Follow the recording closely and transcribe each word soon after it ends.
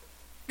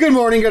Good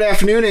morning, good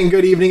afternoon, and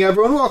good evening,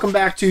 everyone. Welcome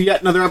back to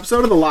yet another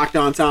episode of the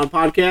Lockdown Town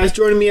Podcast.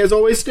 Joining me, as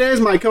always, today is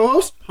my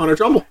co-host, Hunter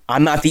Trumbull.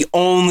 I'm not the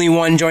only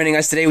one joining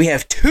us today. We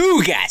have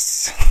two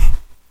guests,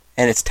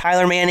 and it's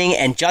Tyler Manning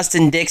and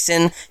Justin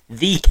Dixon,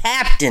 the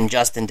Captain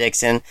Justin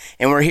Dixon,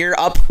 and we're here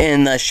up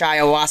in the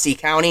Shiawassee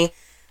County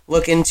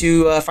looking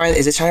to find...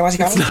 Is it Shiawassee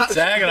County? It's not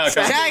Saginaw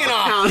County.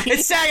 Saginaw.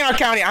 It's Saginaw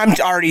County. I'm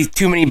already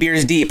too many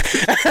beers deep.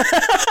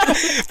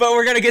 But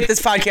we're going to get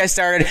this podcast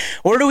started.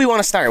 Where do we want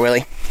to start,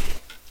 Willie?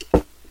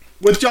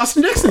 With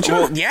Justin Dixon, sure.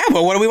 Well, yeah,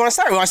 but what do we want to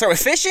start? We want to start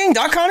with fishing,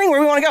 duck hunting?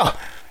 Where do we want to go?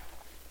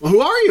 Well, who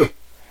are you?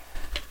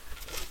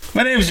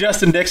 My name is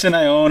Justin Dixon.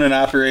 I own and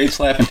operate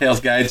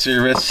Slappin Guide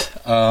Service.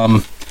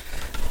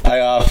 I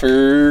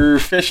offer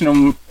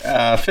fishing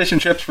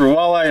trips for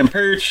walleye and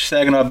perch,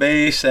 Saginaw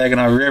Bay,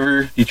 Saginaw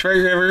River,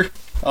 Detroit River.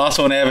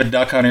 Also an avid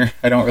duck hunter.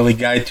 I don't really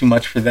guide too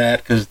much for that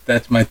because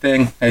that's my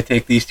thing. I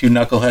take these two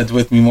knuckleheads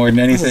with me more than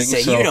anything.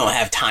 So you don't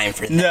have time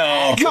for that.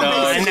 No, Come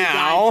on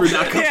now.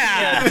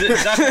 Yeah,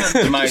 duck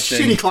hunting is my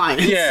thing. Shitty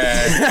clients.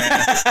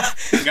 Yeah.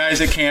 Guys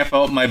that camp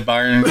out in my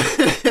barn.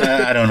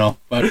 I don't know,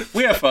 but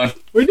we have fun.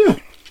 We do.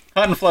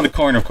 Hunting flooded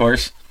corn, of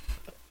course.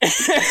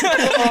 Just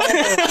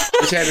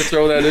had to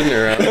throw that in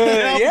there.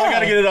 Yeah. I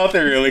gotta get it out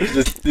there really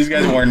because these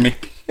guys warned me.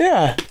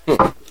 Yeah.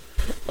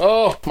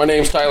 Oh, my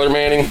name's Tyler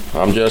Manning.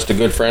 I'm just a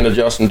good friend of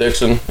Justin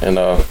Dixon, and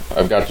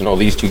I've got to know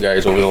these two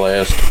guys over the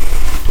last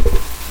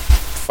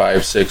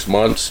 5-6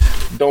 months.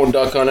 Don't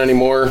duck hunt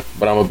anymore,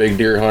 but I'm a big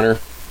deer hunter.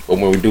 But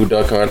when we do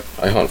duck hunt,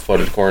 I hunt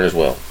flooded corn as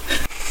well.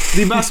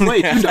 The best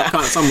way to duck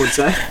hunt, some would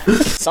say.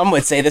 Some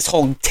would say, this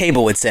whole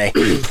table would say.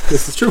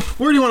 This is true.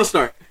 Where do you want to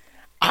start?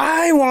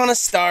 I want to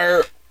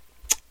start...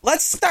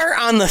 Let's start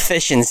on the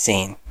fishing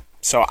scene.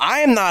 So I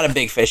am not a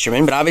big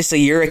fisherman, but obviously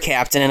you're a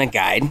captain and a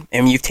guide,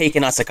 and you've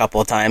taken us a couple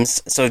of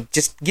times. So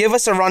just give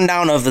us a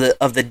rundown of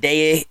the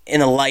day in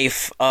the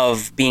life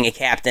of being a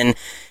captain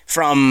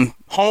from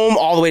home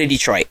all the way to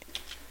Detroit.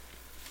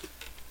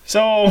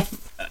 So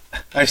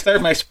I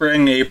start my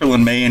spring, April,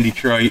 and May in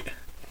Detroit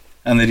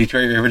on the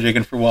Detroit River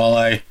jigging for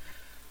walleye,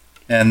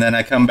 and then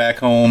I come back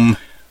home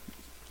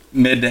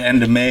mid to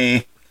end of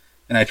May,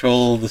 and I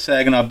troll the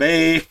Saginaw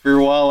Bay for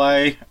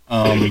walleye.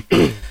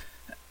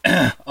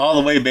 All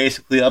the way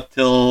basically up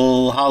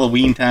till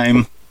Halloween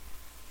time.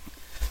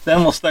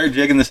 Then we'll start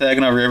jigging the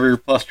Saginaw River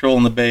plus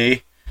trolling the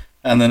bay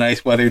on the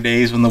nice weather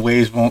days when the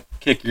waves won't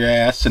kick your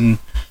ass, and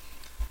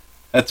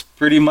that's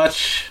pretty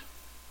much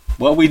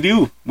what we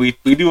do. We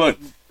do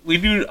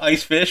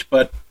ice fish,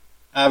 but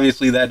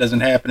obviously that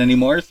doesn't happen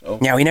anymore. So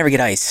Yeah, we never get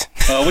ice.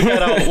 we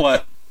got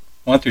out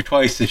once or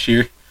twice this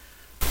year.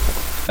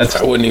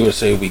 I wouldn't even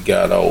say we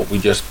got out. We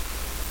just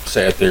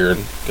sat there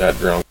and got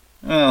drunk.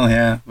 Oh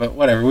yeah, but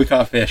whatever. We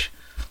caught fish.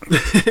 Were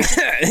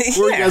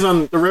you guys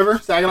on the river?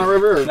 Saginaw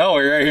River? Or? No,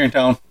 we're right here in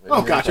town.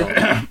 Oh,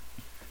 gotcha.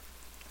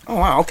 Oh,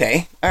 wow,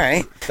 okay. All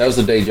right. That was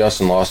the day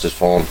Justin lost his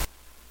phone.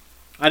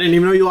 I didn't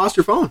even know you lost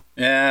your phone.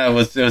 Yeah, it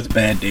was a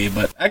bad day,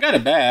 but I got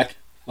it back.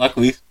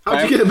 Luckily.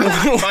 How'd you get it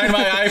back? Find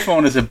my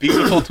iPhone is a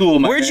beautiful tool.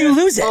 Where'd you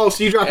lose it? Oh,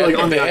 so you dropped it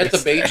on the At the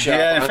ice. bait shop.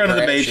 Yeah, in front of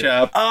the bait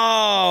shop.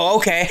 Oh,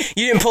 okay.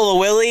 You didn't pull a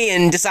Willie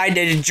and decide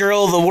to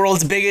drill the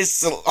world's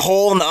biggest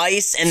hole in the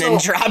ice and then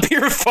drop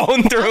your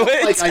phone through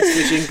I it? like ice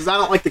fishing because I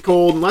don't like the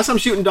cold. Unless I'm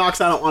shooting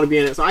ducks, I don't want to be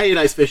in it. So I hate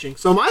ice fishing.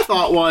 So my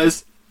thought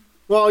was,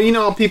 well,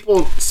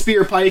 people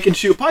spear pike and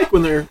shoot pike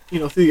when they're,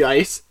 through the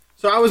ice.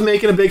 So I was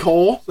making a big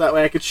hole so that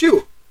way I could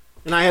shoot.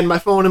 And I had my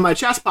phone in my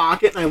chest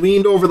pocket, and I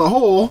leaned over the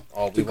hole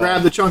to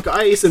grab the chunk of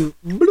ice, and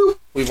bloop.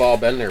 We've all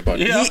been there,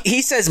 buddy. Yeah.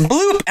 He says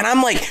bloop, and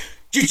I'm like,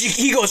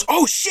 he goes,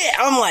 oh shit.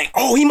 I'm like,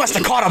 oh, he must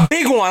have caught a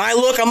big one. I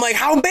look, I'm like,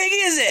 how big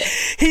is it?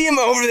 Him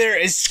over there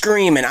is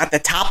screaming at the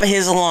top of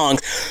his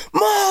lungs,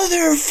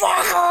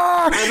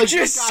 motherfucker,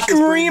 just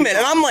screaming.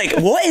 And I'm like,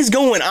 what is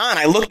going on?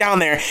 I look down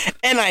there,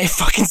 and I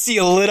fucking see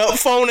a lit up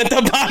phone at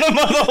the bottom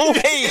of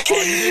the lake. You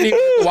didn't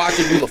even watch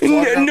it do the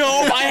flood.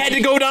 No, I had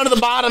to go down to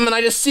the bottom, and I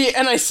just see it,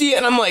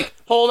 and I'm like,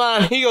 hold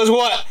on. He goes,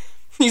 what?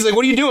 He's like,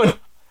 what are you doing?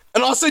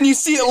 And all of a sudden, you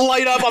see it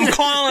light up. I'm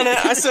calling it.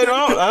 I said,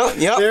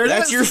 yep,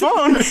 that's your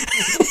phone.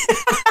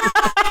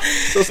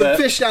 So some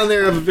fish down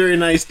there have a very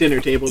nice dinner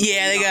table.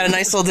 Yeah, they got a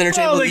nice little dinner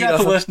table. Well, they got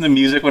to listen to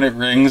music when it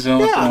rings. And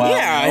once in a while,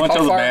 yeah.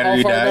 until the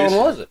battery How far dies. down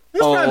was it? It's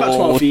probably about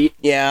 12 feet.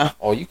 Yeah.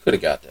 Oh, you could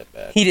have got that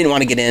back. He didn't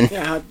want to get in.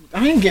 Yeah,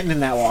 I ain't getting in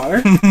that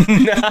water.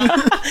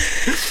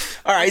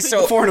 All right,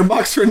 so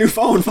 $400 for a new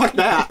phone. Fuck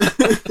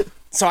that.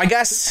 So I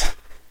guess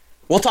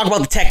we'll talk about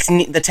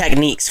the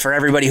techniques for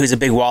everybody who's a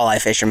big walleye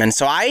fisherman.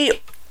 So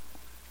I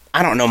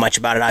don't know much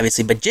about it,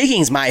 obviously, but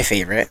jigging's my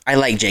favorite. I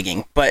like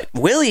jigging, but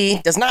Willie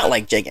does not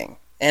like jigging.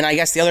 And I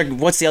guess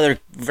what's the other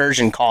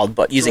version called?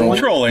 But using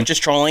Trolling.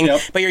 Just trolling.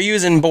 Yep. But you're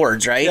using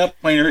boards, right? Yep,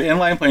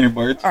 inline planer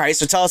boards. All right,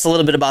 so tell us a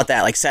little bit about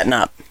that, like setting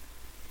up.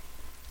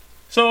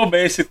 So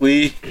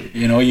basically,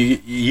 you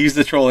use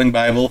the trolling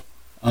Bible.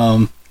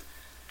 Tell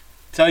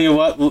you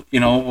what,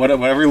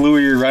 whatever lure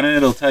you're running,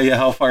 it'll tell you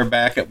how far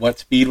back at what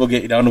speed will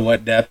get you down to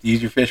what depth.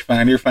 Use your fish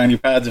finder, find your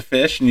pods of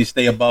fish, and you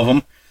stay above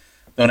them.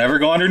 Don't ever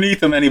go underneath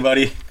them,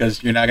 anybody,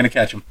 because you're not going to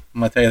catch them. I'm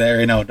going to tell you that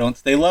right now. Don't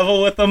stay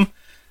level with them.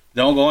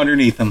 Don't go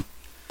underneath them.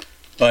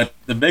 But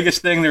the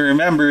biggest thing to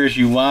remember is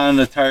you want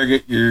to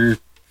target your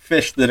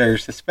fish that are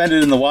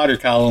suspended in the water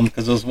column,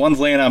 because those ones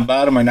laying on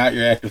bottom are not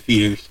your active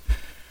feeders.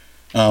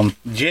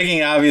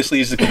 Jigging obviously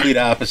is the complete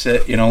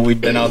opposite. We've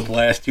been out the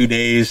last 2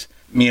 days.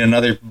 Me and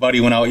another buddy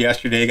went out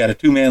yesterday, got a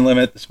 2-man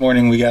limit. This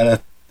morning we got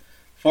a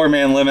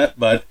 4-man limit,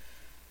 but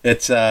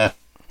it's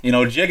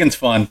jigging's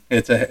fun.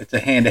 It's a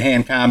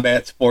hand-to-hand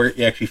combat sport.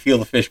 You actually feel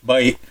the fish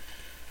bite.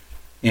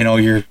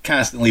 You're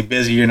constantly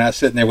busy. You're not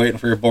sitting there waiting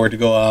for your board to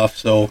go off.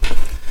 So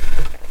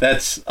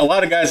that's a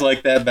lot of guys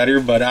like that better,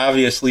 but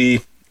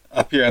obviously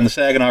up here on the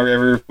Saginaw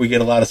River, we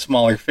get a lot of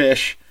smaller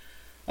fish.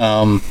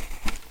 Your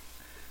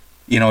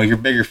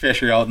bigger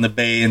fish are out in the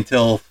bay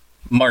until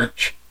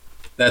March.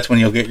 That's when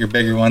you'll get your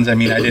bigger ones. I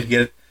mean, I did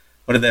get,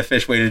 what did that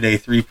fish weigh today?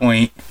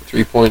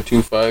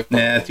 3.25.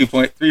 Yeah,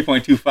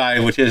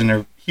 3.25, which isn't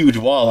a huge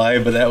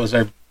walleye, but that was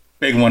our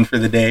big one for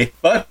the day.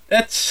 But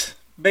that's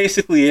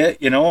basically it.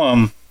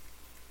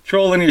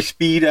 Trolling your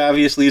speed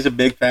obviously is a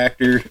big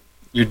factor.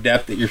 Your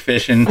depth that you're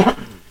fishing.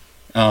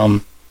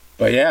 But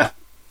yeah.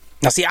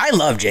 Now, see, I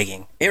love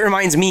jigging. It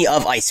reminds me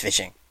of ice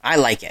fishing. I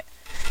like it.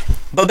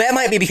 But that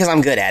might be because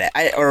I'm good at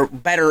it, or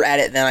better at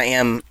it than I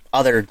am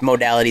other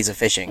modalities of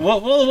fishing.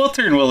 We'll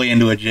turn Willie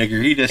into a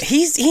jigger. He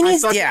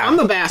needs. I'm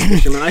the bass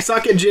fisherman. I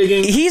suck at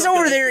jigging. He's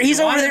over there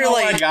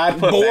like God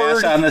put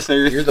bored. bass on this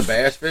earth. You're the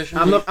bass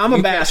fisherman? I'm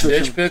a bass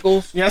fisherman. Fish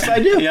pickles? Yes, I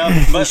do. Yeah,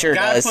 but He sure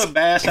God does. put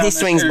bass on He this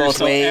swings earth both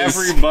so ways.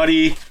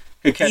 everybody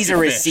could catch He's a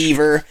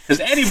receiver. Because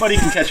anybody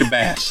can catch a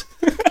bass.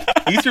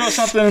 You throw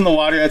something in the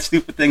water, that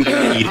stupid thing's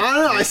going to eat it. I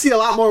don't know. I see a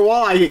lot more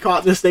walleye get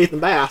caught in this state than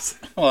bass.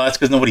 Well, that's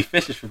because nobody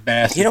fishes for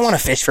bass. You don't want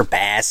to fish for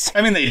bass.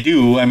 I mean, they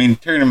do. I mean,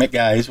 tournament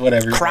guys,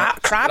 whatever.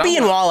 Crappie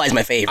and walleye is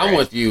my favorite. I'm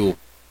with you.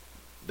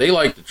 They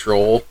like to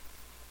troll.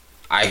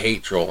 I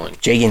hate trolling.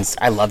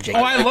 I love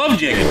jigging. Oh, I love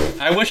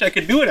jigging. I wish I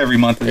could do it every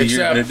month of the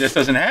year, but it just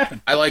doesn't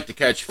happen. I like to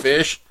catch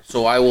fish,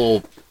 so I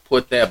will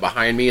put that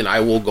behind me and I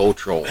will go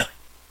troll.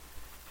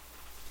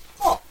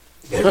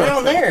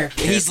 Down there.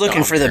 He's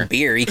looking for the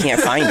beer. He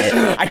can't find it.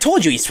 I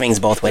told you he swings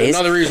both ways.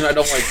 Another reason I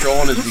don't like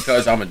trolling is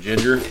because I'm a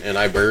ginger and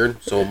I burn.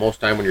 So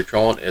most time when you're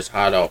trolling, it's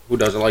hot out. Who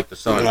doesn't like the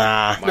sun?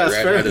 Nah. My That's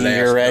fair. redheaded ass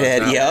You're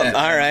redhead. does not. Yep.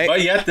 All right.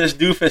 But yet, this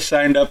doofus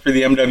signed up for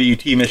the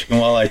MWT Michigan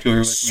Walleye Tour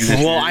with me this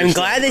year. Well, I'm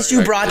glad that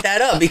you brought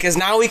that up because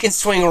now we can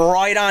swing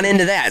right on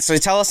into that. So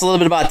tell us a little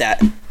bit about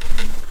that.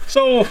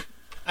 So,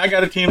 I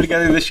got a team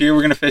together this year.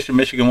 We're going to fish a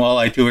Michigan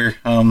Walleye Tour.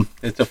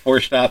 It's a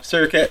 4-stop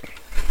circuit.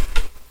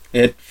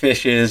 It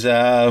fishes,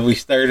 we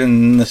start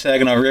in the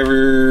Saginaw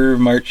River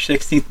March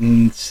 16th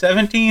and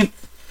 17th. Yep.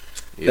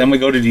 Then we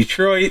go to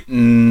Detroit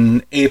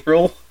in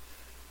April.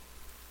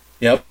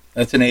 Yep,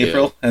 that's in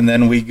April. Yep. And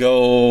then we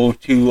go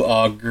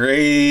to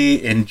Gray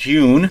in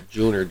June.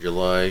 June or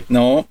July.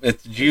 No,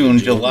 it's June.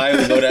 July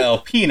we go to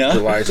Alpena.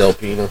 July's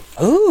Alpena.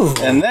 Ooh.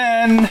 And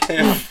then,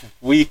 if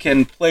we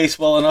can place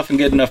well enough and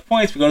get enough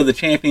points, we go to the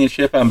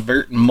championship on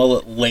Burton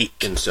Mullet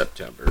Lake. In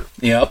September.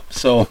 Yep,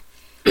 so...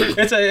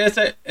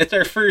 It's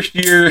our first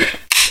year. Little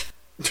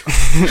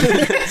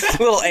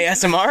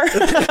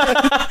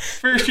ASMR.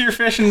 First year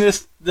fishing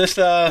this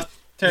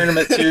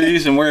tournament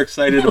series, and we're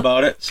excited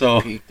about it.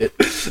 So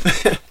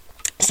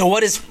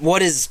what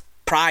is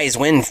prize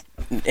win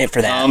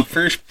for that?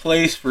 First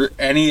place for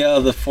any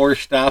of the 4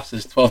 stops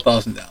is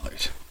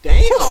 $12,000.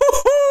 Damn.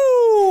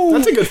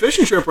 That's a good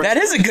fishing trip, right? That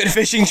is a good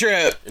fishing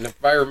trip. And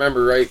if I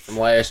remember right from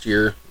last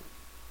year,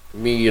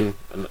 me and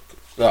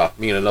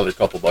another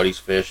couple buddies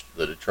fished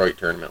the Detroit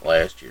tournament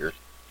last year.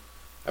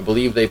 I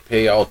believe they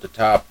pay out the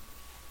top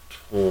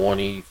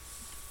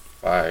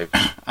 25.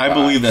 I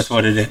believe that's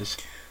what it is.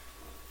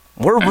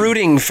 We're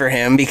rooting for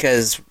him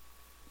because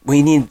do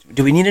we need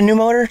a new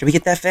motor? Did we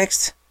get that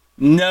fixed?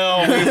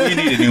 No, we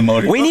need a new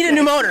motor. We need a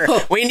new motor.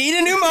 We need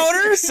a new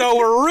motor, so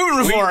we're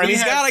rooting for him.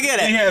 He's got to get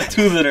it. We have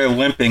 2 that are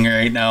limping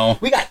right now.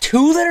 We got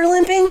 2 that are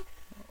limping?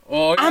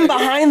 Oh, I'm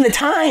behind the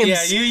times.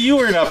 Yeah, you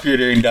weren't up here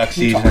during duck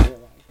season.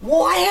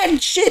 Well, I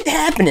had shit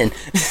happening.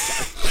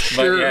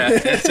 But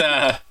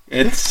yeah,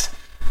 it's.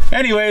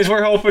 Anyways,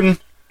 we're hoping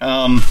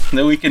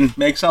that we can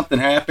make something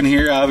happen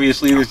here.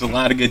 Obviously, there's a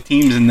lot of good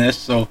teams in this.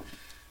 So,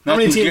 how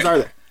many teams are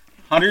there?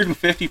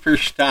 150 per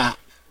stop.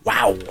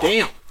 Wow!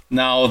 Damn.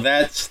 Now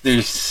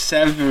there's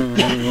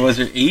 7. Was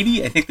there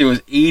 80? I think there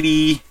was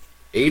 80.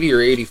 80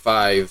 or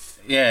 85.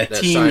 Yeah,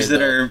 teams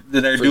that are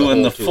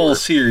doing the full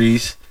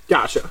series.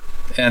 Gotcha.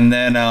 And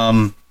then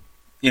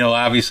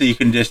obviously you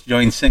can just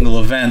join single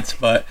events,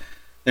 but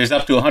there's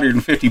up to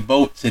 150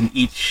 boats in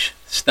each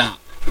stop.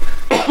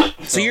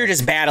 So you're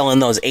just battling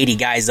those 80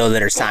 guys, though,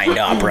 that are signed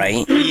up,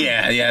 right?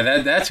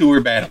 Yeah, that's who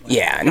we're battling.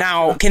 Yeah.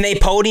 Now, can they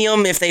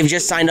podium if they've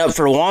just signed up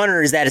for one,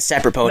 or is that a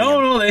separate podium?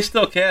 No, they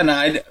still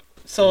can.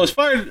 So as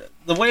far as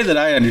the way that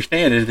I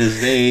understand it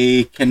is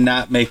they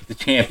cannot make the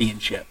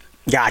championship.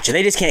 Gotcha.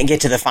 They just can't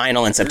get to the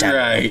final in September.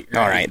 Right.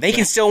 All right. They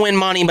can still win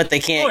money, but they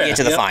can't get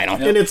to the final.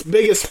 And it's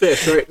biggest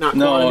fish, right? Not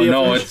quantity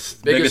of fish? It's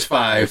biggest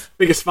 5.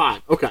 Biggest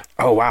 5. Okay.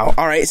 Oh, wow.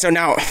 All right. So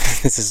now,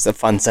 this is a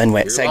fun You're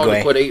allowed to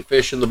segue. put 8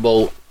 fish in the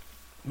boat,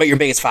 But your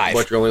biggest 5.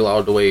 but you're only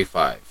allowed to weigh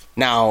 5.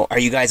 Now, are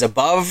you guys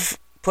above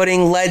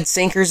putting lead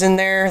sinkers in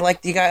there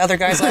like you got other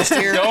guys last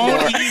year?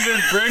 Don't even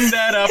bring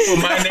that up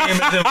when my name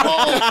is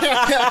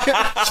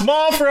involved.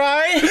 Small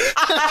Fry.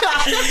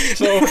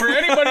 So for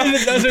anybody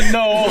that doesn't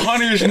know,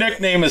 Hunter's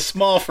nickname is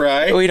Small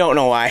Fry. We don't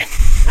know why.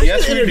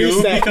 Yes, we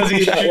do, that because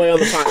he's that way on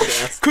the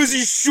podcast. Because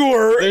he's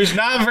short. There's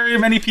not very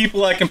many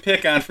people I can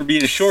pick on for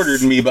being shorter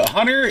than me, but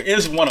Hunter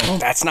is one of them.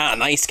 That's not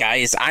nice,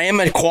 guys. I am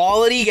a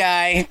quality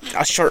guy.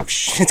 A short,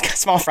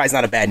 Small Fry's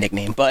not a bad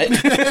nickname, but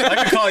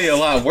I could call you a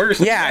lot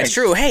worse. yeah, it's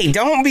true. Hey,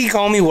 don't be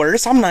calling me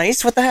worse. I'm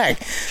nice. What the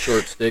heck?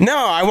 Short stick. No,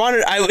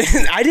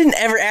 I didn't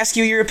ever ask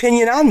you your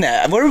opinion on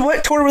that.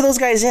 What tour were those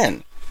guys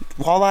in?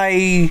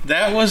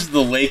 That was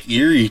the Lake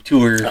Erie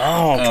tour.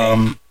 Oh,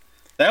 okay.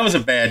 That was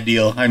a bad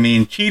deal. I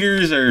mean,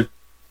 cheaters are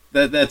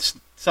that's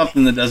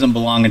something that doesn't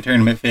belong in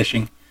tournament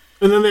fishing.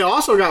 And then they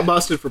also got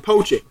busted for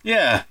poaching.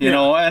 Yeah, you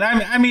know, and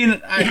I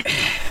mean,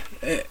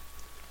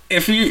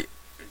 if you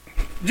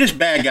just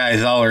bad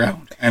guys all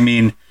around. I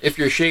mean, if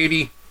you're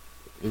shady,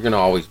 you're gonna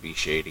always be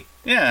shady.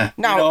 Yeah,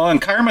 no, you know,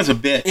 and karma's a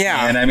bitch.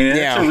 Yeah, and I mean,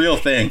 it's a real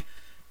thing.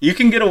 You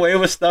can get away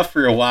with stuff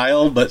for a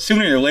while, but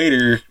sooner or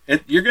later,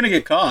 you're gonna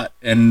get caught.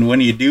 And when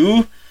you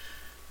do,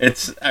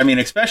 I mean,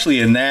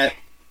 especially in that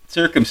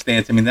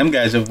circumstance, I mean, them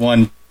guys have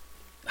won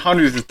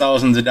hundreds of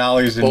thousands of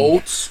dollars in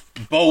boats,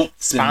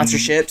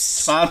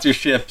 sponsorships,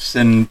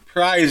 and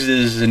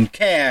prizes and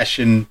cash,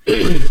 and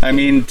I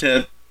mean,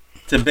 to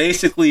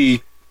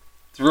basically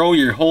throw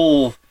your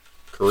whole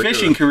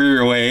fishing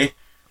career away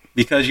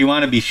because you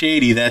want to be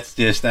shady. That's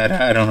just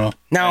I don't know.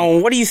 Now,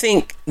 what do you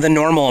think the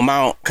normal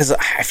amount? Because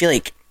I feel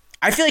like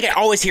I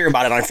always hear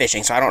about it on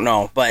fishing, so I don't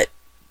know, but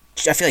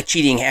I feel like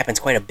cheating happens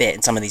quite a bit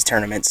in some of these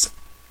tournaments.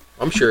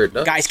 I'm sure it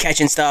does. Guys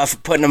catching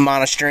stuff, putting them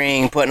on a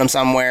string, putting them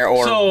somewhere,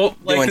 or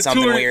doing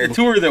something weird. The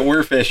tour that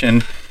we're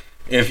fishing,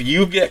 if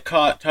you get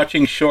caught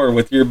touching shore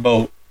with your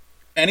boat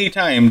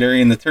anytime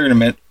during the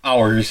tournament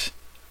hours,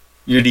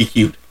 you're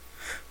DQ'd.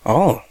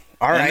 Oh,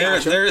 all right.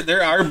 And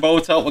there are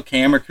boats out with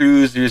camera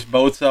crews. There's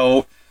boats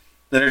out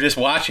that are just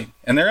watching,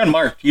 and they're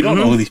unmarked. You don't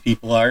know who these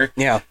people are.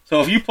 Yeah.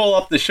 So if you pull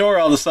up the shore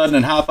all of a sudden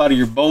and hop out of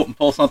your boat and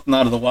pull something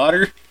out of the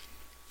water,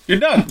 you're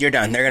done. You're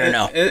done. They're gonna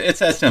know. It's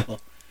that simple.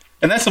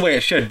 And that's the way it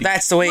should be.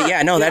 That's the way,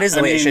 that is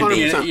the way it should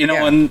be. You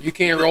know, and you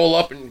can't roll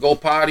up and go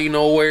potty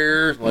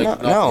nowhere.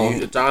 Like, no.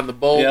 It's on the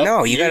boat. Yep.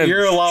 No, you gotta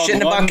shit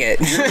in a bucket.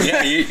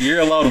 You're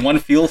allowed one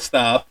fuel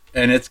stop,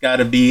 and it's got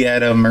to be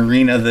at a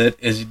marina that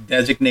is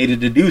designated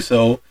to do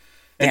so,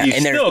 and you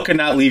still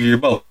cannot leave your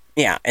boat.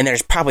 Yeah, and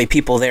there's probably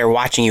people there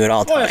watching you at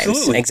all times.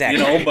 Absolutely.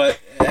 Exactly. You know,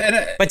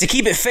 but to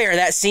keep it fair,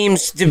 that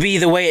seems to be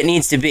the way it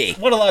needs to be.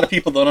 What a lot of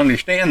people don't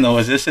understand, though,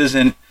 is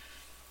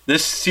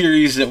this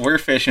series that we're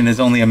fishing is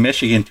only a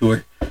Michigan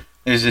tour.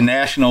 There's a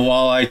national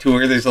walleye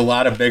tour. There's a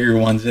lot of bigger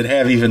ones that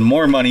have even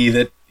more money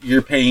that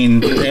you're paying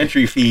for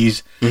entry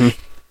fees,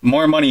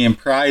 more money in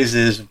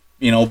prizes,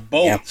 you know,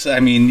 boats. Yeah.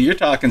 I mean, you're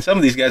talking, some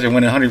of these guys are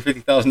winning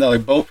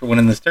 $150,000 boat for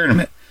winning this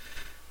tournament,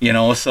 you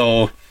know,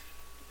 so,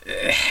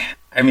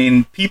 I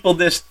mean, people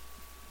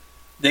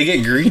they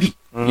get greedy,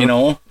 you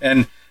know,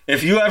 and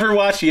if you ever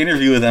watch the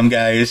interview with them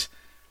guys,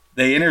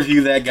 they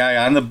interview that guy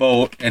on the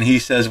boat, and he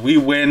says, we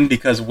win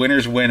because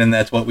winners win, and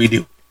that's what we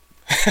do.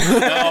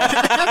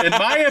 Now, in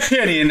my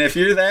opinion, if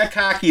you're that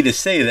cocky to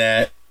say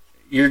that,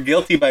 you're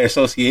guilty by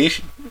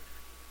association.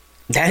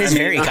 That is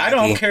very cocky. I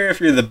don't care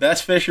if you're the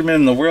best fisherman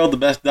in the world, the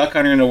best duck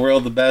hunter in the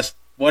world, the best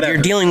whatever.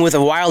 You're dealing with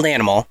a wild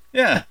animal.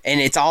 Yeah.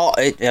 And it's all,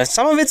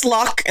 some of it's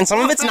luck, and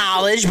some of it's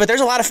knowledge, but there's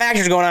a lot of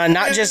factors going on,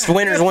 not just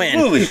winners win.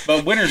 Absolutely,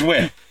 but winners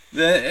win.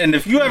 And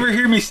if you ever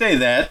hear me say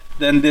that,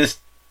 then just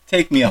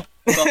take me up.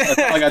 That's all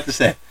I got to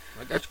say.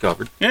 I got you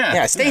covered. Yeah.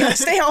 Yeah, stay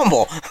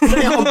humble.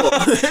 Stay humble.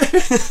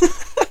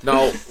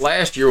 Now,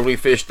 last year when we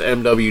fished the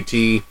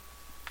MWT,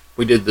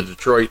 we did the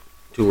Detroit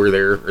tour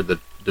there, or the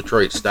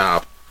Detroit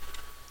stop.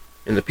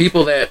 And the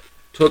people that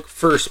took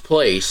first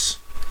place,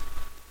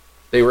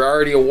 they were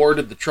already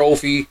awarded the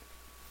trophy,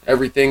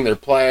 everything, their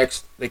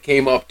plaques. They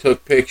came up,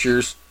 took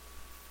pictures.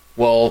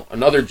 Well,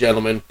 another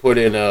gentleman put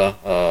in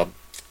a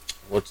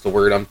what's the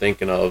word I'm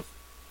thinking of?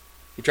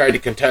 He tried to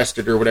contest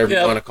it or whatever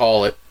you want to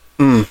call it.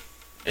 And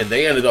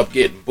they ended up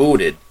getting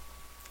booted.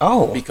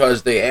 Oh.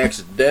 Because they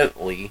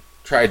accidentally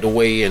tried to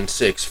weigh in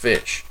 6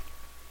 fish.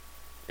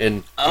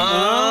 And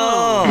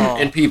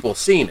people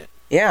seen it.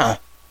 Yeah.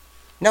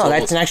 No,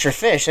 that's an extra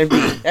fish.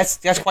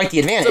 That's quite the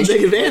advantage. It's a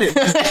big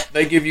advantage.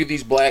 They give you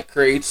these black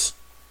crates.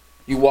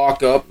 You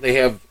walk up. They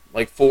have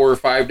like 4 or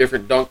 5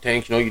 different dunk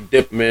tanks. You know, you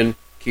dip them in,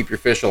 keep your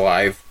fish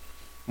alive,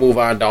 move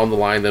on down the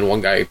line. Then one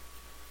guy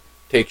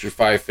takes your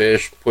 5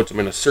 fish, puts them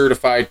in a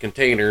certified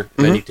container,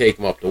 and then you take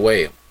them up to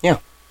weigh them. Yeah.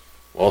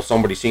 Well,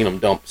 somebody seen them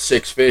dump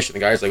 6 fish, and the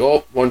guy's like,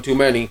 oh, one too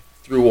many.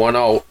 Threw one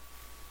out.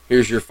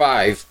 Here's your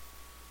 5.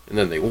 And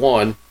then they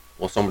won.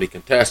 Well, somebody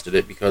contested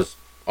it because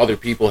other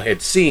people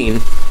had seen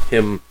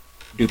him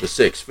do the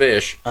 6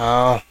 fish.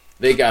 Oh.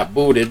 They got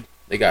booted.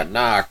 They got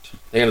knocked.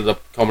 They ended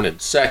up coming in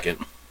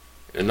second.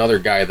 And another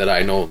guy that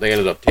I know, they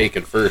ended up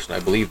taking first,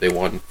 and I believe they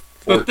won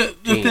 14.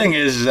 But the thing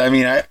is, I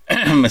mean,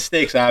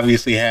 mistakes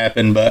obviously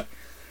happen, but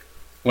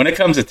when it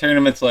comes to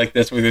tournaments like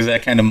this where there's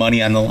that kind of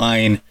money on the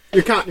line,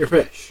 You're counting your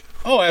fish.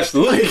 oh,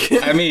 absolutely.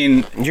 I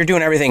mean, You're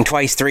doing everything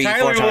twice, three,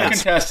 Tyler four will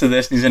times. contest to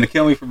this, and he's going to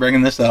kill me for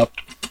bringing this up.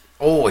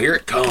 Oh, here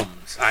it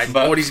comes. I know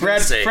But what he's going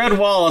to say. Fred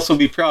Wallace will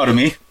be proud of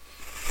me.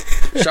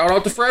 Shout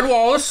out to Fred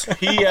Wallace.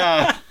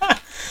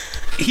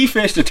 He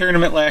fished a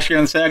tournament last year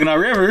on the Saginaw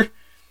River,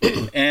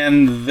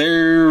 and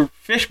their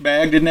fish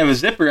bag didn't have a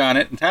zipper on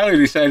it, and Tyler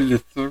decided to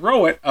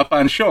throw it up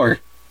on shore.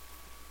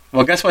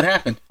 Well, guess what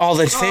happened? All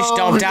the fish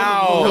dumped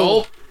out.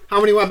 Nope. How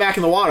many went back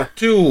in the water?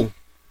 2.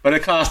 But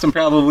it cost him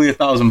probably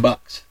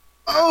 $1,000.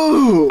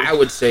 Oh! I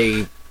would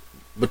say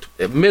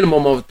a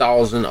minimum of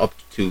 1,000 up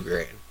to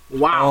 $2,000.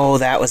 Wow. Oh,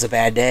 that was a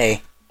bad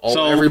day.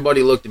 So-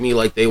 Everybody looked at me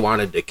like they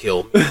wanted to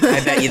kill me.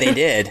 I bet you they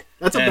did.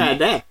 That's a bad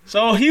day.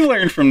 So he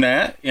learned from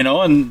that,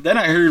 and then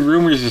I heard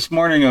rumors this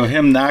morning of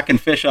him knocking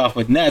fish off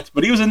with nets,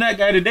 but he was a net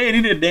guy today, and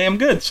he did damn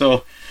good,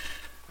 so...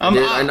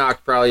 I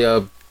knocked probably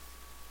a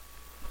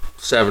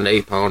 7 to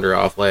 8 pounder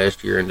off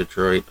last year in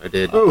Detroit. I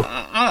did. Oh.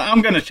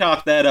 I'm going to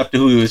chalk that up to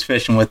who he was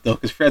fishing with, though,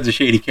 because Fred's a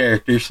shady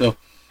character, so...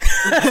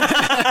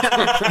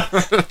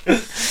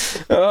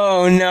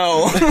 Oh,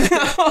 no.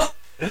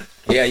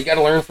 Yeah, you got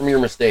to learn from your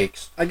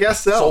mistakes. I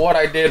guess so. So what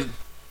I did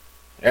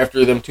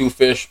after them 2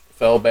 fish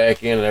fell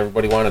back in and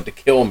everybody wanted to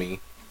kill me,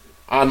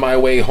 on my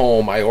way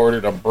home I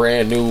ordered a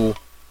brand new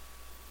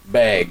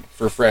bag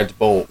for Fred's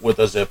boat with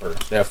a zipper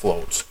that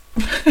floats.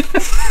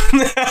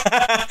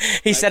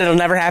 He said it'll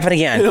never happen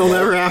again. It'll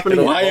never happen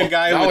again. Why a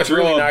guy Now would it's throw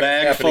really a not gonna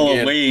bag happen full of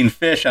again. weighing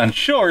fish on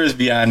shore is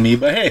beyond me,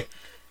 but hey,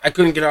 I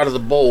couldn't get out of the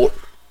boat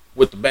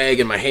with the bag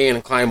in my hand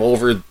and climb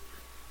over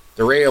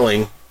the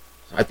railing.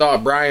 I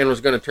thought Brian was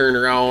going to turn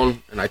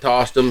around, and I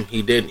tossed him.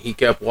 He didn't. He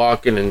kept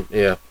walking, and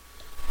yeah,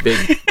 big.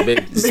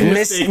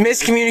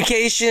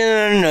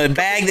 Miscommunication, a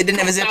bag that didn't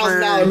have a zipper.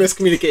 $1,000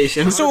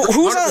 miscommunication. So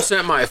who's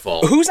 100% my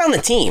fault. who's on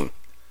the team?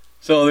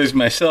 so there's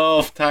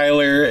myself,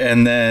 Tyler,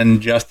 and then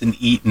Justin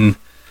Eaton.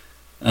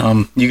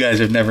 You guys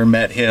have never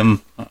met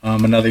him.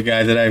 Another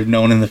guy that I've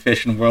known in the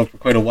fishing world for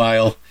quite a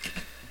while.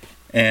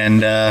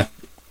 And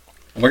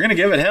we're going to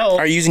give it hell.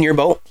 Are you using your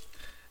boat?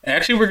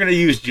 Actually, we're going to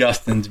use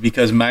Justin's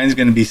because mine's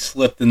going to be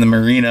slipped in the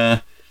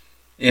marina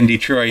in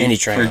Detroit,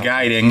 for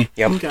guiding.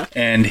 Yep. Okay.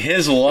 And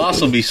his will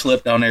also be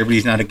slipped down there, but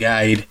he's not a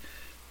guide.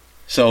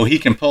 So he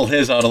can pull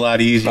his out a lot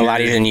easier. A lot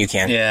easier than you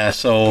can. Yeah,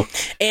 so...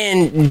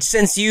 And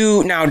since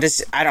you now,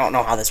 I don't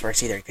know how this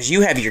works either, because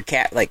you have your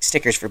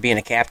stickers for being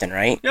a captain,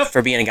 right? Yep.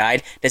 For being a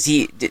guide.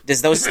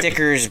 Does those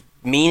stickers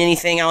mean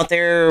anything out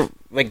there?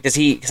 Like, since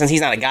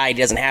he's not a guide,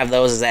 he doesn't have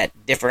those. Does that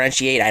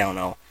differentiate? I don't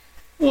know.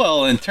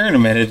 Well, in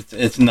tournament,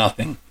 it's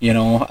nothing.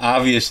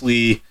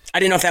 Obviously... I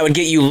didn't know if that would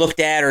get you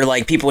looked at, or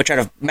like people would try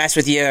to mess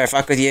with you or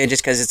fuck with you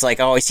just because it's like,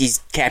 oh, he sees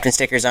captain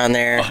stickers on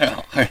there.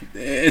 Well,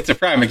 it's a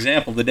prime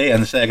example today on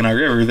the Saginaw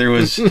River. There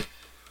was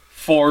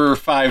 4 or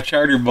 5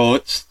 charter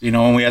boats,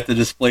 and we had to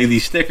display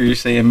these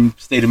stickers saying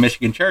State of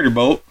Michigan charter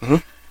boat,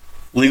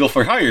 legal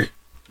for hire.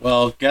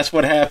 Well, guess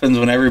what happens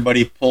when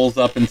everybody pulls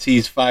up and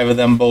sees 5 of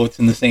them boats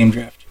in the same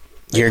drift?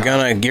 You're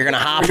gonna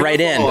hop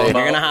right in. You're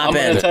gonna hop I'm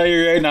in. going to tell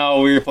you right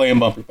now, we were playing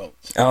bumper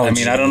boats. Oh, I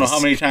don't know jeez. how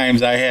many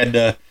times I had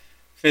to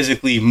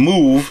physically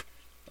move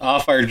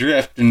off our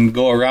drift and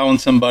go around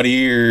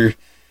somebody, or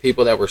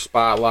People that were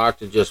spot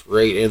locked and just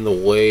right in the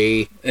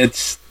way.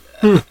 it's...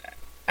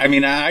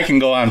 I can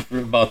go on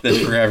about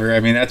this forever.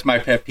 That's my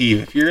pet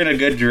peeve. If you're in a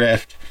good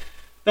drift,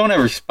 don't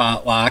ever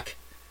spot lock.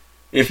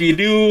 If you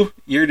do,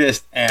 you're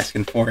just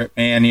asking for it,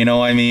 man.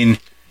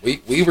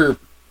 We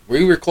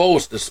were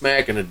close to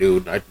smacking a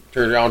dude. I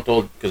turned around and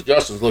told, because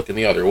Justin's looking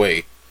the other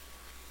way.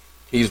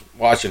 He's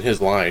watching his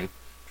line,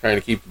 trying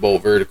to keep the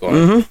boat vertical.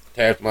 I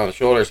tapped him on the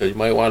shoulder, said, you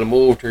might want to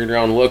move. Turned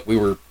around and looked. We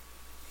were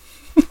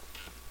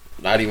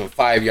not even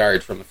 5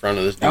 yards from the front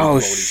of this dude's Oh,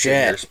 boat. He's sitting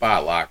there shit.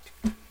 spot locked.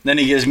 Then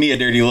he gives me a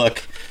dirty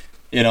look.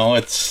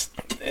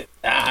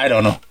 I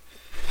don't know.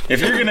 If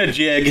you're going to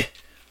jig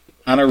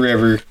on a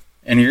river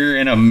and you're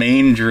in a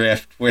main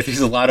drift where there's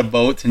a lot of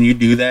boats and you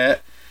do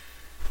that,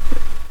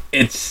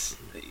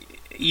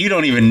 you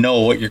don't even know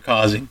what you're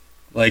causing.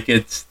 Like,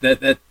 it's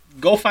that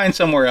go find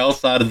somewhere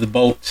else out of the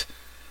boat.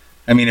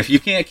 If you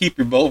can't keep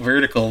your boat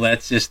vertical,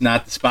 that's just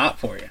not the spot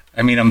for you.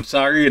 I'm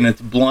sorry, and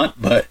it's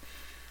blunt, but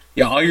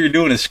all you're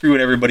doing is screwing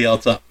everybody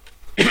else up.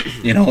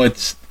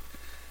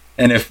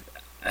 And if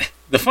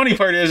the funny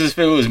part is if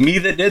it was me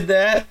that did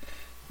that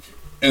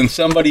and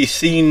somebody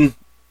seen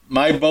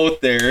my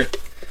boat there,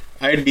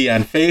 I'd be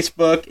on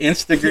Facebook,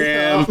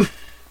 Instagram,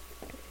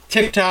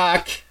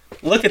 TikTok.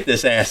 Look at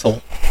this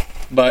asshole.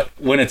 But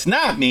when it's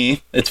not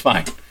me, it's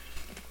fine.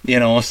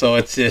 So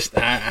it's just,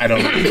 I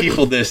don't know.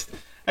 People just,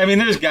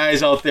 there's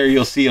guys out there,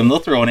 you'll see them, they'll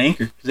throw an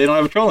anchor because they don't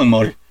have a trolling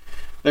motor.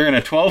 They're in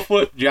a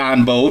 12-foot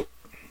John boat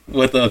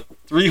with a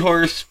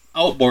 3-horse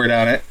outboard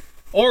on it,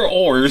 or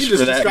oars for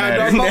that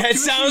matter. That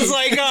sounds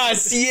like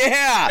us,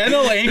 yeah. And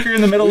they'll anchor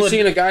in the middle We've of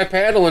seen a guy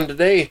paddling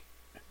today.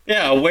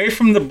 Yeah, away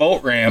from the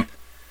boat ramp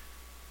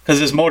because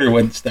his motor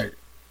wouldn't start.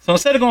 So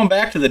instead of going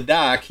back to the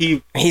dock,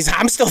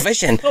 I'm still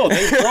fishing.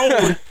 they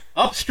rowed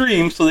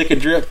upstream so they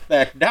could drift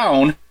back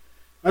down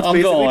That's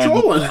basically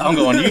trolling. I'm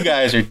going, you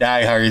guys are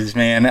diehards,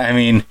 man. I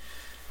mean,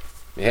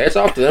 hats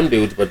off to them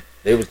dudes, but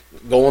they was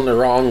going the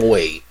wrong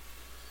way.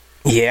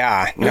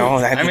 Yeah, no.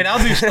 I mean, I'll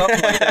do stuff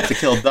like that to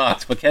kill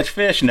ducks, but catch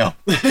fish, no.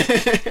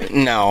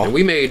 No. And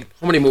we made,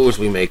 how many moves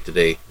we make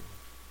today?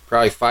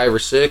 Probably 5 or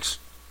 6,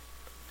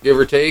 give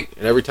or take.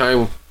 And every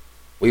time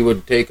we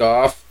would take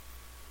off,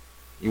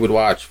 you would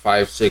watch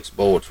 5, 6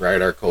 boats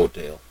ride our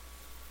coattail.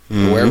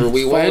 Mm-hmm. Wherever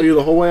we Follow went, you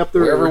the whole way up the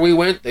wherever river. we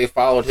went, they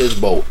followed his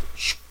boat.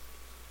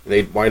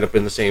 They'd wind up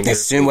in the same.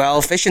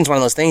 Well, fishing's one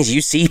of those things.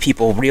 You see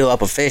people reel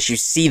up a fish, you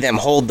see them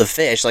hold the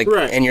fish, like,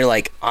 right. And you're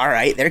like, all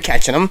right, they're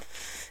catching them.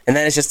 And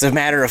then it's just a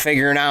matter of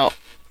figuring out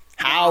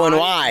how and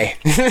why.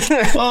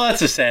 Well,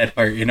 that's the sad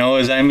part,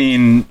 is, I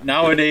mean,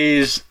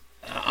 nowadays,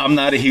 I'm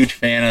not a huge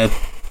fan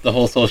of the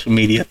whole social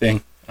media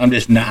thing. I'm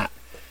just not.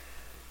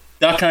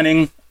 Duck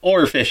hunting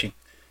or fishing.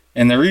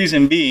 And the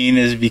reason being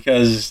is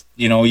because,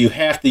 you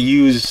have to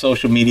use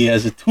social media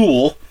as a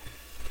tool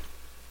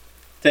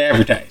to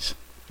advertise.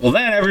 Well,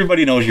 then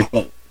everybody knows your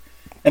boat.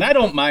 And I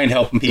don't mind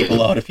helping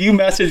people out. If you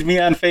message me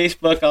on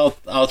Facebook,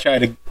 I'll try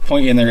to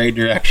point you in the right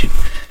direction.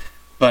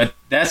 But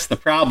that's the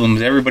problem,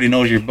 is everybody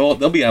knows your boat.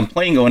 They'll be on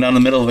plane going down the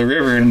middle of the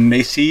river, and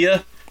they see you.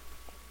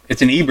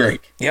 It's an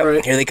e-brake. Yep,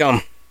 right. Here they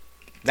come.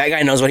 That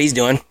guy knows what he's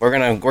doing. We're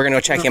gonna go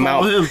check him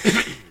out.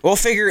 We'll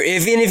figure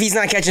even if he's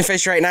not catching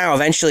fish right now,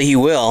 eventually he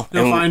will.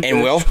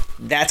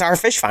 That's our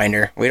fish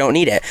finder. We don't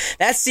need it.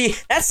 That's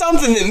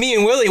something that me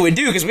and Willie would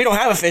do because we don't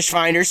have a fish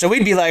finder. So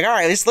we'd be like, all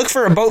right, let's look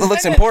for a boat that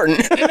looks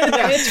important.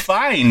 It's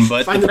fine,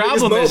 but the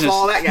problem is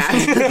that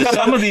guy.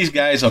 Some of these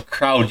guys will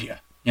crowd you.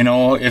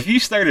 If you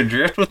start a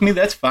drift with me,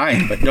 that's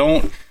fine, but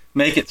don't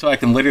make it so I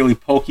can literally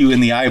poke you in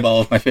the eyeball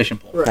with my fishing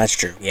pole. Right. That's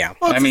true, yeah.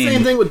 Well, it's the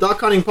same thing with duck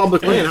hunting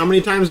public land. How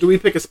many times do we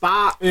pick a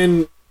spot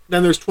and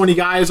then there's 20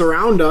 guys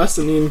around us?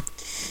 I mean...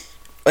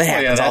 It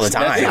happens all the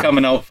time. That's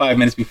coming out 5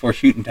 minutes before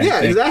shooting time.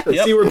 Yeah, exactly.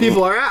 Yep. See where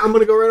people are at, I'm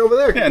going to go right over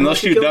there. Yeah, and they'll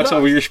shoot ducks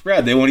over your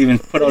spread. They won't even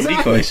put out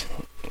decoys.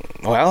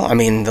 Well, I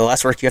mean, the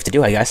less work you have to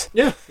do, I guess.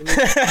 Yeah.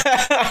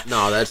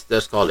 No,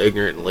 that's called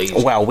ignorant and lazy.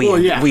 Well,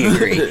 we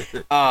agree.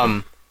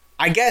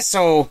 I guess,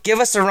 so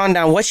give us a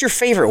rundown. What's your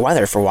favorite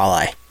weather for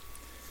walleye?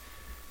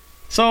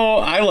 So,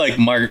 I like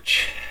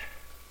March.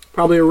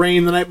 Probably a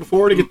rain the night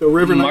before to get the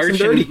river nice and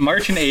dirty.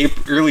 March and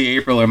early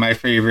April are my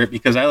favorite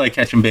because I like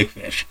catching big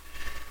fish.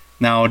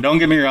 Now, don't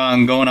get me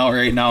wrong, going out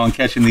right now and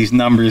catching these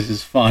numbers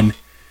is fun.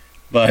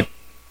 But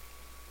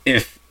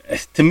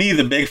to me,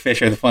 the big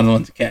fish are the fun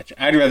ones to catch.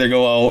 I'd rather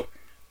go out,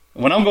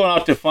 when I'm going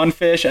out to fun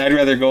fish, I'd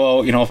rather go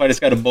out, if I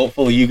just got a boat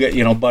full of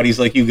you buddies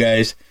like you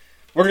guys,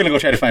 we're going to go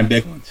try to find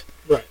big ones.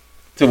 Right.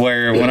 To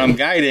where when I'm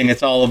guiding,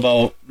 it's all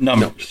about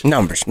numbers.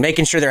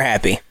 Making sure they're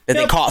happy that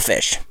they caught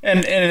fish.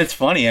 And it's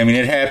funny. I mean,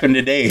 it happened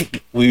today.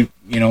 We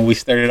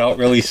started out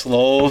really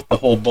slow. The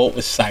whole boat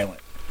was silent.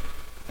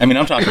 I mean,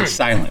 I'm talking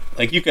silent.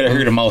 Like, you could have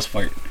heard a mouse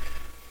fart.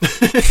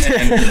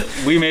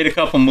 And we made a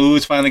couple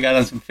moves, finally got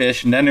on some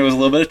fish, and then there was a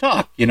little bit of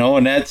talk,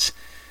 and that's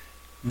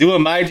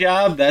doing my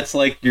job. That's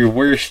like your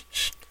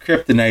worst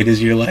kryptonite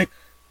is you're like,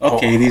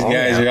 okay, these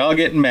guys are all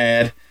getting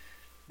mad.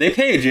 They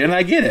paid you, and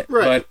I get it,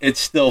 but it's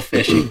still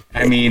fishing.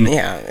 I mean...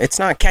 Yeah, it's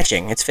not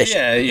catching, it's fishing.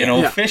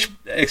 Yeah, fish,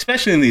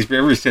 especially in these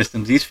river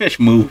systems, these fish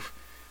move.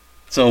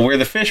 So where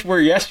the fish were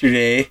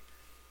yesterday,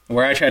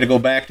 where I tried to go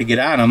back to get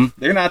on them,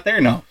 they're not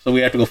there now, so we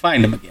have to go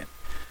find them again.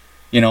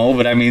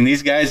 But I mean,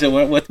 these guys that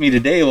went with me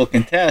today will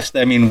contest.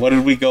 I mean, what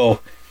did we go?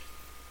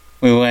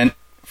 We went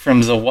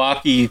from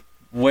Zilwaukee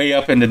way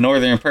up into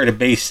northern part of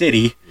Bay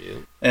City,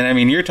 and I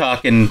mean, you're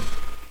talking...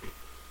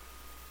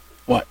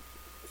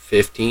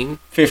 15,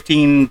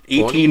 18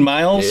 20?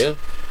 miles. Yeah.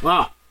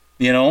 Wow.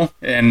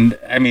 And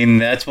I mean,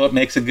 that's what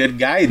makes a good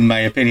guide, in my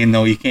opinion,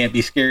 though. You can't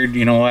be scared.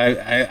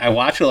 I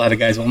watch a lot of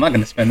guys, well, I'm not going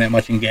to spend that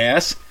much in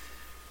gas.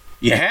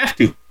 You have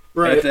to.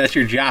 Right. That's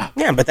your job.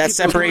 Yeah, but that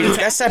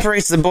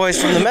separates the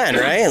boys from the men,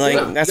 right?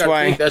 Like, that's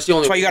why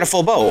you got a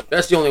full boat.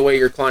 That's the only way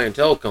your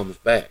clientele comes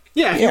back.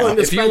 Yeah, if you want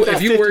to spend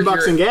that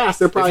 $50 in gas,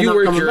 they're probably not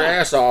coming back. If you work your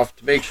ass off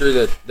to make sure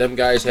that them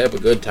guys have a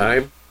good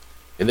time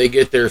and they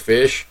get their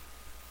fish,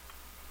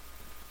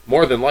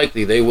 more than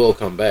likely, they will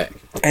come back.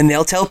 And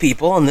they'll tell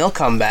people, and they'll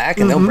come back,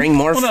 and they'll bring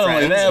more friends. Not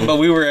only that, but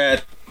we were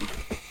at,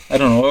 I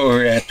don't know what we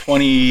were at,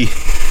 20...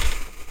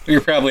 We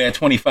were probably at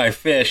 25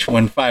 fish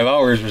when 5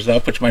 hours was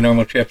up, which my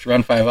normal trips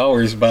run 5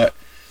 hours, but,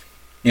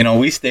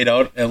 we stayed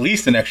out at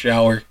least an extra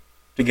hour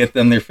to get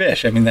them their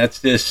fish. I mean, that's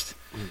just...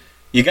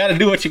 You got to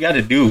do what you got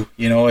to do.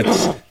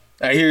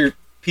 I hear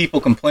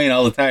people complain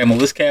all the time, well,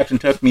 this captain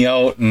took me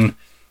out, and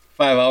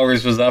 5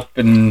 hours was up,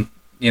 and...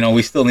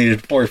 we still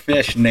needed 4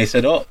 fish, and they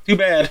said, "Oh, too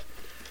bad."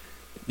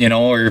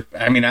 I've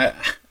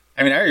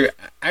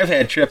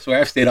had trips where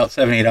I've stayed out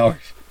 7-8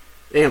 hours.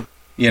 Damn.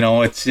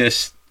 It's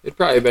just. It'd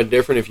probably been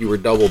different if you were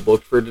double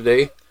booked for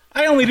today.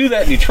 I only do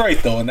that in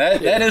Detroit though, and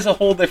that is a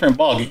whole different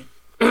ballgame.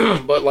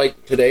 But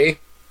like today,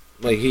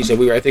 like he said,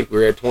 I think we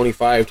were at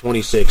 25,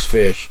 26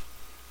 fish.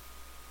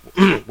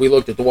 We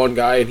looked at the one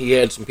guy, and he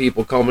had some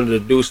people coming to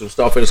do some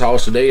stuff at his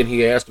house today, and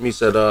he asked him, he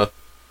said,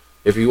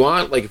 if you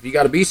want, if you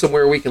got to be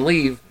somewhere, we can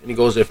leave. And he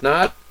goes, if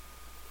not,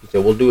 He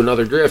said, we'll do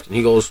another drift. And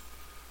he goes,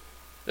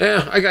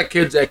 yeah, I got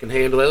kids that can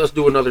handle it. Let's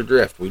do another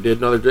drift. We did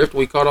another drift, and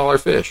we caught all our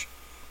fish.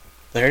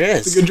 There it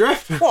is. It's a good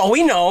drift. Well,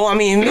 we know. I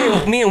mean,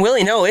 me and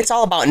Willie know it's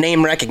all about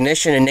name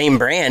recognition and name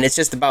brand. It's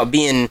just about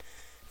being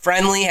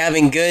friendly,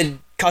 having good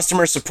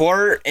customer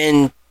support,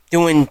 and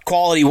doing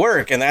quality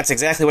work. And that's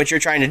exactly what you're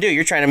trying to do.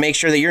 You're trying to make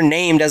sure that your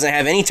name doesn't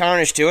have any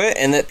tarnish to it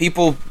and that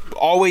people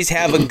always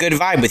have a good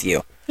vibe with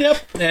you. Yep.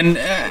 And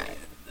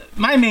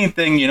my main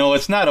thing,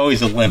 it's not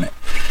always a limit.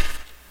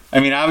 I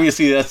mean,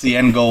 obviously that's the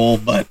end goal,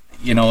 but,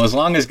 as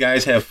long as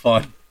guys have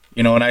fun,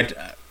 and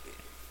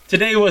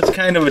today was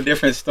kind of a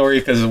different story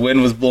because the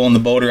wind was blowing the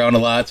boat around a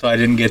lot, so I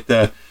didn't get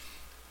to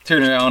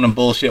turn around and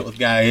bullshit with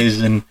guys.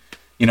 And,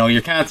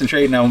 you're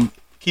concentrating on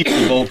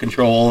keeping the boat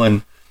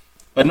control.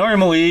 But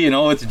normally,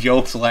 it's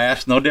jokes,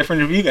 laughs, no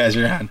different if you guys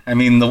are on. I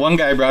mean, the one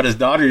guy brought his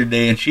daughter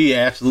today, and she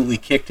absolutely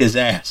kicked his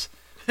ass.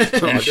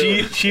 And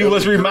she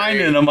was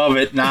reminding him of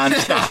it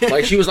nonstop.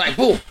 Like, she was like,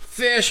 boom,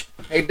 fish.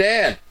 Hey,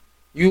 Dad,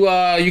 you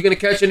going to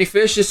catch any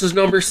fish? This is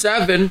number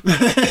 7.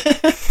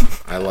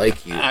 I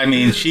like you. I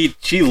mean, she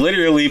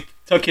literally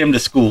took him to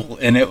school,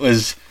 and it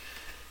was,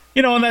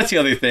 and that's the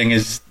other thing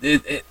is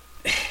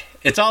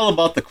it's all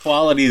about the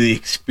quality of the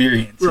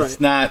experience. Right. It's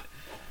not,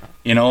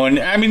 and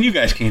I mean, you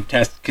guys can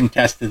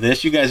contest to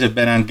this. You guys have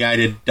been on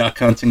guided duck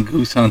hunts and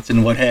goose hunts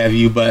and what have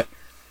you, but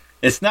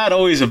it's not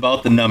always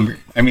about the number.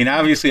 I mean,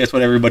 obviously that's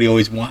what everybody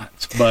always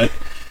wants, but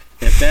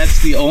if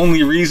that's the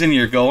only reason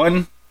you're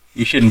going,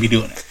 you shouldn't be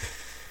doing it.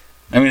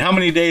 I mean, how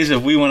many days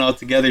have we went out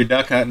together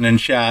duck hunting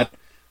and shot?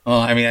 Well,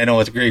 I mean, I know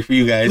it's great for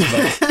you guys,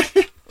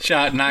 but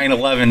shot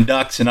 9-11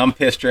 ducks, and I'm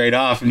pissed right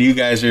off, and you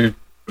guys are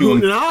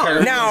doing now,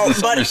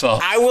 but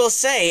I will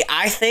say,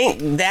 I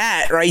think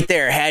that right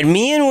there, had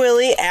me and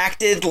Willie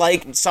acted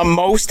like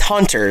most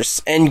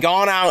hunters and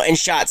gone out and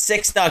shot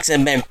 6 ducks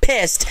and been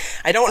pissed,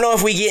 I don't know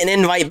if we get an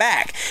invite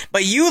back.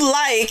 But you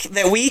like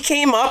that we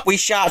came up, we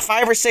shot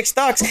 5 or 6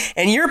 ducks,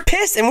 and you're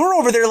pissed, and we're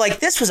over there like,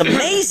 this was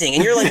amazing.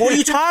 And you're like, what are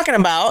you talking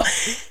about?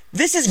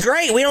 This is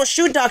great. We don't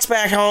shoot ducks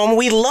back home.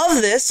 We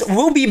love this.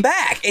 We'll be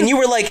back. And you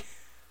were like,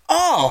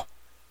 oh,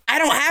 I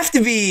don't have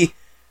to be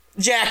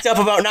jacked up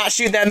about not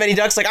shooting that many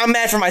ducks. Like, I'm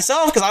mad for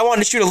myself because I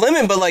wanted to shoot a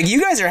limit, but like,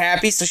 you guys are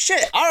happy, so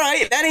shit. All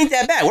right, that ain't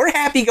that bad. We're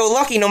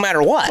happy-go-lucky no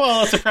matter what.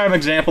 Well, it's a prime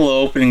example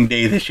of opening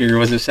day this year.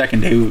 Was the second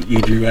day you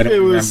drew? I don't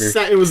remember.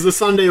 It was the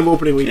Sunday of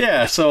opening week.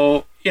 Yeah,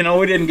 so, we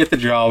didn't get the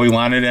draw we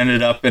wanted.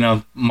 Ended up in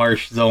a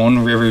marsh zone,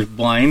 river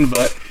blind,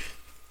 but,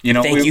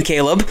 Thank you,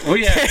 Caleb. Well,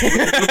 yeah, we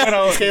went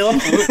out,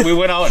 Caleb. We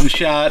went out and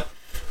shot,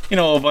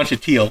 a bunch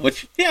of teal,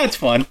 which, yeah, it's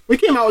fun. We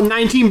came out with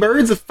 19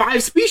 birds of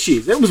 5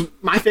 species. It was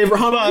my favorite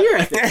hunt of the year,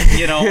 I think.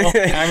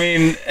 I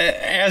mean,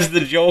 as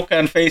the joke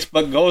on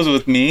Facebook goes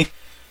with me,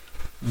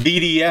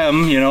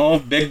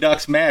 BDM, big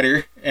ducks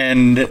matter,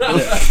 and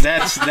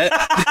that's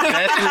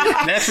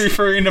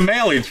referring to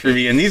mallards for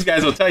me. And these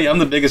guys will tell you I'm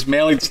the biggest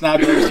mallard snob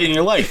you've ever seen in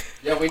your life.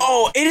 Yeah,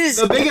 it is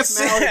the biggest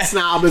mallard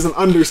snob is an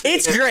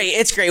understatement.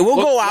 It's great. We'll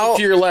go out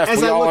to your left.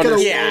 As I look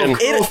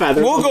at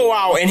we'll go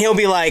out and he'll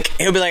be like,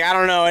 I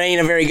don't know, it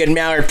ain't a very good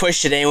mallard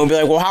push today. And we'll be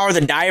like, well, how are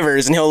the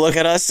divers? And he'll look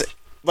at us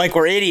like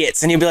we're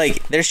idiots, and he'll be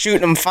like, they're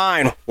shooting them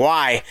fine.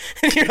 Why?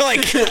 And you're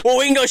like, well,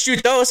 we can go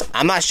shoot those.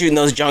 I'm not shooting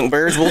those junk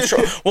birds.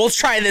 We'll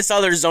try this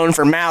other zone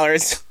for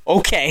mallards.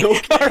 Okay. All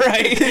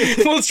right.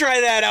 We'll try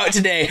that out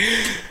today.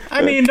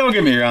 I mean, don't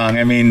get me wrong.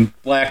 I mean,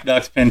 black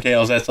ducks,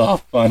 pintails, that's all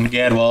fun.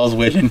 Gadwalls,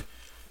 widgeon,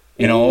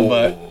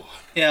 but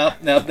yeah,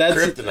 now that's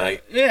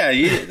kryptonite.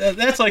 Yeah,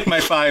 that's like my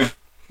five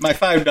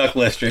duck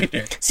list right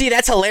there. See,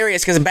 that's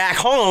hilarious because back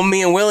home,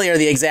 me and Willie are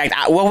the exact.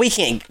 Well, we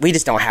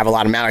just don't have a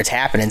lot of mallards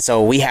happening,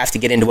 so we have to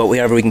get into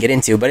whatever we can get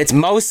into. But it's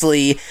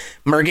mostly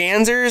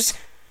mergansers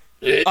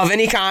of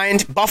any kind,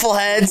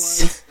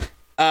 buffleheads,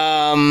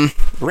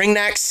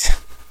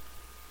 ringnecks,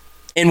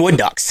 and wood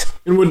ducks.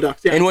 And wood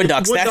ducks, yeah. And wood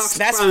ducks. That's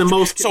probably the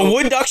most. So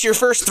wood ducks, your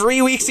first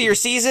 3 weeks of your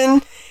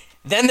season,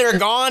 then they're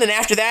gone, and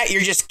after that,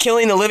 you're just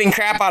killing the living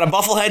crap out of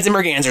buffleheads and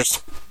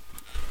mergansers.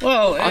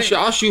 Well,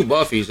 I'll shoot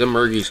buffies. Them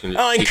murgies can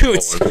just and keep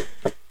coots. going.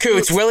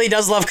 Coots. Willie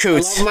does love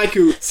coots. I love my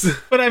coots.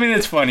 But I mean,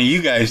 it's funny.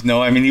 You guys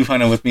know. I mean, you've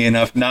hunted with me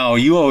enough now.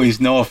 You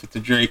always know if it's a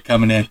drake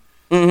coming in.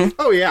 Mm-hmm.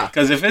 Oh, yeah.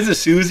 Because if it's a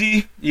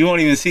Susie, you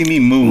won't even see me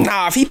move.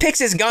 Nah, if he picks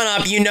his gun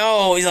up, he's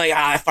like,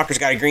 that fucker's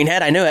got a green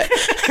head. I knew it.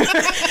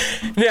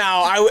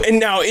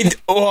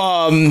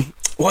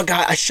 What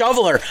got a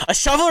shoveler? A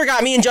shoveler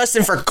got me and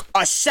Justin for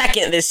a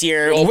second this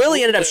year.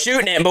 Willie ended up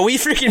shooting it, but we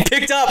freaking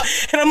picked up,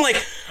 and I'm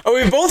like,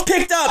 we both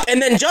picked up,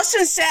 and then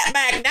Justin sat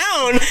back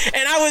down, and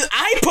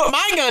I put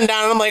my gun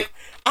down, and I'm like,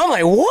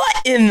 what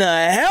in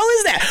the hell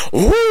is that?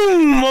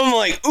 Whoom! I'm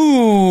like,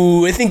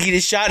 ooh, I think he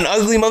just shot an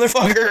ugly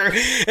motherfucker.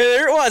 And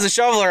there it was, a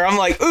shoveler. I'm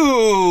like,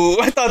 ooh,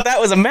 I thought that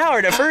was a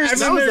mallard at first.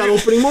 That was that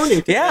opening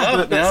morning.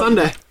 Yeah. That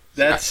Sunday.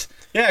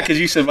 Because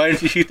you said, why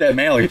didn't you shoot that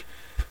mallard?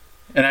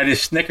 And I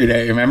just snickered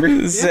at you, remember?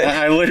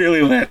 I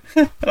literally went,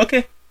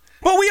 okay.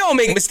 Well, we all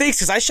make mistakes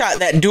because I shot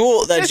that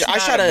duel. I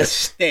shot a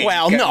mistake.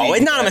 Well, no,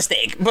 it's not a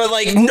mistake, but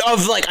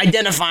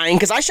identifying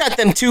because I shot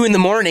them 2 a.m.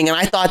 and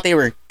I thought they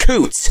were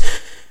coots.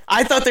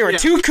 I thought there were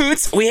 2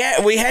 coots. We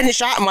hadn't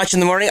shot much in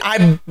the morning.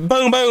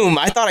 Boom.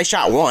 I thought I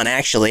shot 1,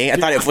 actually. I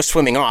thought it was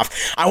swimming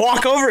off. I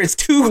walk over, it's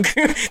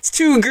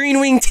two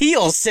green-winged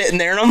teals sitting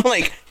there, and I'm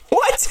like,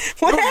 what?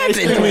 What happened?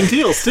 Nice green-winged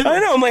teals, too. I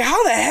know. I'm like,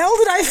 how the hell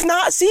did I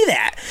not see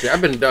that? See,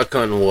 I've been duck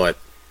hunting,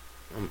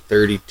 I'm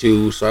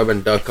 32, so I've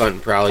been duck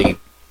hunting probably...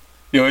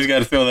 You always got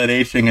to throw that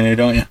age thing in there,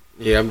 don't you?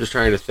 Yeah, I'm just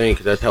trying to think,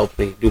 because that helps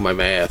me do my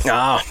math.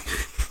 Oh.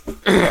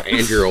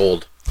 And you're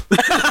old.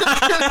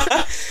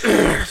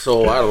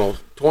 So, I don't know,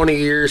 20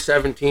 years,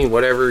 17,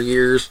 whatever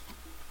years.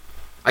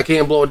 I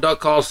can't blow a duck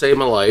call to save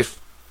my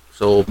life.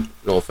 So,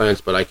 no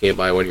offense, but I can't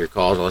buy one of your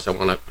calls unless I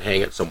want to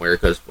hang it somewhere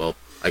because, well,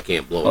 I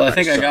can't blow it. Well, I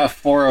think I got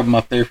 4 of them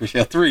up there for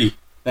sale. 3.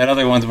 That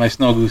other one's my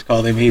snow goose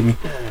call they made me.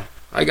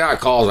 I got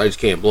calls, I just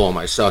can't blow them.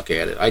 I suck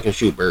at it. I can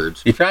shoot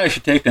birds. You probably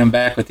should take them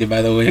back with you,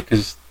 by the way,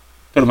 because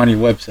put them on your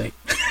website.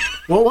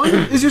 What one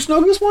is your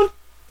snow goose one?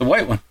 The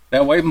white one.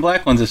 That white and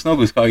black one's a snow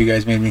goose call you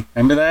guys made me.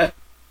 Remember that?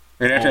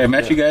 Right after I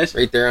met you guys?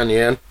 Right there on the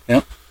end.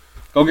 Yep.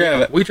 Go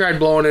grab it. We tried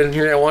blowing it in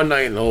here that one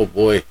night, and oh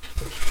boy.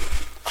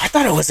 I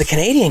thought it was a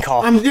Canadian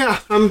call.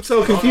 I'm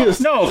so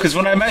confused. No, because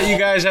when I met you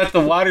guys at the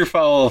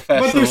Waterfowl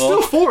Festival... But there's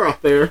still 4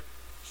 up there.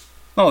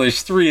 No,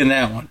 there's 3 in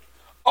that one.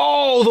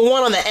 Oh, the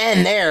one on the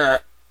end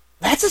there.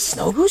 That's a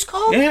snow goose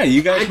call? Yeah,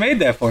 you guys made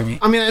that for me.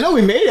 I mean, I know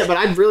we made it, but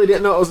I really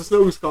didn't know it was a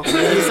snow goose call. Did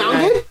it sound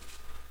good?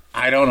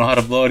 I don't know how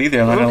to blow it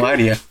either. I'm not going to lie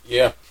to you.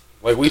 Yeah.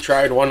 Like, we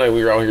tried one night,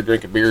 we were out here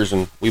drinking beers,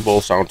 and we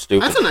both sound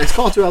stupid. That's a nice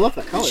call, too. I love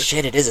that color.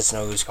 Shit, it is a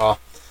snow goose call.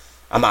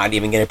 I'm not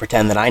even going to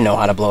pretend that I know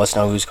how to blow a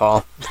snow goose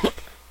call.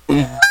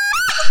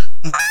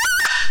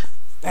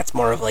 That's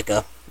more of like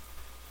a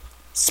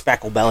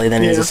speckle belly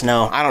than it is a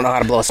snow. I don't know how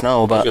to blow a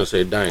snow, I but... was going to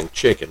say dying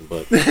chicken,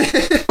 but...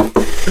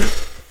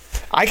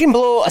 I can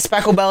blow a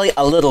speckle belly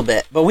a little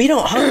bit, but we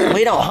don't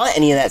hunt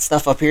any of that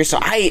stuff up here, so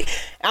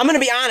I'm going to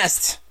be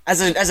honest.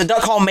 As a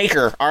duck call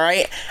maker, all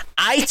right,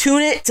 I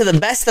tune it to the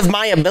best of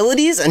my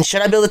abilities, and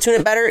should I be able to tune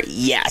it better?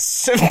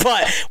 Yes,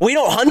 but we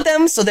don't hunt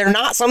them, so they're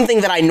not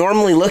something that I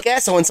normally look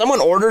at. So when someone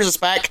orders a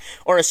speck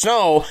or a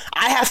snow,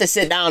 I have to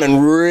sit down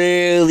and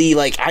really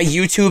I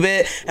YouTube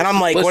it, and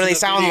I'm like, what do they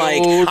sound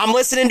like? I'm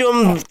listening to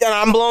them, and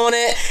I'm blowing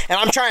it, and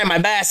I'm trying my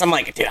best. I'm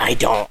like, dude, I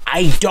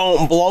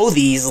don't blow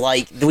these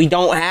like we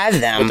don't have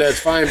them. But that's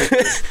fine.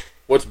 Because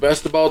what's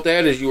best about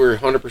that is you were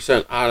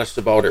 100% honest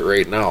about it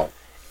right now.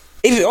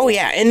 Oh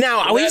yeah, and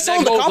now we've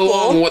sold a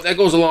couple. That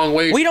goes a long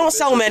way. We don't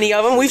sell many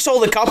of them. We've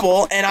sold a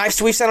couple, and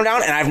we've sent them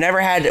down, and I've never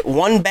had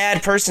one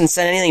bad person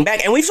send anything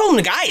back. And we've sold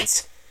them to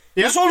guides.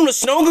 Yeah. We've sold them to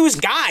Snow Goose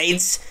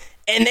guides,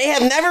 and they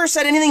have never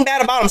said anything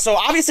bad about them. So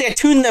obviously I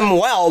tuned them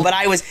well, but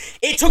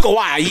it took a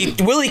while.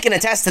 Willie can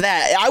attest to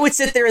that. I would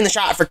sit there in the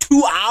shot for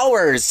 2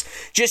 hours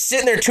just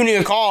sitting there tuning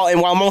a call,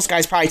 and while most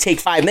guys probably take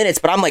 5 minutes,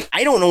 but I'm like,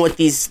 I don't know what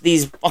these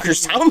fuckers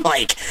sound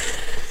like.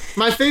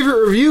 My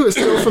favorite review is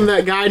still from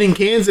that guide in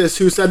Kansas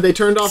who said they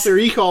turned off their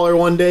e-caller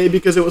one day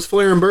because it was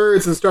flaring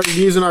birds and started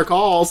using our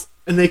calls,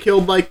 and they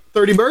killed like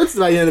 30 birds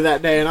by the end of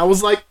that day. And I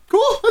was like,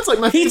 cool, that's like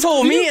my favorite. He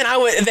told review. me, and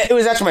it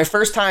was actually my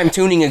first time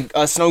tuning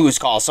a snow goose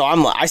call. So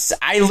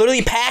I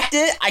literally packed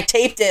it, I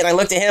taped it, and I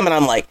looked at him, and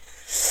I'm like,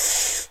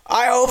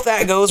 I hope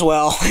that goes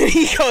well. And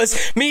he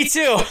goes, me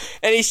too.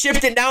 And he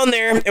shipped it down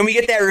there, and we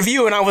get that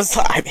review, and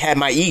I had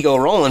my ego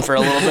rolling for a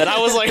little bit. I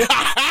was like,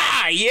 ha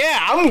ha,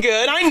 yeah, I'm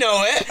good, I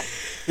know it.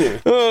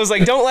 I was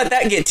like, don't let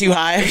that get too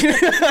high.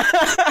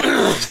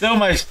 Still,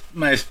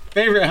 my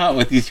favorite hunt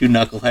with these 2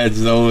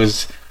 knuckleheads, though,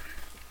 was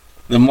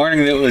the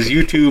morning that was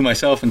you 2,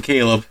 myself, and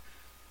Caleb,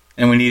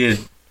 and we needed,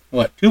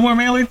 2 more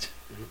mailings?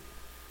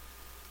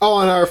 Oh,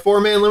 on our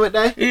 4-man limit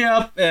day?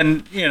 Yep,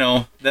 and,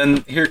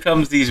 then here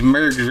comes these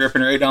mergs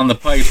ripping right down the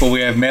pipe while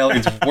we have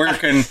mailings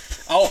working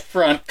out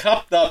front,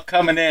 cupped up,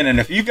 coming in, and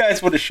if you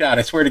guys would have shot,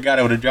 I swear to God,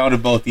 I would have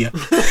drowned both of you.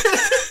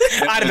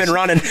 I'd have been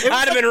running.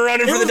 I'd have been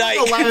running for the dike.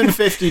 It was like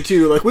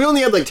 11:52. Like, we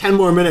only had like 10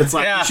 more minutes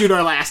left to shoot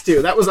our last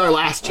 2. That was our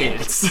last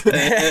chance.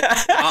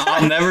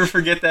 I'll never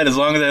forget that as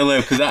long as I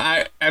live, because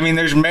I mean,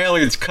 there's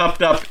mailings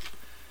cupped up,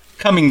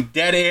 coming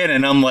dead in,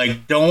 and I'm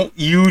like, don't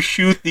you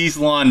shoot these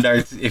lawn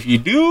darts. If you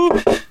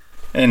do,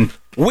 and...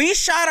 We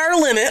shot our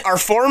limit, our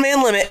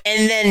 4-man limit,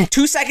 and then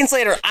 2 seconds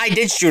later, I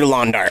did shoot a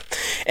lawn dart.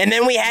 And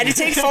then we had to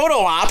take photo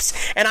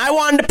ops, and I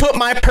wanted to put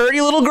my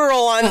purty little girl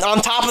on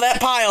top of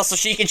that pile so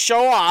she could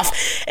show off,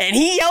 and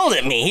he yelled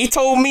at me. He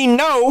told me,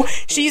 no,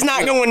 she's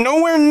not going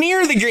nowhere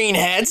near the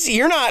greenheads.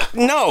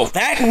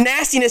 That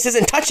nastiness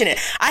isn't touching it.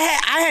 I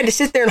had to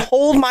sit there and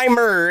hold my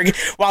merg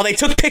while they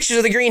took pictures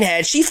of the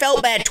greenhead. She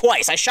felt bad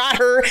twice. I shot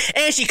her,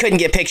 and she couldn't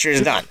get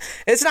pictures done.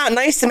 It's not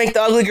nice to make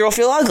the ugly girl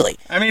feel ugly.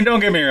 I mean, don't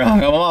get me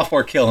wrong. I'm all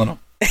for killing them.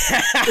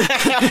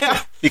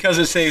 Because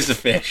it saves the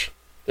fish.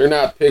 They're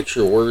not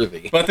picture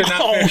worthy. But they're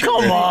not picture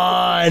come worthy.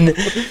 on.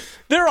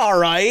 They're all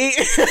right.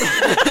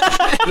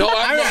 No,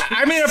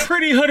 I mean, a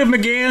pretty hooded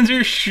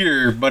Merganser,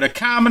 sure, but a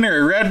common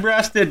or a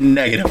red-breasted,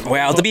 negative.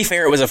 Well, to be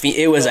fair, it was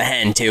a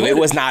hen too. It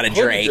was not a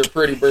drake. They're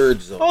pretty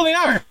birds, though. Oh, they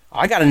are.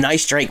 I got a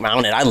nice Drake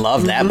mounted. I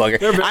love that bugger.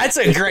 That's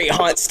a great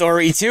hunt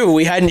story, too.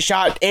 We hadn't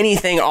shot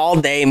anything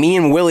all day. Me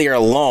and Willie are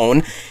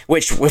alone,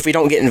 which, if we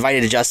don't get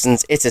invited to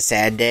Justin's, it's a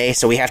sad day,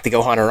 so we have to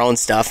go hunt our own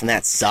stuff, and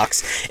that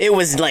sucks. It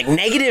was like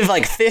negative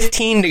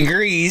 15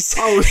 degrees.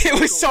 Oh,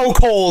 it was so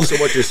cold. So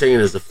what you're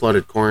saying is the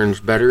flooded corn's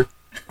better?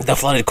 The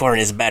flooded corn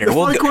is better.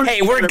 We're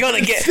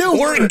gonna get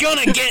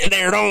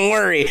there. Don't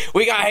worry.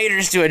 We got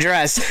haters to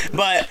address,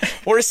 but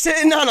we're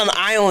sitting on an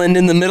island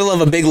in the middle of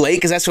a big lake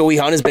because that's what we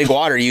hunt is big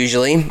water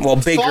usually. Well,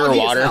 bigger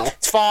water.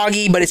 It's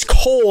foggy, but it's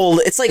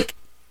cold. It's like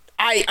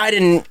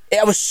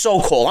it was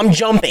so cold. I'm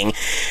jumping.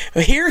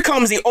 Here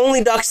comes the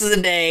only ducks of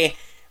the day.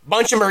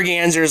 Bunch of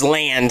mergansers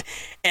land,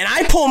 and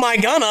I pull my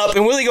gun up,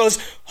 and Willie goes,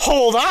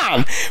 "Hold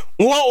on,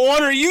 what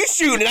one are you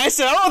shooting?" And I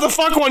said, "I don't know the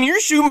fuck one you're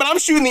shooting, but I'm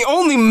shooting the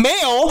only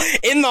male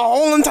in the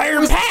whole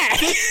entire pack."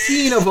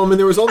 15 of them, and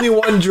there was only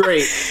one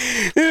Drake.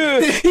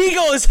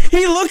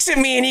 He looks at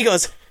me, and he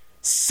goes,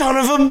 "Son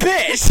of a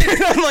bitch."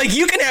 And I'm like,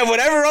 "You can have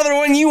whatever other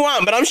one you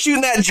want, but I'm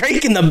shooting that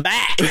Drake in the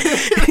back."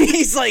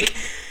 He's like,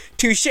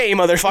 "Touche,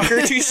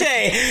 motherfucker,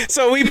 touche."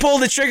 So we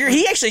pulled the trigger.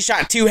 He actually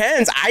shot 2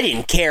 hens. I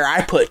didn't care.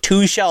 I put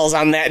 2 shells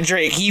on that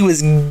Drake. He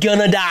was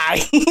gonna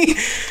die.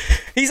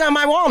 He's on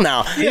my wall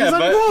now. Yeah,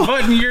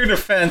 but in your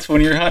defense,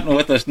 when you're hunting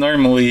with us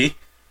normally,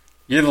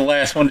 you're the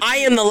last one. I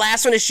am the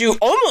last one to shoot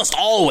almost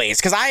always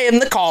because I am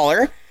the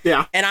caller.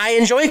 Yeah. And I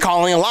enjoy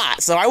calling a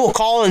lot. So I will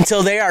call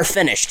until they are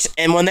finished.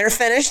 And when they're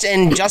finished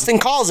and Justin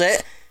calls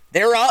it,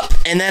 they're up,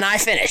 and then I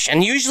finish.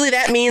 And usually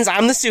that means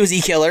I'm the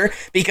Susie killer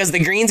because the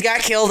greens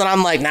got killed, and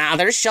I'm like, nah,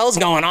 there's shells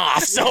going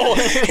off. So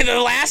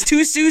the last 2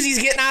 Susies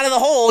getting out of the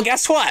hole,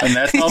 guess what? And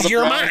that's how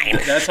You're mine.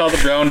 That's how the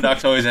brown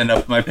ducks always end up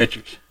with my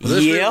pictures.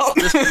 Well,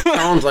 this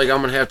sounds like I'm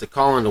going to have to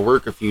call into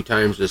work a few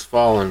times this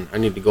fall, and I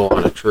need to go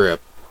on a trip.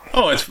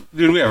 Oh,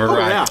 dude, we have a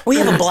ride. Yeah. We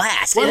have a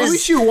blast. Whether we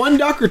shoot 1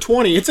 duck or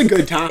 20, it's a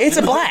good time. It's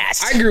a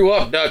blast. I grew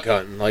up duck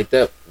hunting like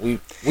that. We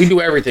do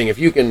everything. If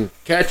you can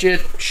catch it,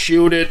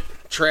 shoot it,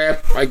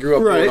 trap. I grew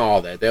up doing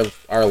all that. That was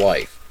our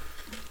life.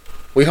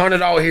 We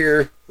hunted out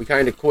here. We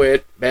kind of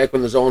quit. Back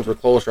when the zones were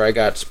closer, I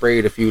got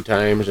sprayed a few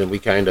times, and we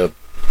kind of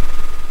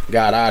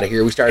got out of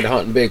here. We started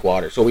hunting big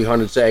water, so we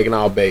hunted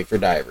Saginaw Bay for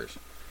divers.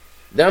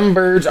 Them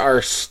birds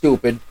are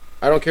stupid.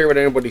 I don't care what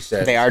anybody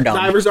says. They are dumb.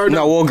 Divers are dumb.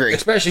 No, we'll agree.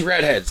 Especially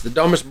redheads. The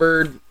dumbest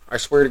bird, I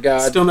swear to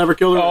God. Still never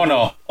killed her. Oh,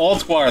 no. Old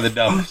Squaw are the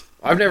dumbest.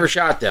 I've never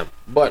shot them,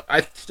 but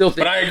I still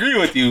think... But I agree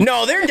with you.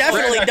 No, they're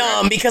definitely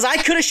dumb because I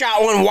could have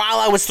shot one while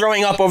I was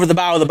throwing up over the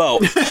bow of the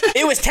boat.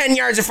 It was 10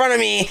 yards in front of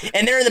me,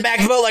 and they're in the back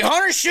of the boat like,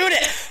 "Hunter, shoot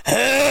it!"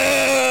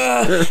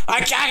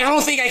 I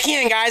don't think I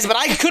can, guys, but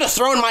I could have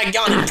thrown my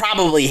gun and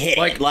probably hit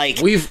it. Like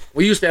we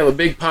used to have a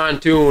big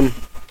pontoon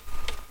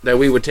that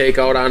we would take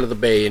out onto the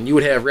bay, and you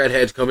would have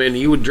redheads come in, and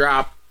you would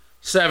drop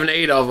 7,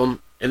 8 of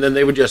them, and then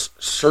they would just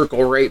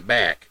circle right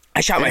back. I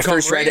shot my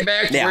first right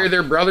back to where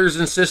their brothers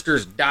and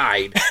sisters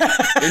died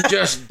and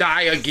just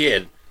die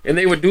again. And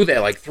they would do that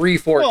like 3,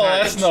 4 times.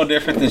 Well, that's no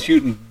different than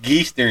shooting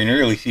geese during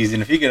early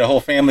season. If you get a whole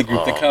family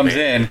group that comes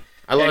in,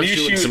 I love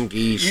shooting some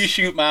geese. You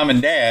shoot mom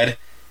and dad,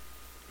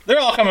 they're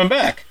all coming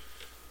back.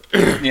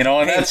 You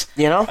know, and that's,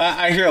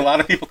 I hear a lot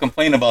of people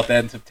complain about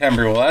that in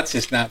September. Well, that's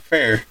just not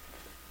fair.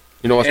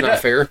 You know what's not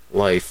fair?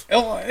 Life.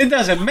 It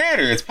doesn't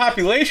matter. It's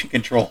population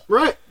control.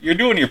 Right. You're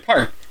doing your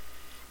part.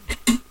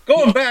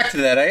 Going back to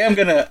that,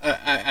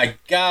 I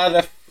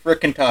gotta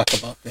frickin' talk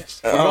about this.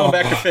 I'm going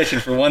back to fishing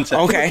for 1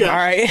 second. Okay, all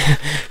right.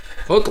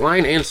 Hook,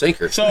 line, and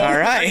sinker. So all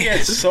right. I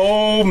get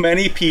so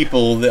many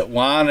people that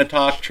want to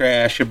talk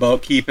trash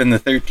about keeping the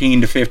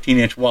 13 to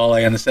 15-inch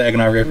walleye on the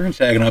Saginaw River and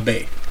Saginaw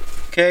Bay.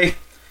 Okay?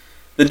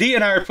 The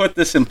DNR put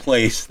this in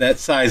place, that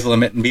size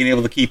limit, and being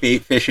able to keep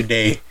 8 fish a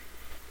day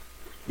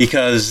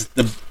because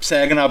the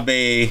Saginaw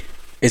Bay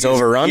is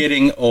overrun,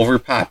 getting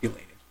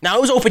overpopulated. Now,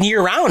 it was open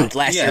year-round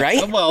last year,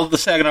 right? Well, the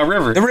Saginaw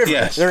River. The river,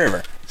 yes. The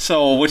river.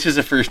 So, which is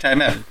the first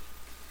time ever.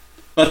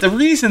 But the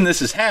reason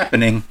this is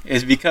happening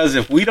is because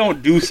if we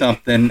don't do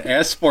something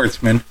as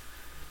sportsmen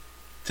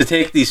to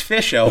take these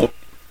fish out,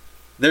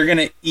 they're going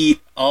to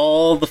eat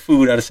all the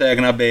food out of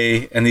Saginaw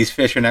Bay, and these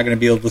fish are not going to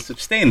be able to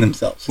sustain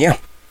themselves. Yeah.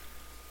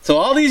 So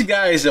all these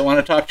guys that want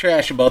to talk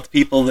trash about the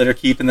people that are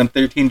keeping them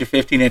 13 to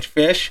 15-inch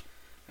fish,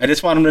 I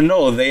just want them to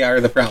know they are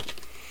the problem.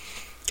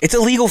 It's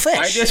illegal fish.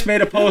 I just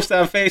made a post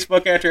on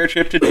Facebook after our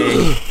trip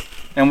today,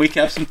 and we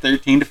kept some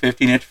 13 to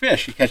 15-inch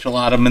fish. You catch a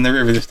lot of them in the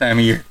river this time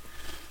of year.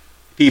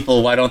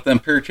 People, why don't them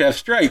perch have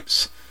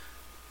stripes?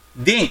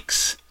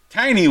 Dinks,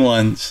 tiny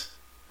ones.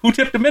 Who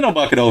tipped a minnow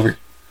bucket over?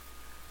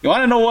 You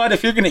want to know what?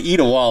 If you're going to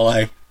eat a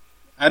walleye,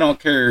 I don't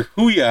care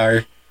who you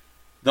are,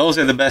 those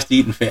are the best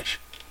eating fish.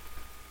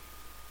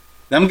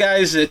 Them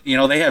guys that,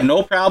 they have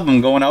no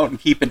problem going out and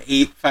keeping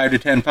 8 5 to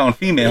 10 pound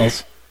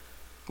females.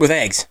 With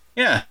eggs.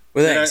 Yeah.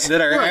 With eggs.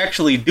 That are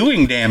actually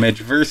doing damage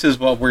versus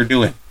what we're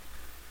doing.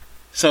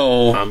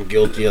 So I'm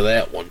guilty of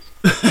that one.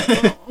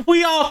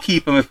 We all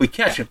keep them if we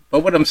catch them.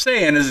 But what I'm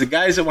saying is the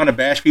guys that want to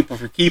bash people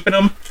for keeping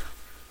them,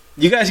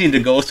 you guys need to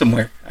go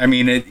somewhere. I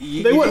mean,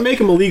 they wouldn't make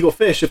them illegal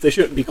fish if they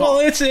shouldn't be caught. Well,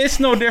 it's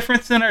no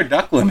different than our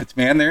duck limits,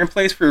 man. They're in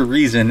place for a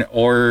reason.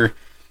 Or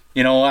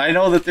I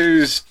know that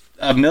there's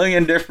a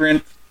million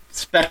different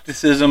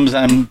skepticisms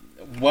on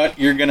what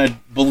you're going to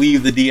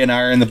believe the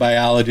DNR and the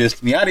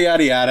biologist, yada,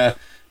 yada, yada.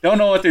 Don't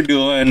know what they're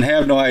doing,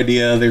 have no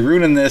idea. They're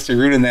ruining this, they're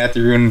ruining that,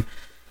 they're ruining...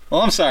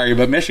 Well, I'm sorry,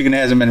 but Michigan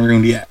hasn't been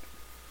ruined yet.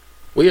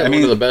 We have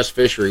one of the best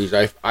fisheries,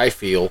 I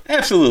feel,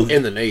 absolutely,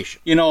 in the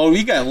nation.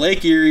 You got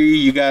Lake Erie,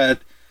 you got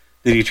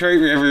the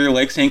Detroit River,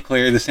 Lake St.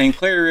 Clair, the St.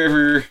 Clair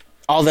River.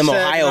 All them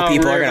Ohio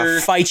people are going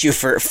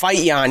to fight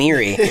you on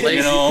Erie.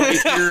 Lake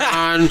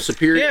Huron,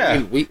 Superior. Yeah. I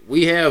mean,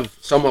 we have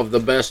some of the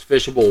best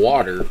fishable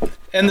water.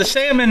 And the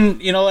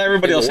salmon,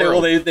 everybody will say,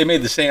 well, they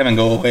made the salmon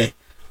go away.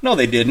 No,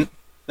 they didn't.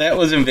 That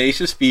was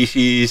invasive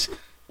species,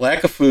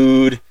 lack of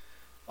food,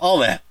 all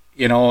that.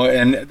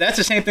 And that's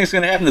the same thing's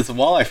going to happen to the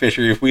walleye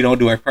fishery if we don't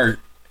do our part.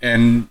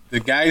 And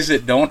the guys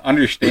that don't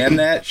understand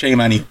that,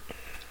 shame on you.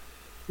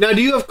 Now,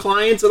 do you have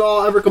clients at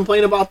all ever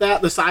complain about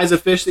that, the size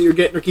of fish that you're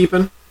getting or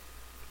keeping?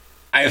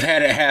 I've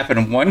had it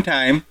happen one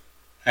time.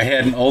 I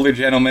had an older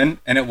gentleman,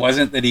 and it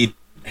wasn't that he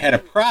had a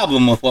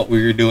problem with what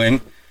we were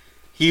doing.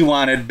 He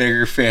wanted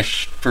bigger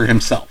fish for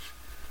himself.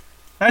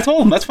 And I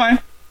told him, that's fine.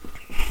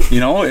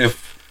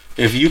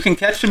 If you can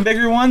catch some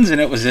bigger ones,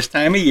 and it was this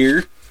time of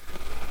year,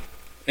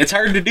 it's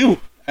hard to do.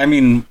 I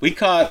mean, we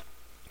caught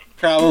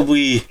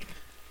probably...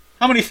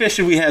 How many fish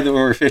did we have that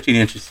were over 15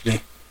 inches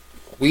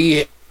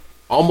today?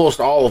 Almost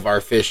all of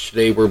our fish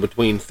today were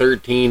between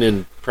 13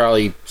 and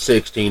probably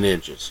 16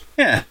 inches.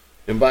 Yeah.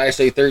 And by I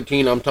say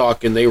 13, I'm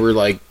talking they were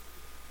like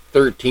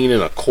 13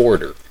 and a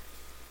quarter.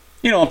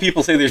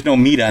 People say there's no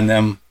meat on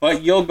them,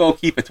 but you'll go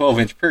keep a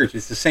 12-inch perch.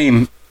 It's the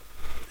same.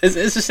 It's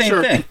the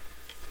same thing.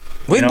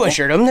 We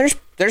butchered them.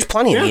 There's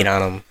plenty of meat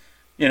on them.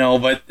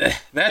 But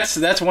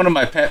that's one of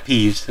my pet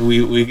peeves.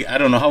 I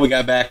don't know how we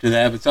got back to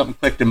that, but something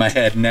clicked in my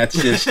head, and that's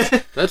just...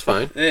 That's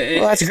fine.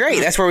 Well, that's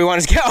great. That's where we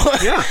want to go.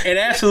 Yeah. It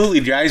absolutely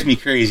drives me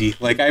crazy.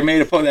 Like, I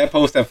made that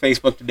post on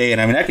Facebook today,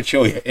 and I could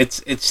show you.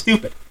 It's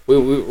stupid. We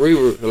were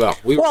reading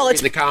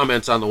the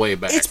comments on the way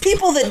back. It's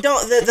people that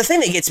don't... The thing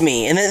that gets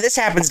me, and this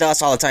happens to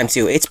us all the time,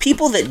 too, it's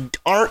people that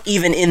aren't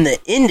even in the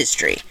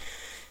industry.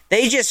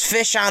 They just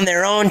fish on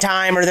their own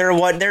time, or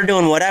they're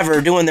doing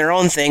whatever, doing their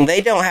own thing. They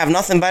don't have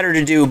nothing better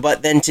to do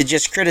but then to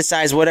just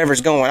criticize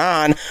whatever's going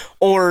on,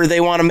 or they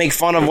want to make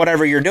fun of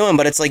whatever you're doing.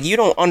 But it's like, you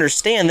don't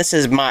understand.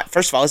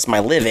 First of all, this is my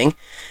living.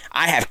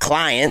 I have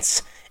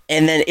clients,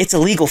 and then it's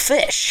illegal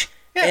fish.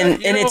 Yeah,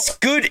 and it's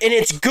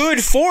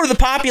good for the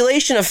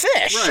population of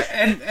fish. Right.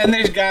 And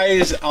there's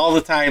guys all the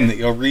time that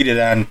you'll read it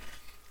on,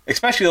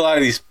 especially a lot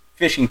of these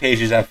fishing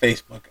pages on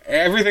Facebook.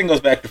 Everything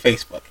goes back to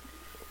Facebook.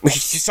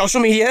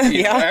 Social media,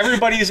 yeah.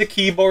 Everybody's a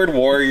keyboard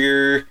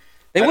warrior.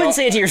 They wouldn't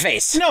say it to your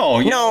face.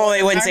 No,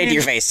 they wouldn't say it to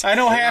your face. I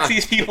know half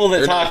these people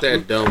that talk... They're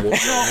not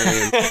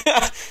that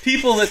dumb.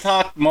 People that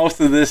talk most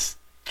of this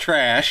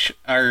trash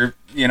are,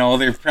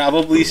 they're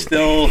probably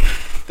still...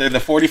 They're the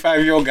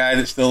 45-year-old guy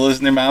that still lives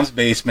in their mom's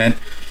basement,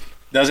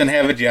 doesn't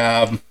have a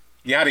job,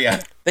 yada,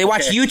 yada. They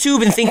watch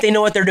YouTube and think they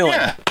know what they're doing.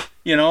 Yeah,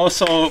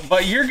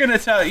 but you're going to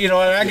tell... and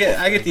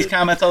I get these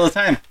comments all the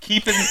time.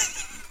 Keep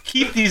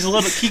keeping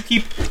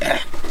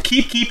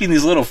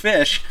these little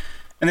fish,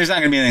 and there's not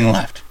going to be anything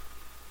left.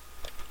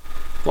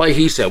 Like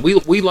he said,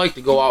 we like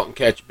to go out and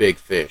catch big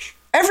fish.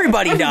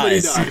 Everybody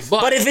does.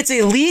 But if it's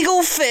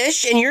illegal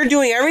fish and you're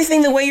doing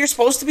everything the way you're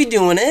supposed to be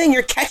doing it, and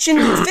you're catching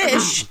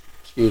fish,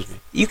 excuse me,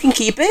 you can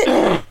keep it,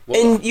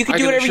 and you can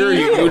do whatever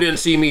you do. You didn't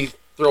see me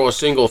throw a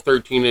single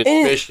 13-inch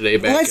fish today.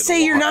 Let's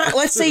say you're not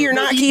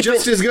keeping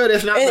just as good,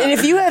 if not better. And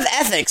if you have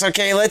ethics,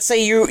 okay, let's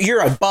say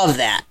you're above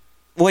that.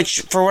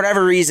 Which, for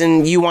whatever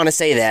reason, you want to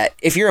say that.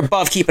 If you're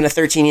above keeping a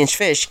 13-inch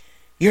fish,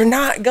 you're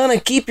not going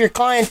to keep your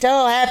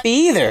clientele happy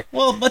either.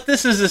 Well, but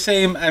this is the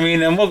same...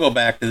 and we'll go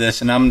back to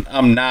this, and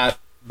I'm not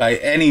by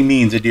any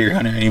means a deer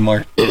hunter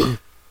anymore. I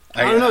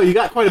don't know. You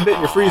got quite a bit in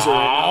your freezer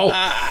right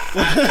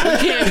now. We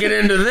can't get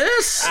into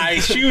this. I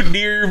shoot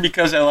deer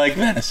because I like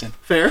venison.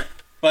 Fair.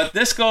 But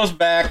this goes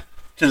back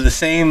to the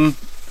same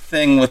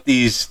thing with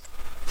these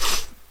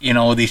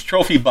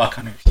trophy buck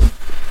hunters.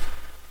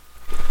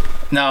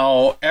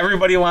 Now,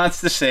 everybody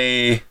wants to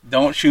say,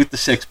 don't shoot the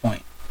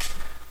 6-point.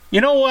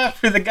 You know what?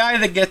 For the guy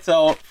that gets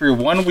out for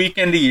one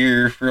weekend a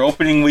year, for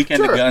opening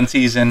weekend of gun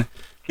season,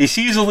 he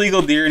sees a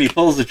legal deer and he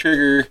pulls the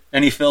trigger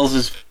and he fills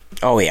his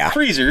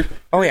freezer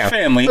for his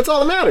family. That's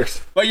all that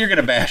matters. But you're going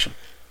to bash him.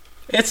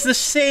 It's the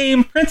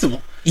same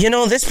principle.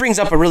 This brings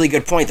up a really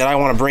good point that I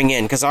want to bring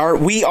in, because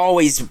we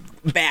always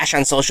bash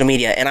on social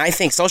media, and I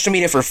think social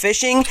media for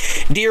fishing,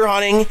 deer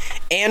hunting,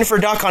 and for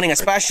duck hunting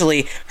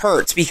especially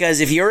hurts, because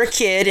if you're a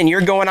kid and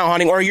you're going out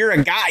hunting, or you're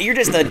a guy, you're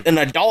just an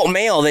adult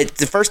male that's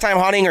the first time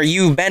hunting, or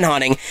you've been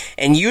hunting,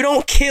 and you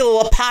don't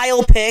kill a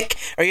pile pick,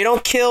 or you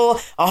don't kill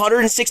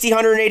 160,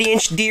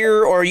 180-inch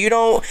deer, or you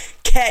don't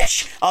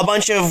catch a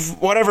bunch of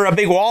whatever a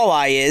big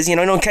walleye is, you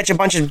don't catch a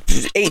bunch of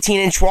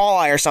 18-inch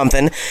walleye or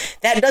something,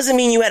 that doesn't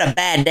mean you had a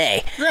bad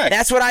day. Right.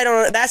 That's what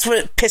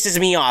pisses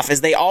me off,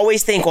 is they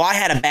always think, well, I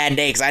had a bad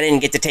day because I didn't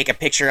get to take a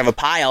picture of a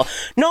pile.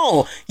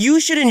 No, you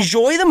should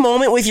enjoy the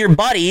moment with your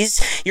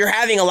buddies. You're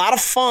having a lot of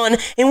fun,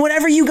 and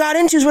whatever you got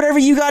into is whatever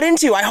you got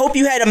into. I hope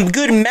you had a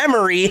good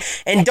memory,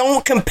 and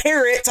don't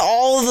compare it to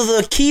all of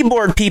the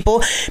keyboard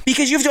people,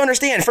 because you have to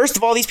understand, first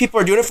of all, these people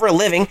are doing it for a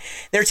living.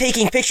 They're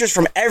taking pictures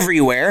from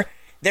everywhere.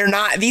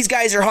 These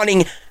guys are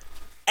hunting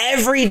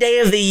every day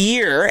of the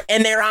year,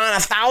 and they're on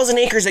 1,000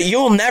 acres that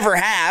you'll never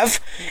have.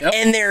 Yep.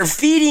 And they're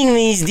feeding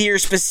these deer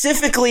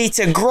specifically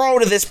to grow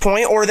to this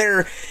point, or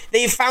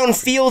they've found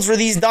fields where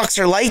these ducks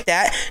are like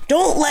that.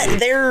 Don't let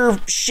their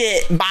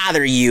shit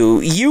bother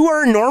you. You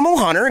are a normal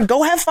hunter.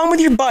 Go have fun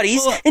with your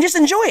buddies and just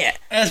enjoy it.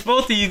 As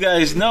both of you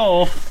guys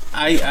know,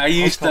 I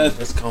used to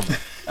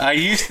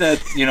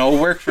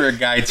work for a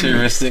guide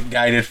service that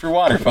guided for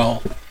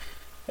waterfowl,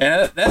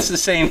 and that's the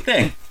same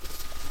thing.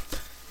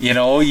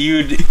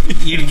 You'd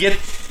get.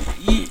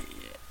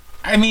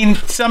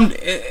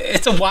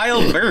 It's a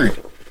wild bird,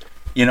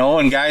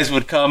 and guys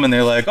would come and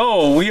they're like,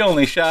 "Oh, we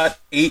only shot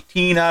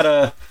 18 out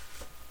of,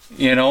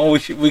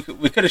 we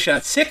could have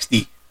shot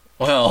 60."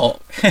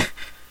 Well,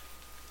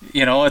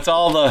 it's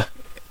all the.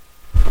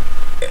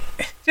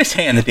 Just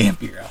hand the damn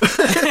beer out.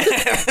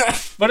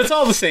 But it's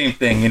all the same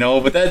thing,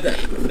 But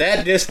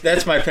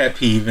that's my pet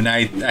peeve, and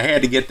I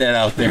had to get that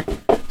out there.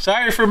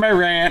 Sorry for my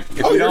rant.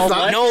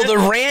 No, the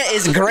rant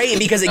is great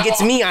because it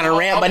gets me on a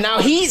rant, but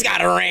now he's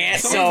got a rant.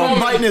 So I'm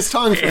biting his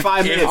tongue for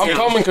 5 minutes. I'm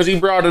coming because he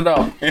brought it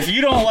up. If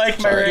you don't like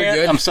my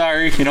rant, I'm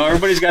sorry.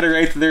 Everybody's got a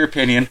right to their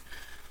opinion,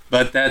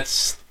 but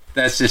that's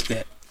just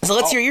it. So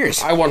let's hear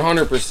yours. I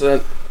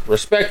 100%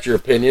 respect your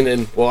opinion,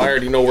 and I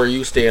already know where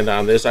you stand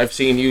on this. I've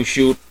seen you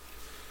shoot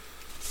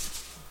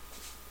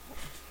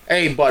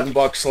a button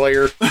buck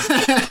slayer.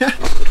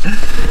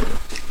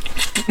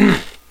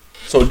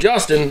 So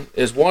Justin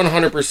is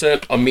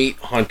 100% a meat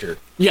hunter.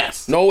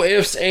 Yes. No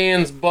ifs,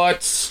 ands,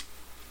 buts.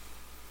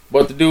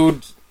 But the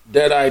dude's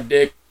dead-eyed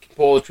dick, can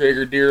pull the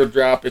trigger, deer will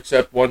drop,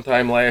 except one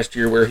time last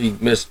year where he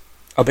missed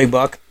a big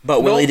buck.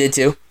 But Willie did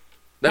too.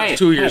 That was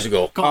 2 years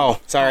ago.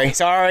 Sorry.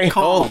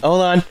 Hold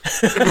on.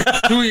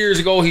 2 years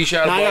ago he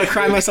shot. Now I gotta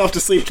cry myself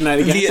to sleep tonight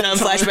again. Vietnam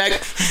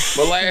flashback.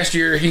 But last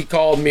year he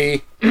called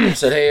me,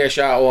 said, "Hey, I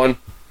shot one,"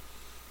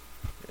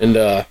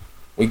 and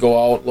we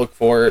go out, look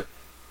for it.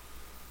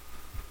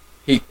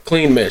 He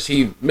clean missed.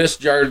 He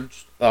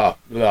misjudged. I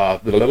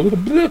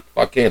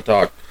can't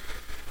talk.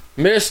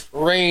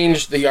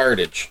 Misranged the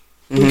yardage.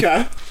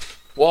 Okay.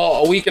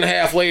 Well, a week and a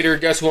half later,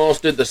 guess who else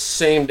did the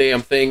same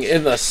damn thing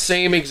in the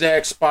same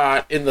exact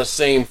spot in the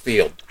same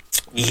field?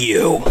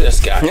 You. This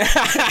guy.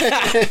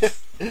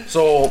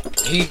 So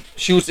he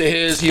shoots at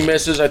his. He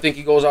misses. I think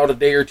he goes out a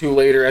day or two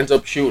later. Ends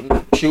up shooting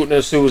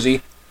a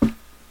Susie.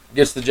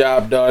 Gets the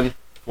job done.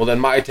 Well, then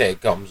my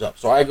tag comes up.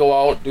 So I go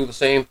out, do the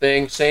same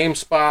thing, same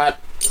spot.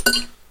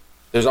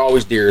 There's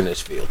always deer in this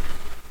field.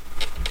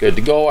 Good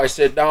to go. I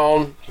sit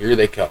down. Here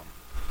they come.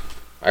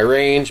 My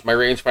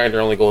rangefinder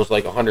only goes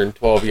like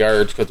 112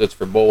 yards because it's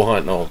for bow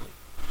hunting only.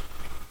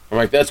 I'm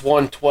like, that's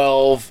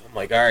 112. I'm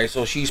like, all right,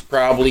 so she's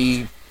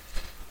probably,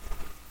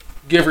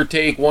 give or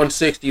take,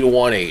 160 to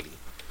 180.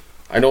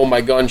 I know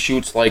my gun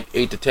shoots like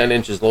 8 to 10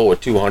 inches low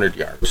at 200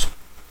 yards.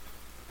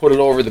 Put it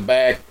over the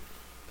back,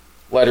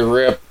 let her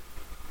rip,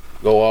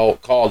 go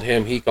out, called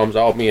him. He comes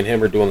out. Me and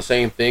him are doing the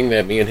same thing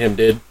that me and him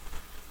did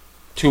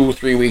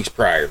 2-3 weeks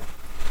prior.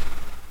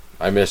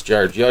 I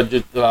misjudged.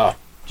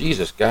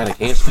 Jesus, God, I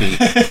can't speak.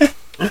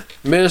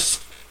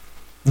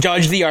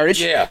 Judge the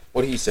yardage. Yeah,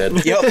 what he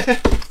said.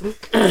 Yep.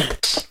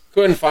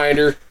 Couldn't find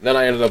her. Then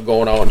I ended up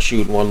going out and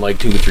shooting one like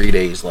 2-3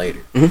 days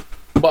later.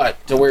 Mm-hmm.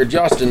 But to where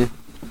Justin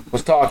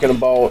was talking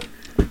about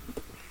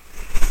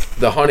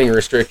the hunting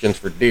restrictions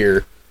for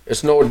deer,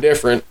 it's no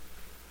different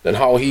than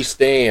how he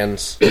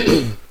stands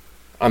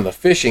on the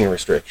fishing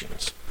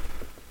restrictions.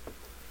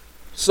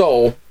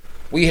 So,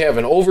 we have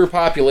an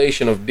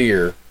overpopulation of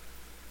deer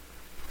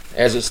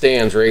as it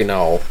stands right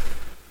now,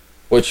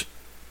 which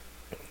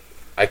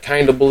I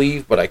kind of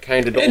believe, but I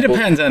kind of don't. It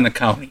depends on the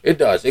county. It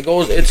does.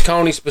 It's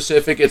county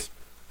specific. It's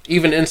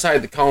even inside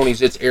the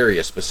counties, it's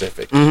area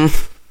specific. Mm-hmm.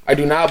 I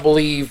do not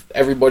believe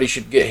everybody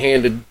should get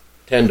handed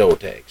 10 doe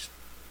tags.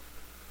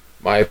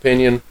 My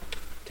opinion,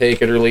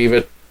 take it or leave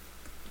it,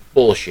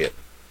 bullshit.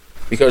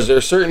 Because there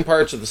are certain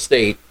parts of the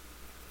state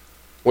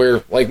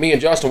where, like me and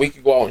Justin, we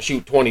could go out and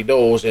shoot 20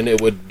 does and it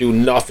would do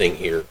nothing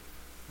here.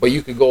 But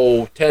you could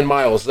go 10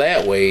 miles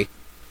that way,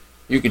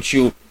 you could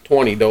shoot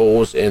 20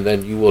 does, and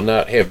then you will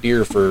not have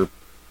deer for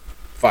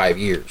 5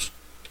 years.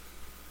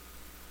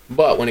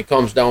 But when it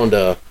comes down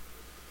to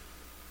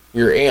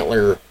your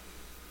antler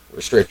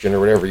restriction or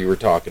whatever you were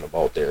talking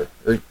about there,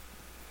 or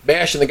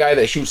bashing the guy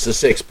that shoots the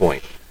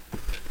 6-point,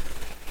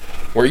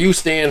 where you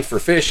stand for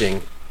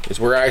fishing is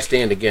where I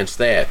stand against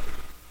that.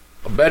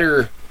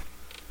 Bigger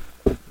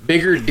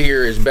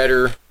deer is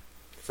better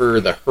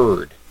for the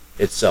herd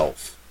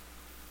itself.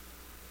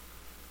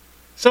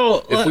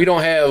 So if we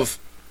don't have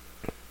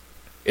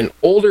an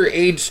older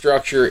age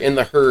structure in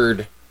the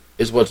herd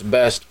is what's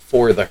best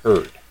for the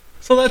herd.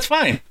 So that's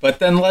fine. But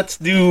then let's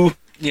do,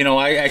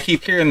 I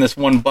keep hearing this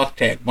one buck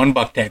tag. I'm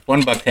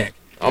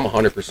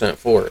 100%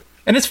 for it.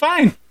 And it's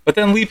fine. But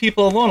then leave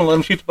people alone and let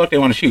them shoot the buck they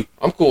want to shoot.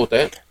 I'm cool with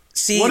that.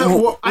 See,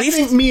 I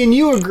think me and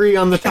you agree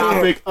on the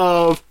topic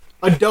of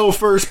a doe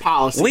first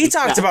policy. we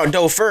talked about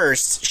doe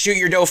first. Shoot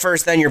your doe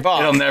first, then your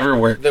buck. It'll never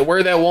work.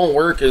 Where that won't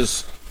work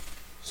is,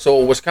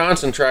 so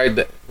Wisconsin tried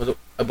that.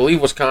 I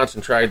believe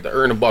Wisconsin tried the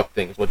earn a buck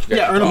thing. Is what you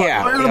guys earn a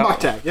Yeah. buck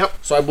tag. Yep.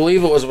 So I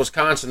believe it was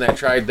Wisconsin that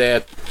tried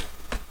that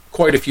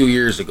quite a few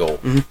years ago,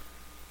 and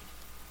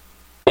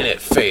it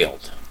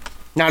failed.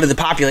 Now, did the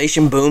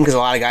population boom because a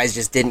lot of guys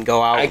just didn't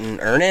go out and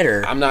earn it,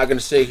 or? I'm not going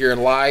to sit here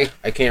and lie.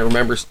 I can't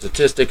remember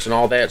statistics and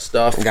all that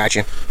stuff.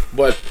 Gotcha.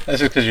 But That's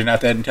just because you're not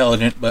that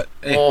intelligent, but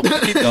hey, Well-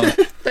 keep going.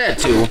 that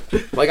too.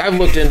 Like, I've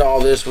looked into all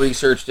this,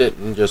 researched it,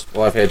 and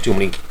I've had too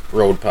many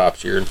road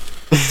pops here.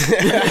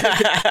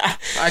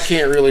 I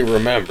can't really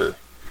remember.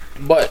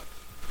 But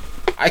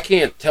I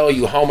can't tell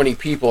you how many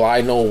people I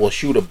know will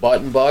shoot a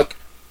button buck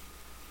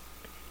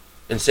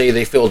and say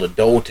they filled a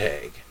doe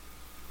tag.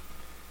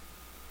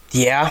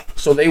 Yeah.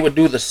 So they would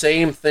do the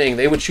same thing.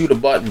 They would shoot a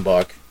button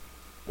buck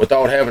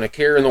without having a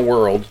care in the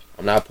world.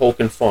 I'm not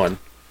poking fun.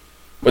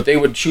 But they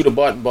would shoot a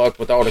button buck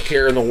without a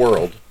care in the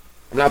world.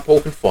 I'm not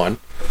poking fun.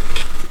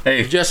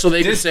 Hey, Just so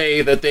they could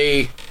say that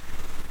they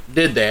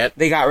did that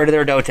They got rid of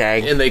their doe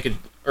tag. and they could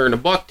earn a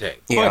buck tag.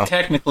 Yeah, what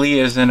technically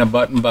isn't a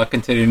button buck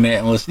considered an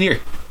antlerless deer?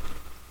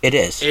 it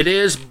is. It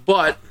is,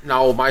 but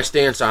now my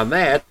stance on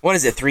that, What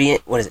is it? 2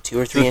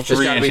 or 3 inches?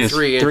 it's got to be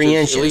 3 inches. 3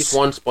 inches. At least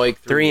one spike.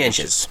 3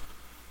 inches.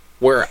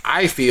 Where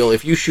I feel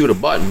if you shoot a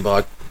button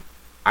buck,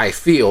 I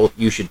feel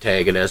you should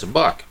tag it as a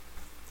buck.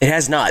 It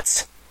has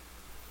nuts.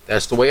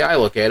 That's the way I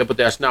look at it, but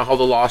that's not how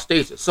the law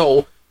states it.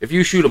 So if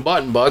you shoot a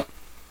button buck,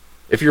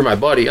 if you're my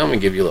buddy, I'm gonna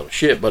give you a little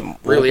shit, but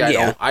really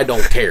Yeah. I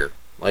don't care.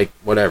 Like,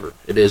 whatever.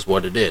 It is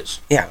what it is.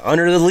 Yeah,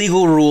 under the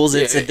legal rules,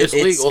 it's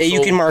legal, you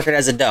so- can mark it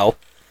as a doe.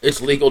 It's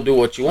legal, do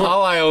what you want.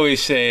 All I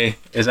always say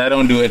is I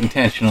don't do it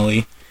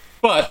intentionally,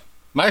 but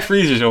my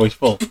freezer's always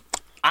full.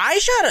 I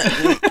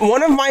shot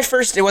one of my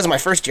first. It wasn't my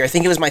first deer. I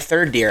think it was my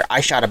third deer.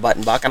 I shot a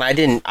button buck, and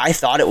I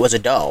thought it was a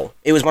doe.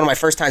 It was one of my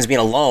first times being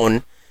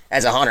alone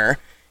as a hunter,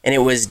 and it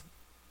was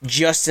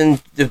just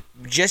as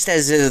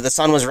the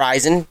sun was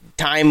rising.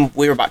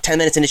 We were about 10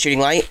 minutes into shooting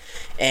light,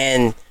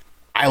 and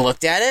I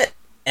looked at it,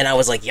 and I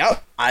was like,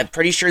 "Yup, I'm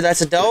pretty sure that's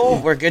a doe.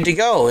 We're good to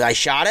go." I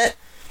shot it.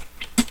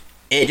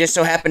 It just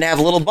so happened to have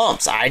little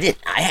bumps. I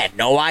had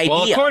no idea.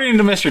 Well, according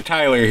to Mr.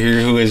 Tyler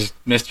here, who is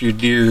Mr.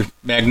 Deer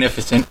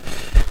Magnificent,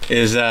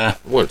 is I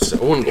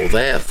wouldn't go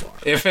that far.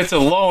 if it's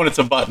alone, it's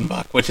a button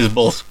buck, which is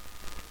bullshit.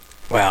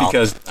 well,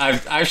 Because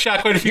I've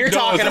shot quite a few You're does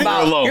talking that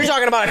about were alone.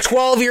 a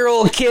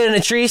 12-year-old kid in a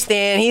tree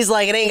stand. He's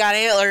like, it ain't got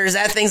antlers.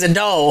 That thing's a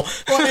doe.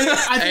 Well,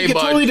 I think Hey, it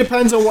bud. totally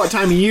depends on what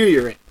time of year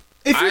you're in.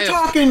 If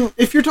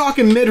you're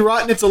talking mid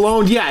rut and it's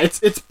alone, yeah,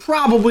 it's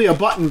probably a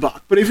button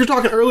buck. But if you're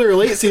talking early or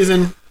late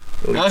season,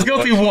 I was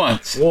guilty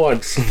once.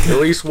 Once. At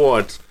least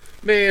once.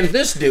 Man,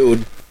 this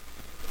dude.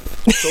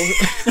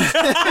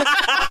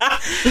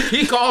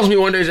 He calls me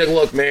one day. He's like,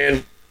 look,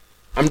 man,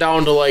 I'm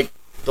down to like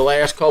the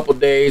last couple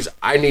days.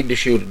 I need to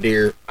shoot a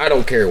deer. I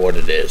don't care what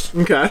it is.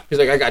 okay. He's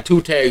like, I got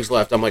 2 tags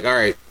left. I'm like, all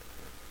right.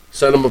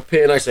 Send him a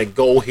pin. I said,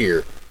 go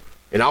here.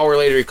 An hour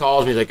later, he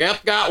calls me. He's like,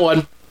 yep, got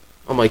one.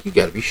 I'm like, you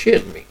got to be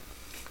shitting me.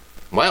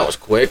 Well, that was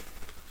quick.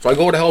 So I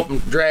go to help him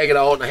drag it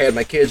out, and I had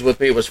my kids with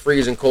me. It was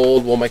freezing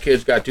cold. Well, my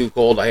kids got too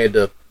cold. I had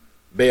to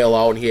bail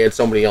out, and he had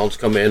somebody else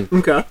come in,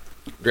 Okay.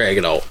 drag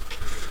it out.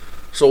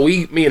 So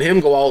me and him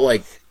go out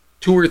like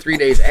 2 or 3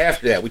 days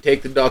after that. We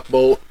take the duck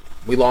boat.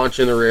 We launch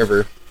in the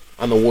river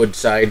on the wood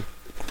side.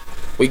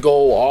 We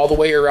go all the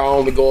way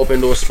around. We go up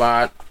into a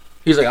spot.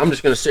 He's like, I'm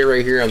just going to sit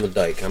right here on the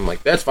dike. I'm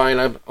like, that's fine.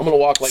 I'm going to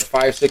walk like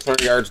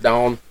 500-600 yards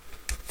down,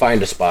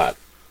 find a spot.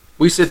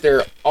 We sit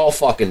there all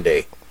fucking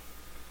day.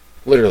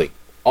 Literally,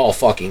 all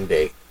fucking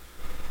day.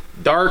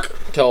 Dark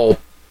till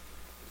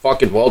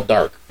fucking,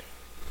 dark.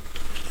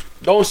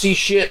 Don't see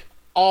shit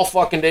all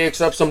fucking day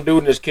except some dude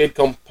and his kid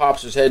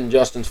pops his head in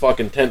Justin's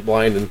fucking tent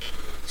blind and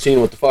seeing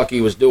what the fuck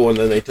he was doing,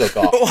 then they took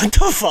off. What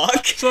the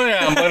fuck? So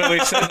yeah, I'm literally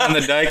sitting on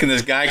the dike and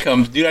this guy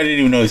comes. Dude, I didn't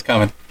even know he was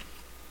coming.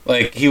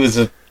 Like, he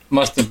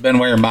must have been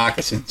wearing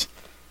moccasins.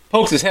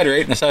 Pokes his head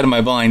right in the side of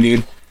my blind,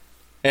 dude.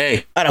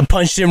 Hey. I'd have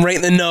punched him right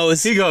in the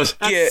nose. He goes,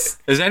 Get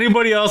is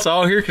anybody else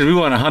out here? Because we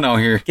want to hunt out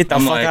here. the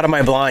I'm fuck like, out of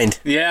my blind.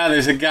 Yeah,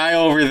 there's a guy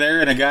over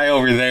there and a guy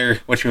over there,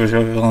 which was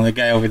only the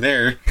guy over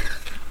there.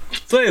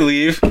 So they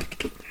leave.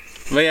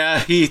 But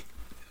yeah,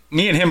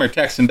 me and him are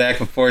texting back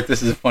and forth.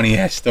 This is a funny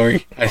ass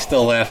story. I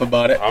still laugh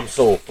about it. I'm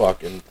so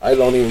fucking, I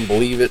don't even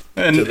believe it.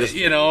 And, to this-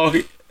 you know,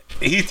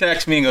 he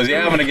texts me and goes, yeah,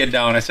 I'm going to get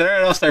down. I said, all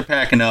right, I'll start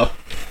packing up.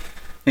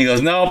 And he goes,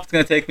 nope, it's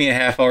going to take me a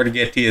half hour to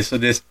get to you, so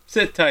just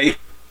sit tight.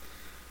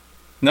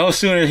 No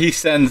sooner he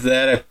sends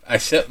that, I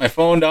set my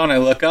phone down, I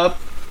look up.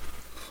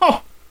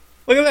 Oh,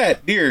 look at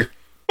that, deer.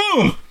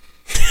 Boom!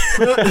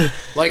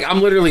 Like,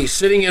 I'm literally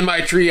sitting in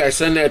my tree, I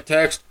send that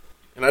text,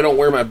 and I don't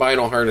wear my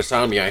bino harness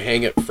on me. I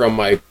hang it from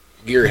my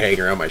gear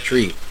hanger on my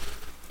tree.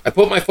 I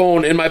put my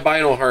phone in my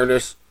bino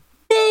harness.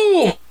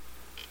 Boom!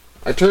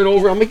 I turn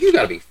over. I'm like, you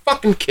gotta be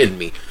fucking kidding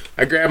me.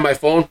 I grab my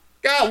phone.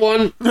 Got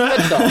one. What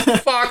the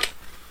fuck?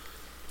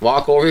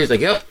 Walk over. He's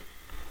like, yep,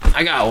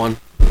 I got one.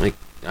 I'm like,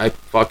 I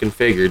fucking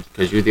figured,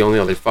 because you're the only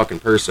other fucking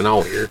person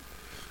out here.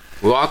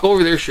 We walk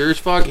over there. Sure as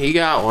fuck, he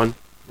got one.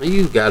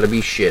 You gotta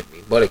be shitting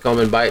me. But it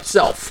coming by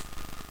itself.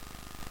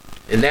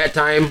 And that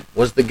time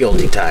was the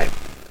guilty time.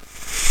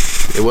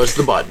 It was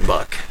the button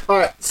buck. All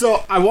right,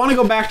 so I want to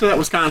go back to that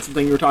Wisconsin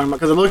thing you were talking about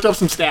because I looked up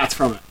some stats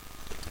from it.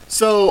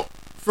 So,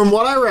 from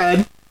what I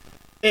read,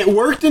 it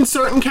worked in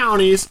certain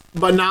counties,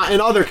 but not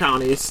in other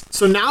counties.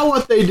 So now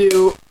what they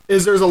do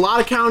is there's a lot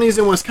of counties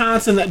in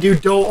Wisconsin that do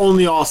doe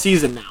only all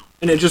season now,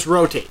 and it just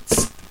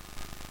rotates.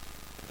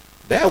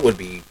 That would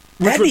be...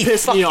 Which would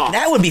piss me off.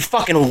 That would be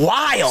fucking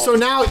wild. So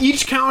now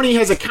each county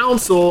has a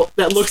council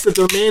that looks at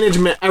their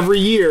management every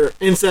year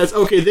and says,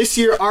 okay, this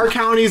year our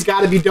county's got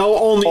to be doe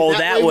only. Oh,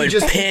 that would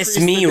piss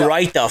me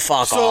right the fuck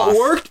off. So it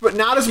worked, but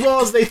not as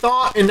well as they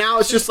thought, and now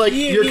it's just like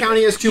your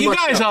county has too much.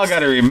 You guys all got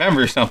to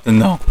remember something,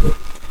 though.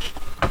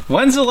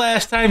 When's the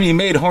last time you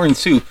made horn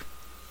soup?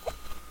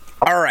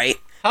 All right.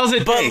 How's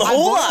it taste?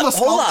 Hold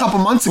up. A couple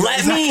months ago.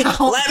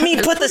 Let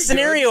me put the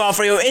scenario out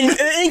for you.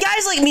 And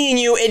guys like me and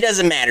you, it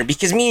doesn't matter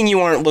because me and you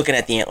aren't looking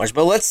at the antlers.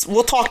 But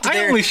we'll talk to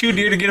their. I only shoot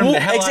deer to get them the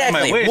hell out of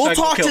my way. We'll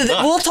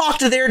talk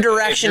to their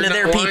direction, to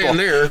their people.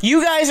 There.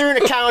 You guys are in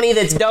a county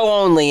that's doe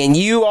only, and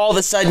you all of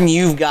a sudden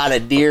you've got a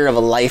deer of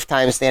a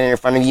lifetime standing in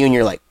front of you, and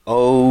you're like,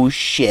 oh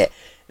shit.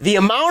 The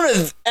amount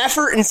of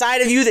effort inside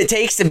of you that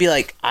takes to be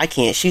like, I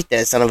can't shoot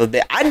that son of a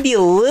bitch. I'd be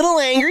a little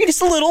angry,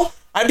 just a little.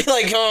 I'd be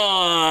like,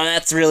 oh,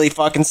 that's really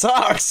fucking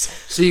sucks.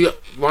 See, you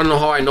want to know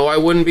how I know I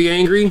wouldn't be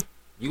angry?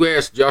 You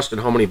asked Justin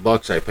how many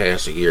bucks I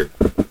pass a year.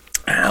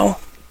 Ow.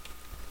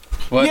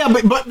 What? Yeah,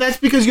 but that's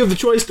because you have the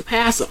choice to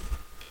pass them.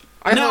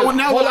 I don't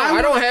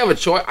have a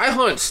choice. I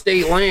hunt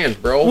state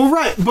land, bro. Well,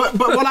 right, but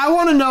what I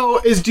want to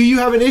know is, do you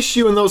have an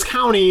issue in those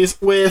counties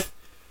with?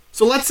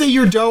 So let's say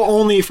you're doe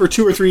only for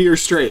 2 or 3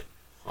 years straight.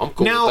 I'm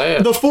cool Now, with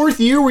that. the 4th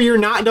year where you're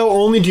not doe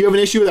only, do you have an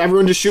issue with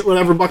everyone just shooting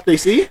whatever buck they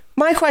see?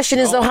 My question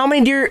is though, how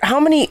many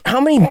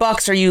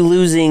bucks are you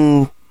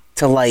losing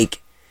to,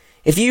 like,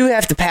 if you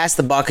have to pass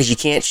the buck because you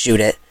can't shoot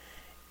it?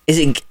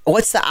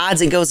 What's the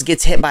odds it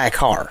gets hit by a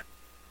car?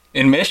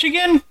 In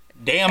Michigan?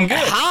 Damn good.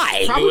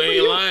 High. You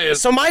ain't lying.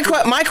 So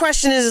my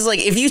question is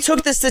like, if you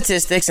took the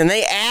statistics and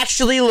they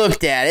actually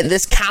looked at it,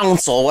 this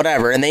council,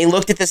 whatever, and they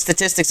looked at the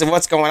statistics of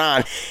what's going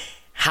on,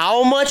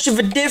 how much of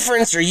a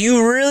difference are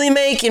you really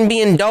making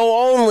being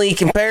doe only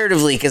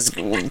comparatively? Because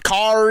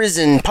cars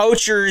and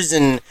poachers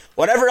and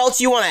whatever else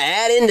you want to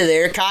add into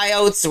there,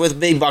 coyotes with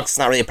big bucks is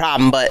not really a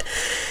problem, but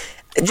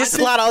just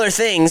a lot of other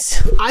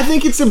things. I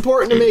think it's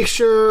important to make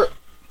sure,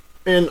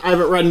 and I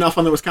haven't read enough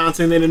on the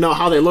Wisconsin thing to know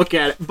how they look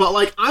at it, but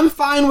like I'm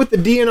fine with the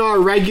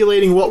DNR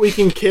regulating what we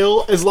can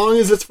kill as long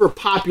as it's for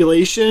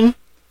population,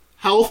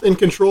 health, and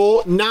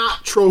control,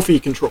 not trophy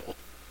control.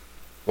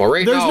 Well,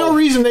 There's no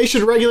reason they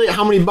should regulate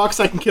how many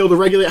bucks I can kill to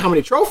regulate how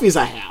many trophies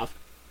I have.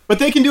 But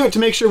they can do it to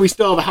make sure we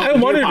still have a healthy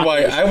deer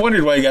population. I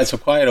wondered why you got so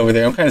quiet over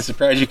there. I'm kind of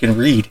surprised you can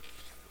read.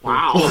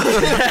 Wow.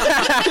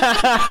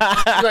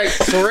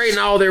 So right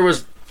now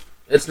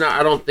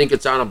I don't think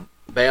it's on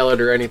a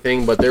ballot or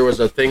anything, but there was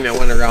a thing that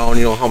went around,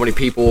 how many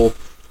people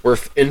were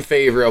in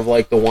favor of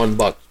like the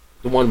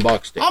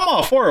 $1 state. I'm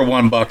all for a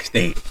 $1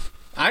 state.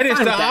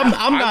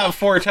 I'm not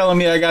for telling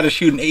me I got to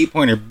shoot an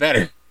 8-pointer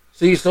better.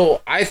 See,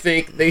 so I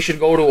think they should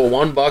go to a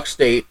 $1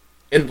 state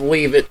and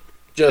leave it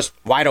just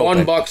wide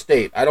open. $1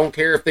 state. I don't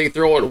care if they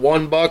throw it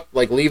 $1,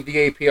 like leave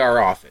the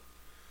APR off it.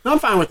 No, I'm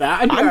fine with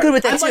that. I'm good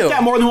with that too. I'd like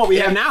that more than what we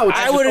have now. Which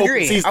I would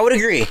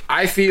agree.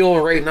 I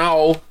feel right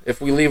now,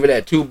 if we leave it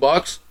at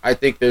 $2, I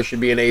think there should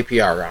be an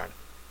APR on it.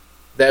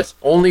 That's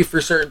only for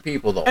certain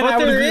people, though. But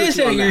there is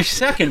at your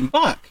second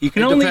buck. You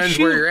can only depends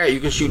shoot where you're at. You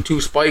can shoot 2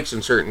 spikes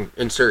in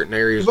certain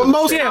areas. But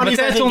most but counties,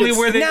 that's only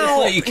where they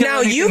let you kill.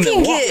 Now you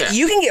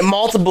can get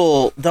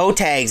multiple doe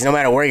tags no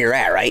matter where you're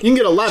at, right? You can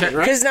get 11,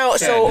 right? Because now,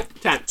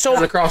 10.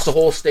 so across the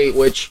whole state,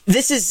 which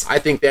I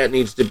think that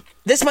needs to.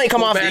 This might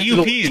come off. The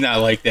UP's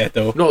not like that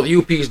though. No, the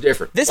UP's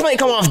different. This might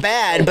come off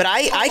bad, but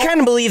I kind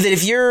of believe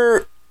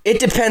that it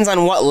depends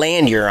on what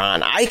land you're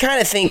on. I kind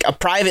of think a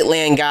private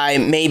land guy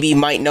maybe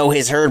might know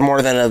his herd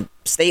more than a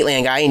state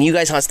land guy, and you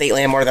guys hunt state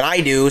land more than I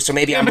do, so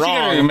maybe I'm wrong.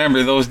 You gotta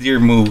remember, those deer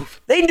move.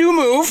 They do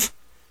move.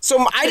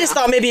 So I just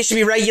thought maybe it should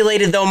be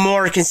regulated, though,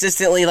 more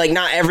consistently. Like,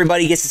 not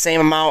everybody gets the same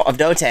amount of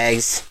doe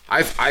tags.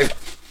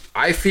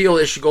 I feel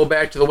it should go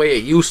back to the way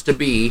it used to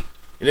be,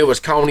 and it was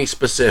county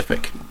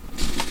specific.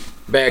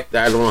 Back,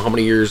 I don't know how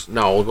many years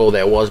now ago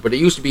that was, but it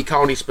used to be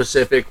county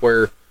specific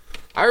where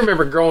I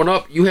remember growing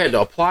up, you had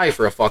to apply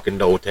for a fucking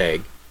doe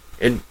tag,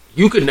 and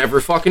you could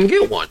never fucking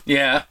get one.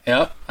 Yeah,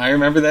 yep, I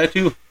remember that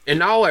too. And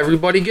now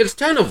everybody gets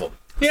 10 of them.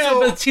 Yeah,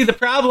 but see, the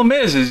problem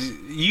is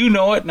you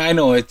know it and I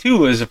know it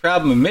too, is the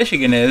problem in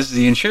Michigan is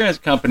the insurance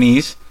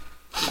companies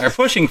are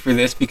pushing for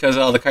this because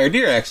of all the car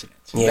deer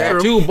accidents. Yeah,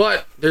 that too,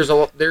 but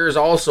there's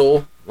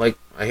also, like,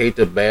 I hate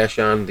to bash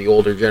on the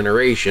older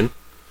generation,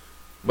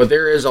 But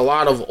there is a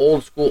lot of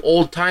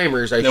old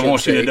timers, that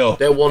won't shoot a doe.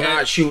 That will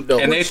not shoot doe.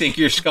 And they think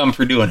you're scum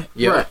for doing it.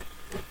 Yeah. Right.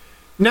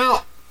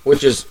 Now,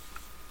 which is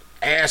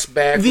ass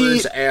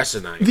backwards,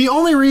 asinine. The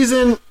only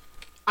reason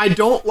I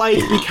don't like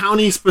the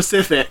county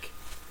specific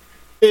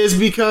is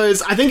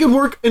because I think it'd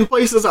work in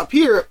places up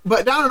here,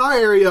 but down in our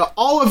area,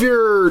 all of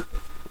your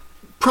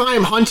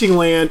prime hunting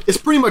land is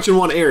pretty much in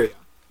one area.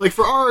 Like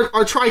for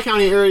our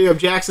tri-county area of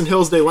Jackson,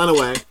 Hillsdale,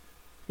 Lenawee,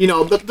 you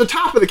know, the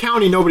top of the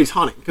county, nobody's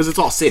hunting because it's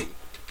all city.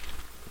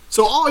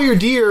 So all your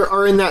deer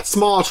are in that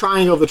small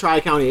triangle of the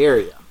tri-county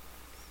area.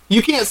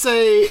 You can't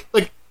say,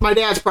 like my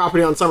dad's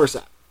property on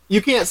Somerset,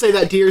 you can't say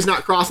that deer's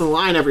not crossing the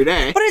line every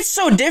day. But it's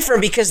so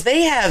different because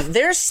they have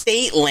their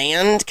state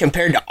land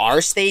compared to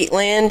our state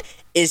land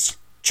is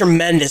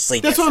tremendously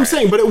different. That's what I'm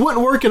saying, but it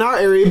wouldn't work in our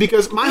area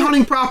because my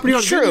hunting property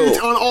on vineyards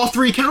on all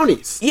three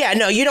counties. Yeah,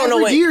 no, you don't know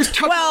what.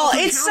 Well,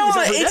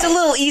 it's a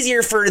little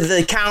easier for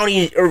the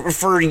county or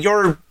for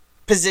your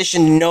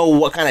position to know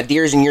what kind of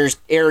deer's in your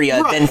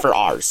area than for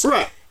ours.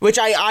 Right. Which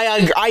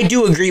I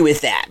do agree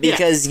with that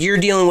because you're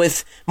dealing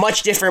with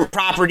much different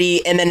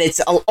property and then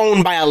it's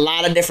owned by a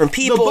lot of different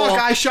people. The buck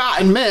I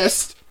shot and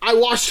missed, I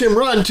watched him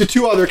run to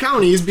two other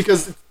counties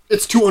because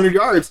it's 200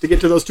 yards to get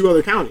to those two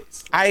other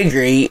counties. I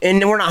agree,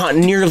 and we're not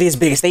hunting nearly as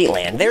big as state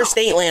land. Their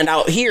state land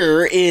out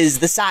here is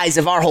the size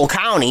of our whole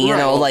county, you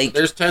know, like...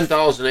 There's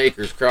 10,000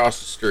 acres across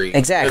the street.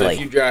 Exactly. And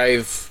if you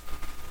drive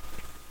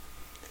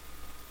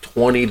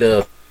 20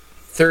 to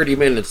 30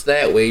 minutes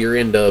that way, you're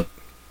into,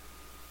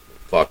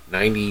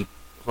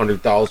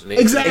 100,000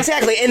 acres.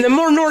 Exactly. And the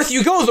more north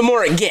you go, the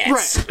more it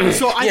gets. Right.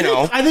 So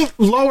I think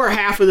lower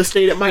half of the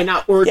state it might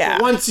not work. Yeah.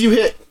 But once you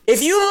hit...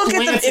 If you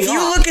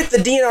look at the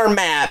DNR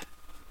map,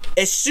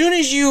 as soon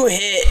as you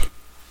hit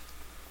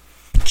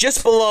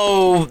just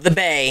below the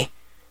bay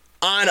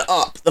on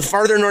up, the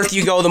farther north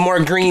you go, the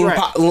more green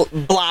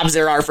blobs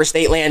there are for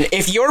state land.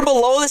 If you're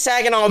below the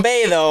Saginaw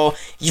Bay, though,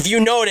 if you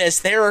notice,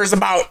 there's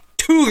about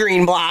 2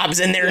 green blobs,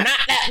 and they're not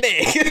that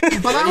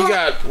big. But you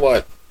got,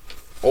 what?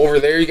 Over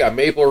there, you got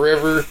Maple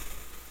River.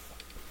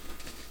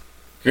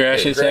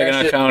 Gratiot,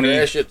 Saginaw County.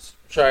 Gratiot,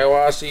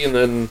 Shiawassee, and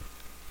then...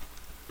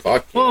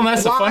 Well, and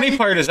that's the funny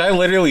part is I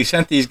literally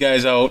sent these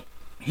guys out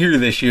here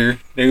this year.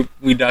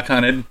 We duck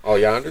hunted. Oh,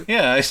 yonder?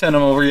 Yeah, I sent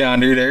them over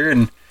yonder there,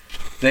 and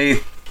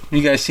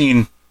you guys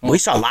seen... We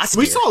saw lots of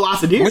deer. We saw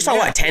lots of deer. We saw,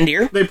 what, 10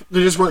 deer? They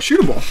just weren't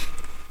shootable.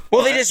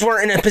 Well, they just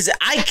weren't in a position.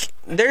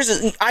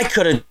 I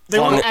could have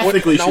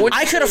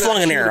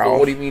flung an arrow.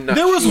 What do you mean not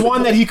There was shootable?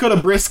 one that he could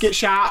have brisket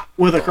shot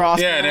with a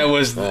crossbow. Yeah, and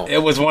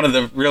it was one of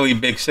the really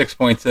big 6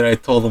 points that I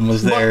told them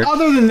was there. But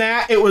other than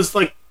that, it was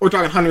like we're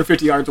talking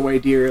 150 yards away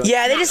deer. Like,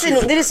 Yeah, they just didn't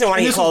want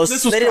to get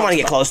close. They didn't want to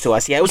get close to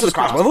us. Yeah, it was a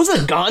crossbow. If it was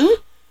a gun,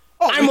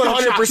 I'm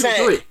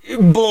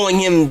 100% blowing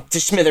him to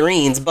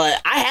smithereens.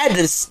 But I had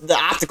the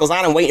opticals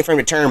on him waiting for him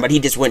to turn, but he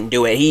just wouldn't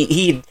do it.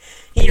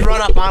 He'd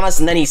run up on us,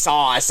 and then he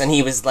saw us, and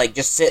he was like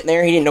just sitting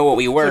there. He didn't know what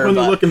we were. Like when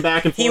they're looking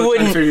back and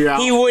forth,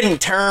 he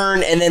wouldn't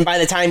turn, and then by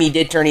the time he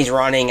did turn, he's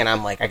running, and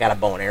I'm like, I got a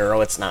bow and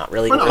arrow. It's not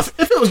really. But no, if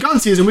it was gun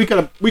season, we could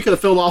have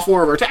filled all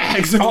 4 of our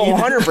tags.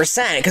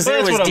 100%, because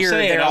there was deer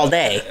there all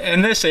day.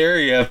 In this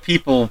area,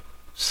 people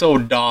so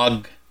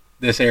dog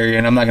this area,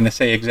 and I'm not going to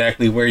say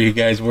exactly where you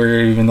guys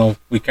were, even though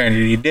we kind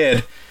of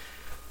did.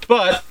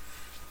 But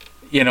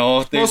you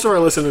know, most of our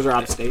listeners are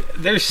out of state.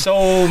 There's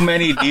so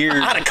many deer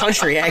out of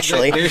country,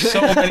 actually. There's so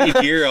many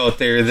deer out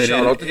there that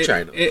shout out to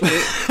China.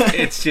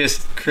 It's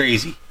just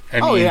crazy.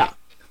 I mean, yeah.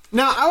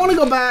 Now I want to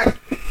go back.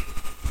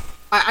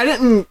 I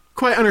didn't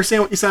quite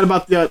understand what you said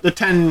about the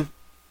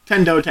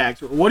 10 doe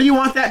tags. What do you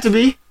want that to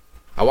be?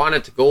 I want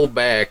it to go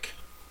back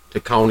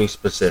to county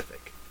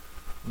specific.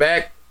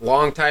 Back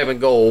long time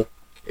ago,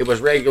 it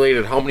was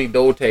regulated how many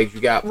doe tags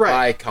you got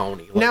by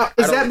county. Like, now,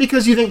 is that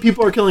because you think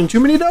people are killing too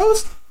many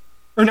does?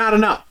 Or not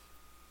enough?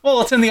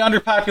 Well, it's in the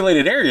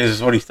underpopulated areas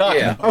is what he's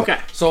talking about. Okay.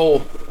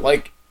 So,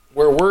 like,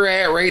 where we're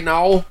at right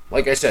now,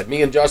 like I said,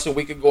 me and Justin,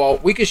 we could go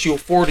out, we could shoot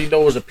 40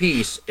 does a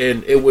piece,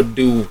 and it would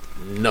do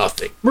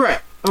nothing. Right.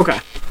 Okay.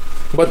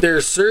 But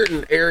there's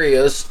certain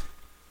areas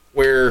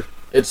where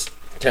it's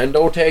 10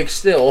 doe tags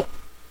still,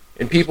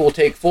 and people will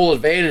take full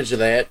advantage of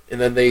that, and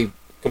then they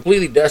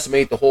completely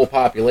decimate the whole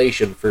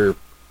population for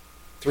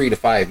 3 to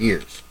 5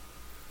 years.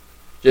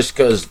 Just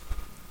because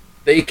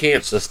they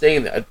can't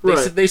sustain that.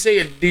 They say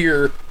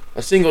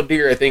a single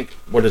deer, I think,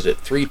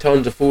 3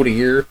 tons of food a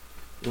year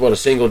is what a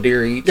single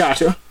deer eats.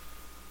 Gotcha.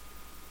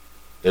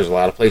 There's a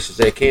lot of places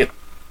that can't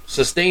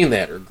sustain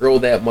that or grow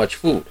that much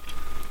food.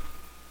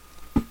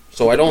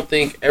 So I don't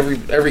think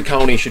every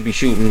county should be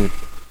shooting.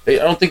 I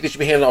don't think they should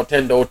be handing out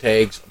 10 doe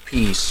tags a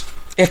piece.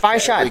 If I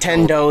shot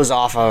 10 does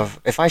off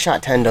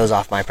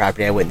my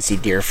property, I wouldn't see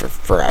deer for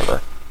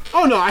forever.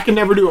 Oh no, I can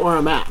never do it where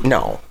I'm at.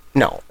 No,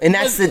 and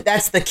that's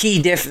the key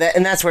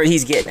and that's where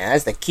he's getting at.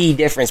 That's the key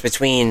difference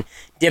between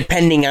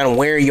depending on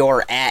where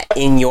you're at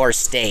in your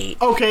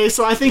state. Okay,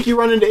 so I think you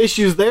run into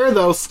issues there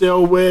though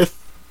still with,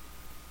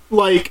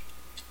 like,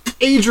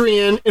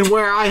 Adrian and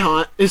where I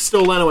hunt is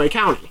still Lenawee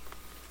County.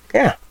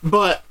 Yeah,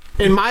 but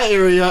in my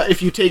area,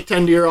 if you take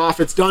 10 deer off,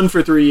 it's done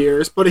for 3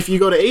 years. But if you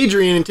go to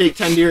Adrian and take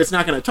 10 deer, it's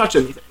not going to touch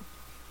anything.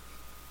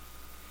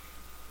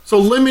 So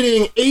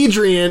limiting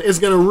Adrian is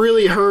going to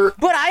really hurt.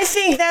 But I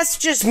think that's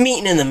just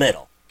meeting in the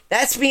middle.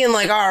 That's being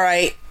like, all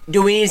right,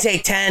 do we need to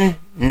take 10?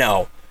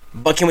 No.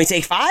 But can we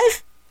take 5?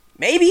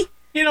 Maybe.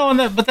 You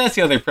know, but that's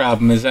the other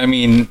problem is, I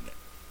mean,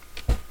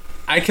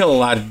 I kill a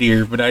lot of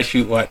deer, but I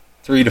shoot,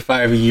 3 to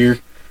 5 a year?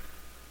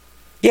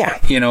 Yeah.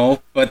 You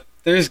know, but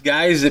there's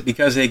guys that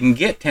because they can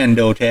get 10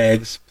 doe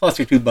tags, plus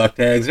your 2 buck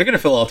tags, they're going to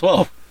fill all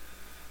 12.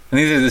 And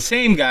these are the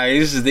same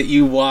guys that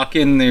you walk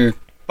in their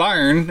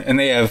barn and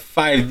they have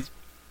 5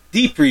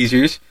 deep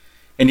freezers,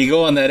 and you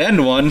go on that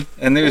end one,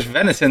 and there's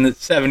venison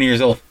that's 7 years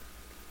old.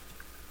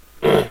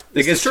 That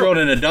gets thrown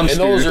in a dumpster. And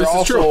those are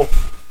also,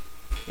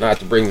 not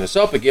to bring this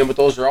up again, but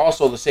those are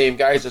also the same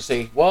guys that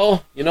say,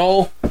 well, you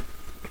know,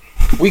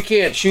 we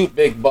can't shoot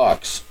big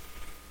bucks.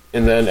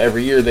 And then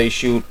every year they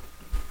shoot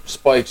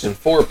spikes and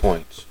 4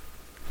 points.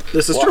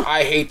 This is true.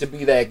 I hate to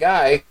be that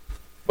guy,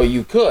 but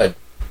you could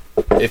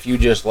if you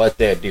just let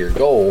that deer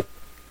go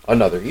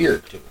another year or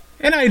 2.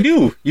 And I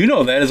do. You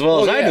know that as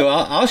well as I do.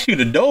 I'll shoot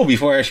a doe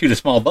before I shoot a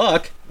small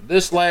buck.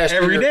 This last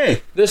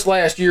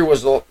year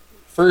was the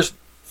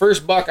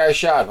first buck I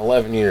shot in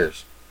 11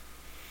 years.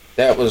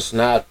 That was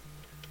not.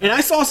 And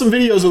I saw some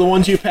videos of the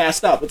ones you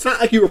passed up. It's not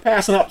like you were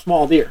passing up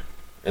small deer.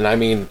 And I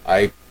mean,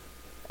 I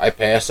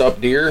pass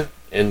up deer,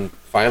 and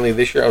finally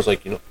this year I was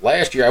like, you know,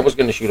 last year I was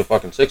going to shoot a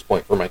fucking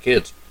 6-point for my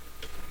kids.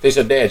 They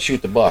said, Dad,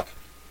 shoot the buck.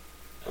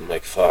 I'm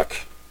like, fuck.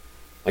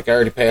 Like, I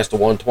already passed a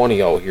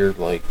 120 out here,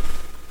 like,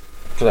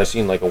 because I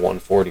seen like a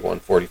 140,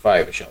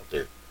 145-ish out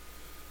there.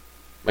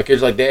 My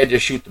kid's like, Dad,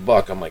 just shoot the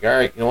buck. I'm like, all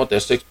right, you know what?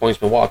 That 6 point's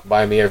been walking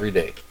by me every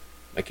day.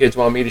 My kids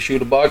want me to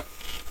shoot a buck.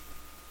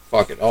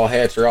 Fuck it. All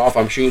hats are off.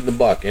 I'm shooting the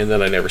buck. And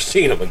then I never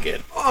seen him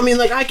again. I mean,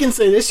 like, I can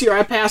say this year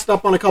I passed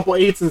up on a couple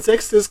 8s and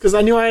 6s because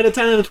I knew I had a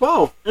 10 and a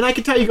 12. And I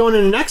can tell you going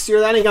into next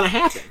year, that ain't going to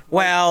happen.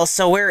 Well,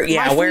 so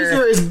My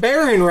freezer is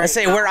barren right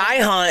now. Where I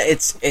hunt,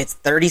 it's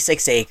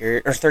 36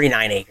 acres, or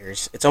 39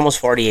 acres. It's almost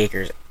 40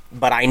 acres.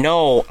 But I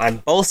know on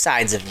both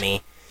sides of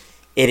me,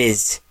 it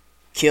is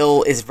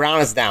brown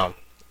as down.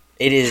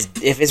 It is,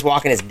 if it's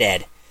walking, it's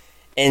dead.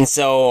 And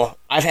so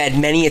I've had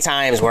many a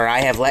times where I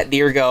have let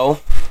deer go,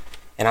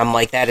 and I'm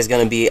like, that is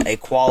going to be a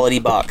quality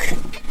buck.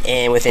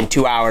 And within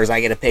 2 hours,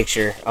 I get a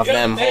picture of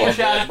them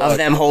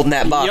holding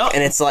that buck. Yep.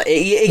 And it's like,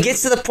 it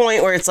gets to the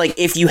point where it's like,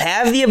 if you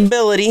have the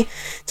ability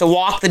to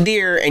walk the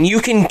deer, and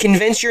you can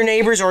convince your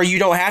neighbors, or you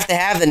don't have to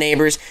have the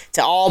neighbors,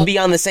 to all be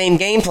on the same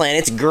game plan,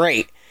 it's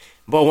great.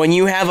 But when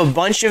you have a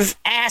bunch of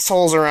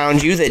assholes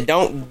around you that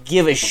don't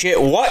give a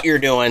shit what you're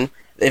doing,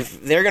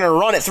 if they're gonna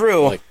run it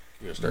through,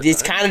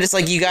 it's kind of just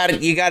like you gotta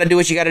do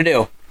what you gotta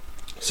do.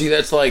 See,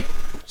 that's like,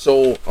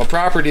 so a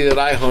property that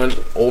I hunt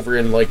over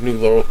in like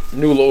New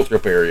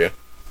Lothrop area,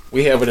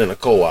 we have it in a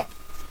co-op.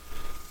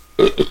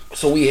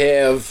 So we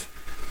have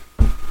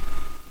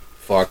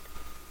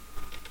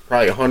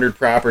probably 100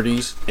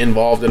 properties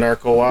involved in our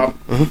co-op.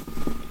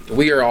 Mm-hmm.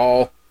 We are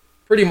all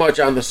pretty much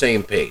on the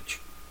same page.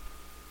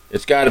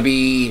 It's got to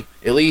be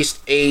at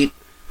least 8.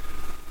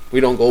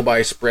 We don't go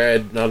by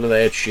spread, none of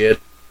that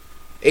shit.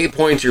 8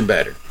 points or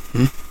better.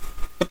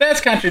 But that's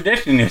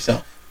contradicting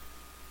yourself.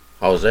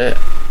 How's that?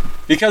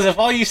 Because if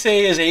all you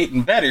say is 8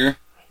 and better,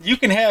 you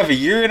can have a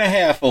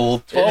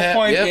 1.5-year-old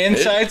 12-point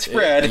inside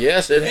spread.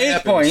 Yes, it 8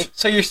 happens. point,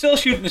 so you're still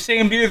shooting the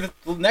same deer that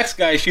the next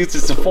guy shoots.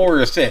 It's a 4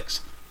 or a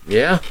 6.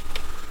 Yeah.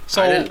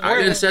 So I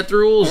didn't set the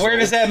rules. Where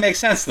does that make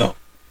sense, though?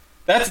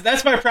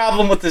 That's my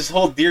problem with this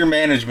whole deer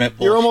management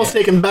bullshit. You're almost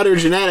taking better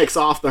genetics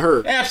off the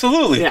herd.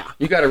 Absolutely. Yeah.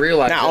 You got to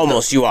realize. Not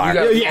almost, you are.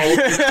 You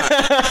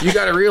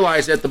got to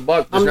realize that the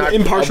buck does not.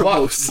 Impartial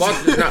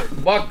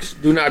Bucks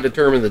do not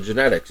determine the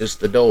genetics. It's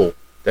the doe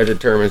that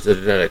determines the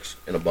genetics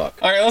in a buck.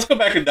 All right, let's go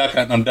back to duck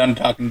hunting. I'm done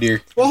talking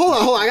deer. Well,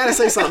 hold on. I gotta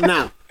say something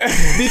now.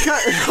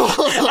 Because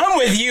I'm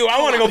with you.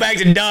 I want to go back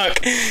to duck.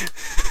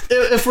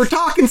 If we're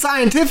talking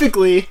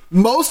scientifically,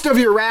 most of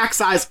your rack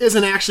size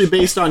isn't actually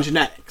based on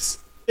genetics.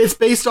 It's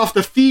based off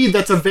the feed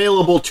that's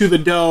available to the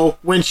doe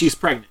when she's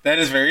pregnant. That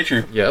is very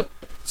true. Yep.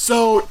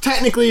 So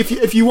technically,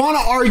 if you want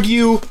to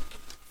argue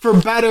for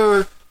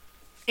better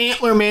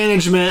antler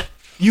management,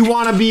 you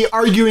want to be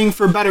arguing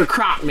for better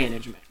crop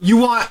management. You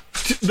want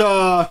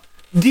the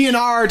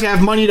DNR to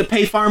have money to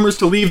pay farmers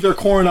to leave their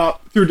corn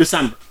up through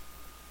December.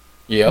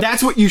 Yep.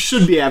 That's what you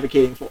should be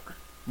advocating for.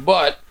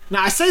 But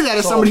now I say that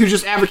as somebody who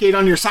just advocated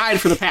on your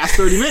side for the past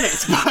 30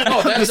 minutes. But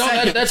no,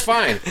 that's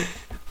fine.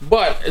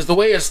 But as the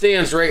way it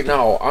stands right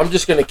now, I'm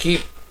just gonna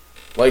keep,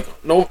 like,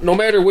 no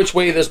matter which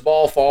way this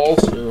ball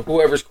falls,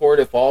 whoever's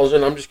court it falls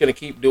in, I'm just gonna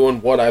keep doing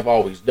what I've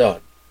always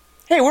done.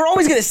 Hey, we're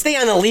always gonna stay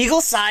on the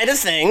legal side of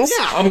things.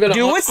 Yeah, I'm gonna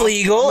do what's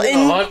legal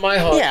and hunt my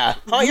hunt. Yeah,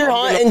 hunt your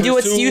hunt and do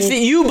what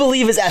you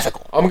believe is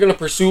ethical. I'm gonna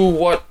pursue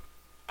what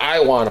I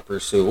want to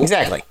pursue.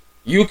 Exactly.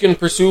 You can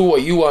pursue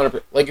what you want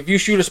to. Like, if you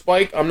shoot a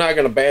spike, I'm not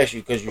gonna bash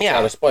you because you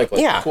shot a spike.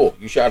 Like, cool,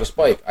 you shot a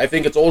spike. I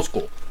think it's old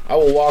school. I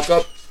will walk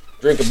up,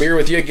 drink a beer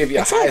with you, give you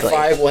a high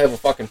five, we'll have a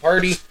fucking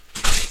party,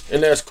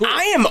 And that's cool.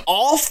 I am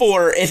all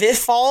for if it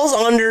falls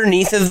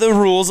underneath of the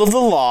rules of the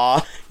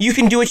law, you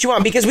can do what you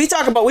want because we've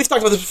talked about this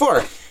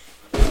before.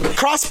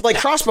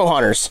 Crossbow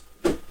hunters.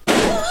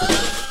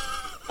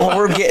 Well,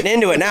 we're getting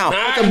into it now.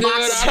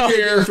 I'm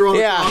here.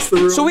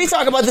 So we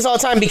talk about this all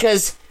the time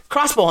because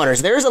crossbow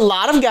hunters. There's a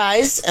lot of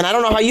guys, and I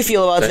don't know how you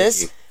feel about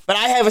this, but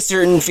I have a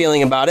certain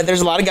feeling about it.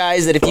 There's a lot of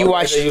guys that if you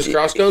watch, they use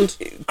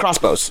crossguns,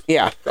 crossbows,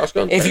 yeah,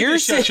 crossguns. If you're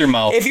shut your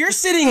mouth. If you're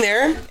sitting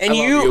there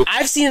and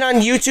I've seen it on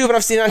YouTube and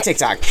I've seen it on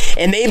TikTok,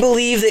 and they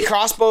believe that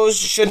crossbows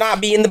should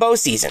not be in the bow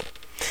season.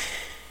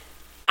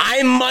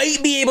 I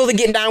might be able to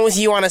get down with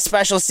you on a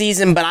special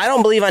season, but I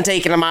don't believe on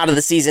taking them out of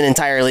the season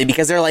entirely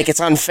because they're like, it's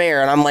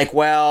unfair. And I'm like,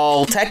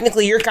 well,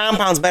 technically your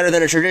compound's better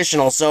than a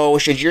traditional, so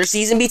should your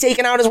season be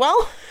taken out as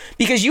well?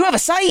 Because you have a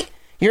sight.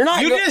 You're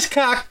not. You just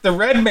cocked the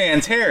red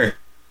man's hair.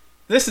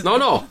 This is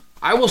No.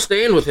 I will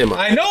stand with him.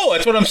 I know,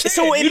 that's what I'm saying.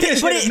 So it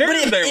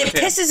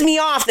pisses me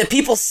off that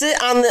people sit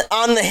on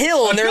the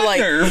hill and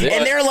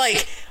they're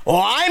like,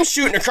 well, I'm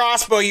shooting a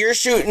crossbow, you're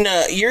shooting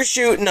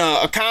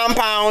a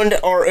compound,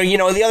 or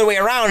the other way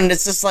around, and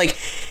it's just like,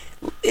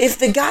 let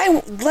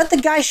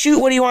the guy shoot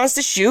what he wants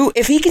to shoot.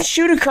 If he can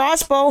shoot a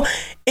crossbow,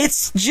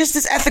 it's just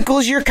as ethical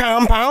as your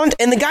compound.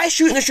 And the guy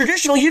shooting the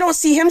traditional, you don't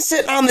see him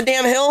sitting on the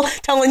damn hill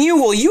telling you,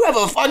 well, you have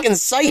a fucking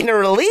sight and a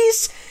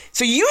release,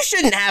 so you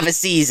shouldn't have a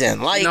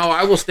season. Like, no,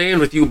 I will stand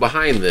with you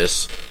behind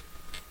this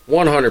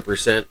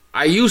 100%.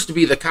 I used to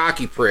be the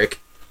cocky prick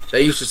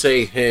that used to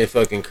say, hey,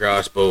 fucking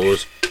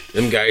crossbows,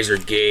 them guys are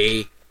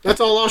gay. That's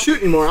all I'll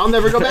shoot anymore. I'll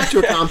never go back to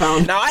a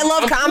compound. Now, I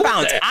love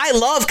compounds. I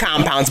love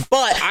compounds,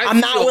 but I'm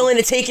not willing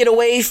to take it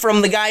away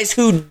from the guys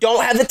who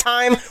don't have the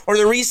time or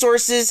the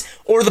resources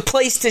or the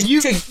place to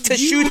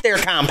shoot their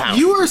compound.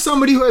 You are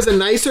somebody who has a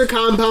nicer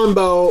compound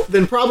bow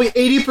than probably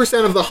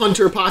 80% of the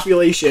hunter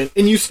population,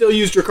 and you still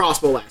used your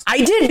crossbow last.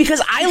 I did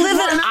because I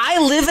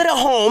live at a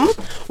home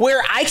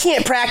where I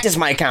can't practice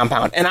my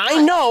compound, and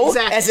I know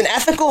as an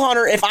ethical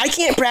hunter, if I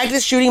can't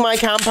practice shooting my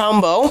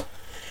compound bow,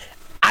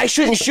 I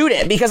shouldn't shoot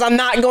it because I'm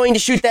not going to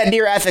shoot that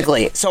deer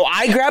ethically. So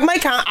I grabbed my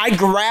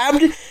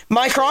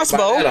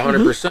crossbow.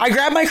 100%. I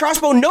grabbed my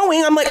crossbow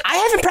knowing I'm like, I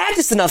haven't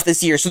practiced enough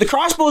this year. So the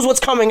crossbow is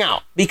what's coming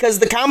out because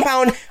the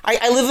compound,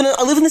 I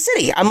live in the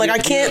city. I'm like, I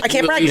can't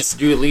practice.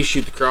 Do you at least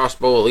shoot the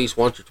crossbow at least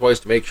once or twice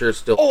to make sure it's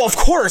still... Oh, of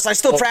course. I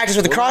still practice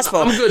with the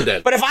crossbow. I'm good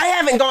then. But if I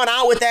haven't gone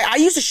out with that, I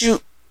used to shoot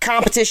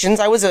competitions.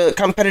 I was a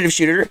competitive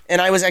shooter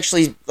and I was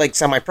actually like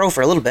semi-pro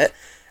for a little bit.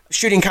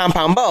 Shooting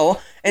compound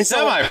bow, and so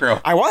semi-pro.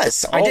 I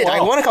was. I did. Wow.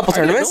 I won a couple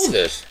tournaments. I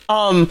didn't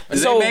know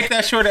this. Did they make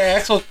that short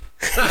axle?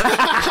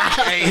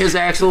 Hey, his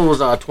axle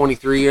was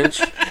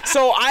 23-inch.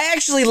 So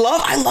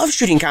I love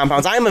shooting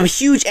compounds. I'm a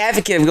huge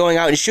advocate of going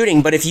out and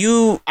shooting. But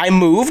I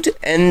moved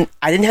and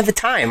I didn't have the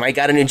time. I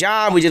got a new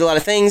job. We did a lot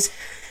of things.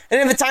 I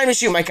didn't have the time to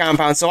shoot my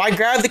compound, so I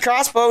grabbed the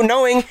crossbow,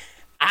 knowing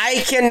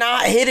I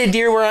cannot hit a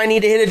deer where I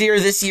need to hit a deer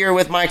this year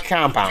with my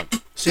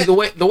compound. See, the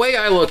way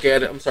I look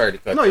at it, I'm sorry to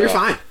cut you off. No, you're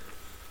fine.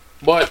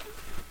 But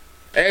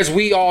as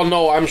we all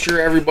know, I'm sure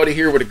everybody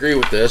here would agree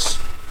with this,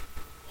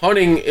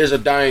 hunting is a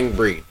dying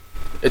breed.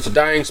 It's a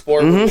dying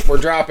sport. Mm-hmm. We're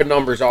dropping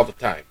numbers all the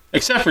time.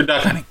 Except for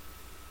duck hunting.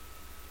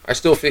 I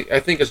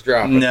think it's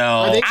dropping.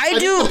 No. I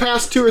think the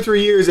past 2 or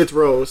 3 years it's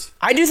rose.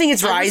 I do think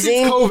it's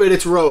rising. Since COVID,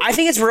 it's rose. I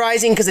think it's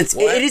rising because it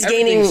is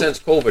gaining... since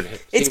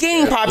COVID. It's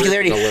gaining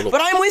popularity.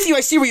 But I'm with you.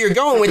 I see where you're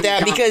going with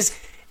that because...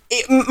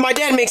 my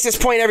dad makes this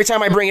point every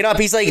time I bring it up.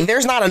 He's like,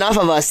 there's not enough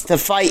of us to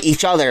fight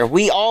each other.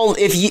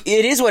 It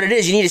is what it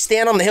is. You need to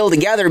stand on the hill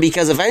together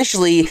because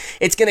eventually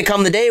it's going to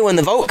come the day when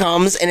the vote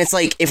comes and it's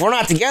like, if we're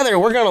not together,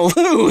 we're going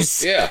to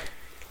lose. Yeah.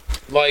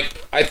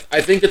 Like, I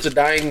think it's a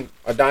dying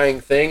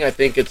thing. I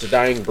think it's a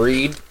dying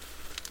breed.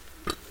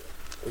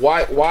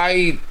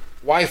 Why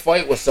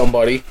fight with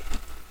somebody?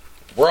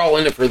 We're all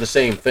in it for the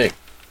same thing.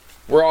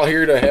 We're all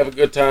here to have a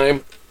good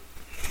time,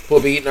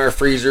 put meat in our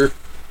freezer,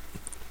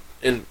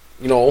 and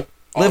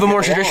live a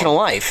more traditional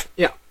life.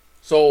 Yeah.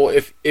 So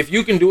if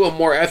you can do it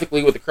more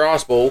ethically with the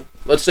crossbow,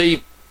 let's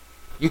say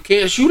you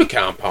can't shoot a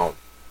compound.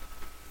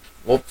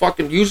 Well,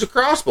 fucking use a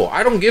crossbow.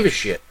 I don't give a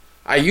shit.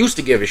 I used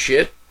to give a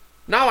shit.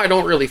 Now I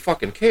don't really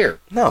fucking care.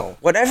 No.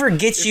 Whatever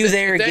gets you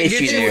there, gets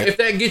you there. If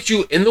that gets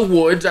you in the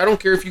woods, I don't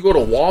care if you go to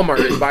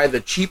Walmart and buy the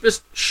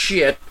cheapest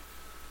shit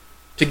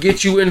to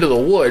get you into the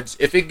woods.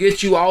 If it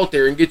gets you out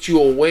there and gets you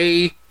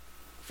away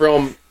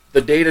from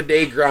the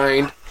day-to-day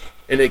grind,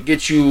 and it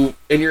gets you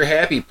in your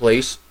happy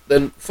place,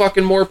 then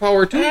fucking more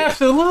power to you.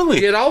 Absolutely.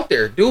 Get out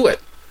there. Do it.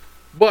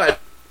 But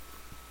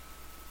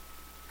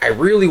I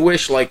really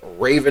wish, like,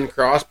 Raven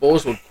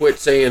crossbows would quit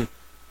saying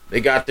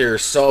they got their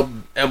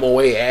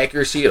sub-MOA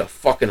accuracy at a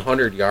fucking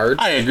 100 yards.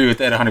 I agree with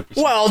that 100%.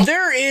 Well,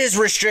 there is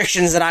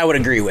restrictions that I would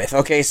agree with.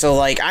 Okay, so,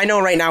 like, I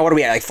know right now, what are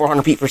we at, like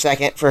 400 feet per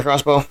second for a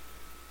crossbow?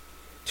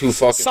 Too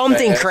fucking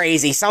something fast.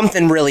 Crazy,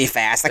 something really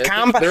fast.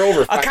 They're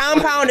over a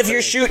compound. If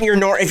you're shooting your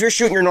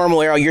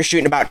normal arrow, you're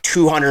shooting about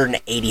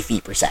 280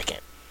 feet per second.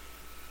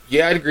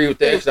 Yeah, I'd agree with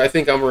that because I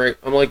think I'm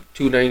like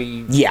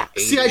 290. Yeah.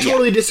 80. See, I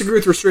totally disagree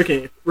with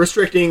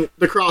restricting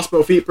the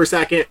crossbow feet per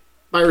second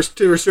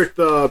to restrict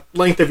the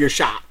length of your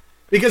shot.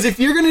 Because if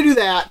you're going to do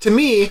that, to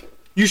me,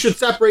 you should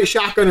separate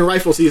shotgun and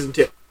rifle season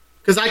too.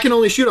 Because I can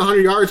only shoot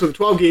 100 yards with a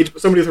 12 gauge,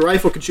 but somebody with a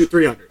rifle can shoot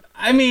 300.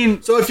 I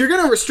mean, so if you're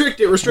going to restrict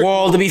it.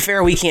 Well, to be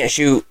fair, we can't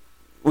shoot.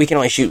 We can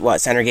only shoot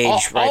what, center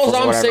gauge rifles all or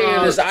I'm whatever.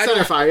 saying is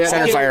center fire,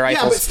 center fire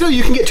rifles. Yeah, but still,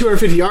 you can get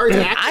 250 yards.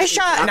 I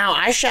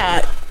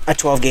shot a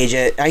 12 gauge.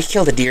 I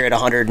killed a deer at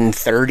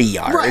 130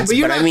 yards. Right, but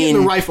you're not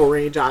getting the rifle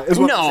range on it. Is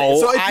what I'm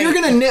saying. So if you're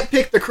going to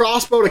nitpick the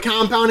crossbow to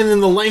compound and then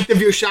the length of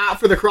your shot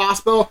for the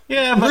crossbow,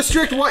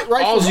 restrict what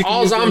rifles you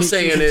can use. All I'm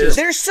saying is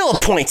there's still a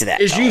point to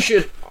that. You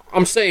should.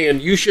 I'm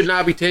saying you should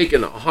not be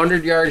taking a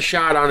 100-yard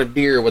shot on a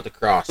deer with a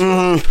crossbow.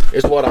 Mm-hmm.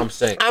 Is what I'm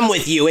saying. I'm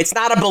with you. It's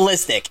not a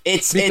ballistic.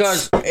 It's still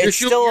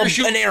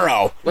an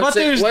arrow.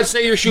 Let's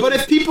say you're shooting. But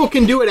if people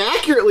can do it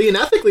accurately and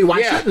ethically,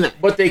 why shouldn't they?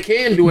 But they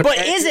can do it. But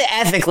is it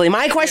ethically?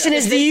 My question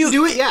is, do you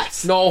do it?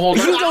 Yes. No, hold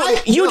on.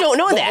 You don't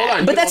know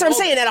that. But that's what I'm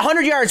saying. At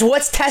 100 yards,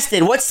 what's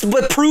tested? What's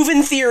the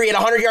proven theory? At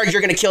 100 yards,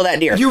 you're going to kill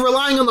that deer. You're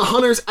relying on the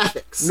hunter's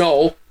ethics.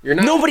 No. You're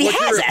not. Nobody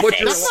has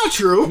ethics. That's not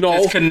true. No.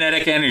 It's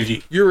kinetic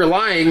energy. You're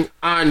relying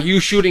on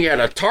you shooting at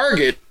a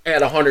target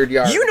at 100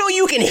 yards. You know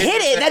you can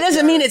hit it. That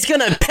doesn't mean it's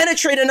going to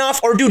penetrate enough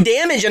or do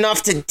damage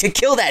enough to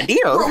kill that deer.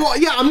 Well,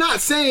 yeah, I'm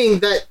not saying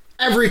that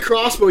every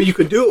crossbow you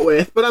could do it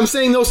with, but I'm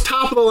saying those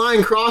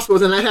top-of-the-line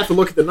crossbows, and I'd have to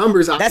look at the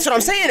numbers. That's what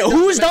I'm saying.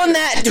 Who's done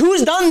that?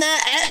 Who's done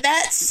that at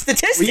that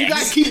statistics? Well, you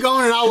guys keep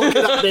going, and I'll look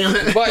it up, damn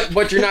it.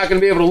 But you're not going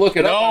to be able to look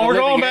it up. No, we're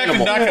going back to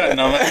duck hunting.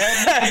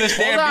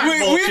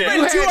 We've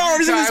been 2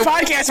 hours in this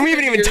podcast, and we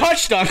haven't even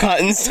touched duck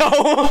hunting,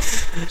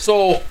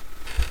 So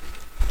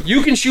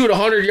you can shoot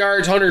 100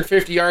 yards,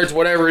 150 yards,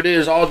 whatever it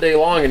is, all day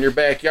long in your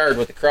backyard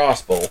with a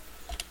crossbow.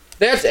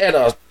 That's at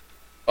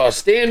a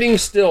standing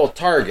still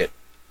target.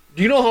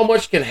 Do you know how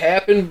much can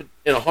happen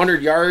in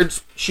 100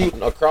 yards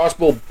shooting a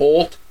crossbow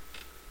bolt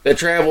that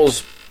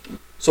travels?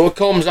 So it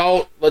comes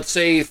out, let's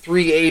say,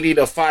 380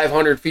 to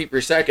 500 feet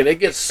per second. It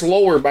gets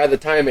slower by the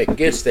time it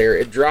gets there.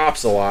 It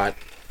drops a lot.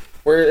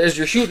 Whereas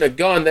you're shooting a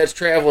gun that's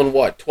traveling,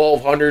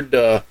 1,200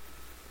 to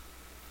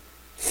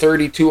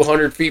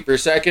 3,200 feet per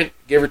second,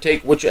 give or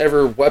take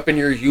whichever weapon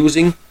you're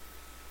using.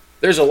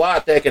 There's a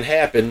lot that can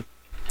happen.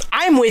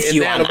 I'm with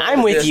you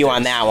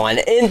on that one.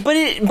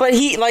 But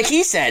he, like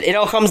he said, it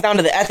all comes down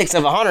to the ethics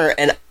of a hunter.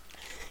 And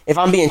if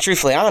I'm being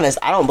truthfully honest,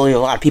 I don't believe a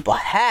lot of people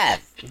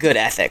have good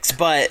ethics.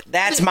 But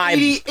that's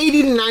 80 to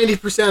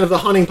 90% of the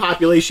hunting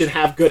population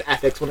have good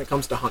ethics when it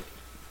comes to hunting.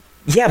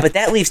 Yeah, but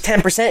that leaves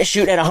 10%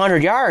 shooting at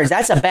 100 yards.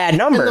 That's a bad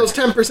number. And those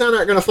 10%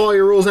 aren't going to follow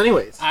your rules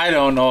anyways. I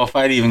don't know if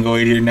I'd even go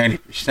 80 or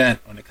 90%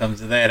 when it comes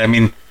to that. I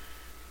mean,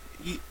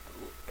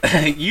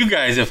 you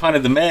guys have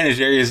hunted the managed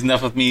areas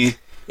enough with me.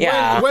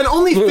 Yeah. When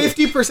only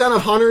 50%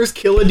 of hunters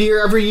kill a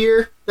deer every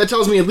year, that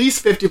tells me at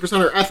least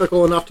 50% are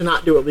ethical enough to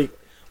not do it legally.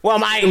 Well,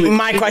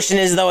 my question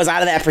is, though, is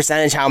out of that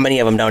percentage, how many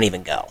of them don't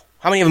even go?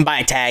 How many of them buy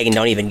a tag and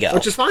don't even go?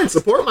 Which is fine.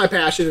 Support my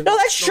passion. No,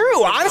 that's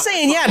true. I'm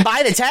saying, yeah,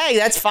 buy the tag.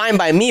 That's fine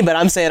by me, but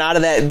I'm saying out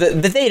of that,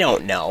 but they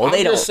don't know.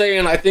 I'm just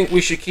saying I think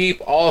we should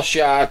keep all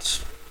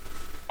shots,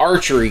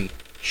 archery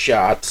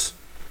shots,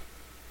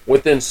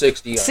 within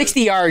 60 yards.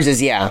 60 yards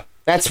is, yeah.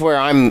 That's where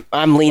I'm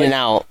leaning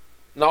out.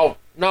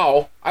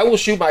 No, I will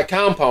shoot my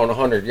compound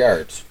 100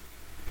 yards.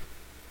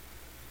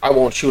 I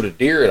won't shoot a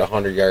deer at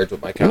 100 yards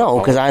with my compound. No,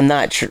 because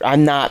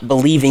I'm not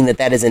believing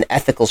that is an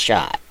ethical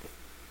shot.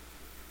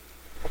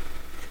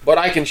 But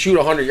I can shoot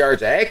 100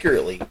 yards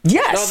accurately.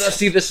 Yes. Now,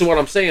 see, this is what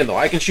I'm saying, though.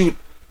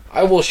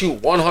 I will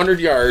shoot 100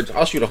 yards.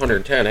 I'll shoot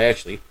 110,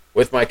 actually,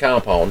 with my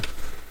compound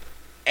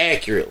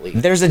accurately.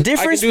 There's a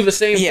difference. I can do the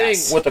same thing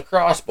with a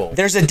crossbow.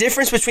 There's a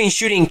difference between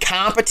shooting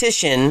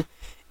competition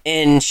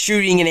and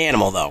shooting an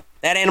animal, though.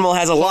 That animal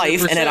has a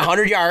life, 100%. And at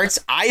 100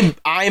 yards,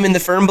 I'm in the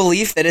firm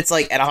belief that it's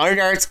like, at 100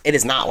 yards, it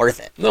is not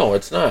worth it. No,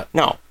 it's not.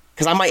 No.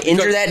 Because I might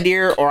injure that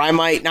deer, or I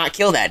might not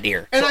kill that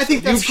deer. And I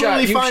think that's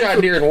totally fine. You've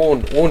shot deer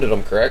and wounded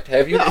them, correct?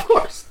 Have you? Yeah, of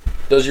course.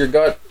 Does your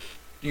gut...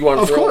 Do you want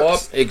to throw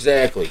up?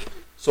 Exactly.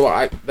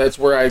 So that's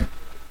where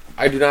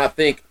I do not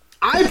think...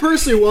 I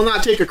personally will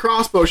not take a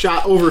crossbow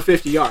shot over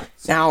 50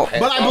 yards. Now,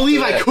 but I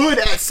believe I could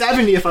at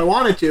 70 if I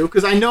wanted to,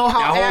 because I know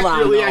how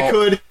accurately I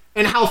could...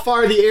 And how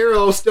far the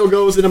arrow still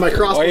goes into my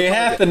crossbow. Well, you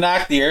have to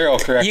knock the arrow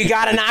correctly. You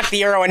gotta knock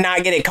the arrow and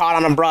not get it caught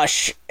on a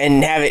brush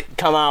and have it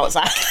come out.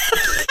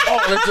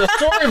 Oh, there's a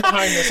story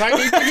behind this. I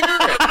need to hear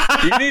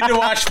it. You need to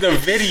watch the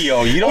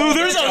video. You don't. Ooh,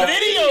 there's a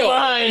video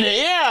behind it.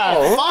 Yeah.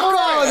 Oh, fuck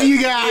all of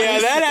you guys. Yeah,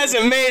 that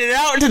hasn't made it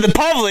out to the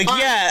public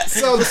yet.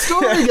 So the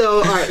story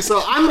goes. All right.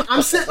 So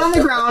I'm sitting on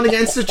the ground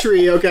against a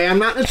tree. Okay, I'm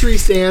not in a tree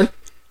stand.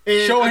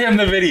 And show him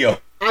the video.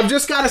 I've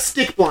just got a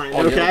stick blind,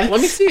 okay? Let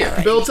me see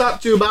it. Built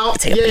up to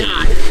about yay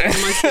high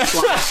on my stick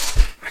blind.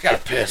 I got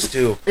to piss,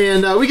 too.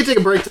 And we can take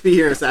a break to pee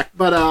here in a sec.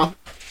 But,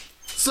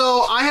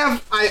 so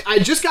I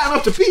just gotten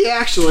up to pee,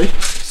 actually.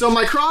 So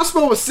my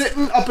crossbow was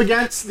sitting up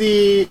against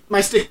my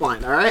stick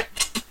blind, all right?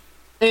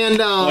 And,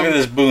 look at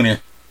this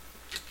booner.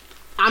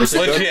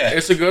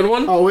 It's a good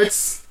one? Oh,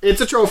 it's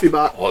a trophy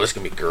buck. Oh, this is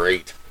going to be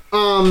great.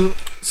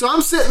 So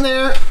I'm sitting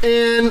there,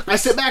 and I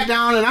sit back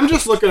down, and I'm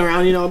just looking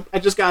around, you know, I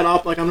just got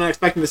up, like, I'm not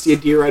expecting to see a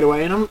deer right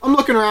away, and I'm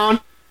looking around,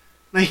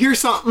 and I hear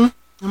something,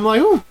 I'm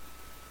like, oh,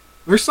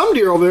 there's some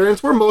deer over there, and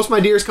it's where most of my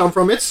deers come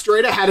from. It's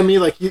straight ahead of me,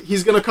 like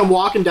he's gonna come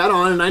walking dead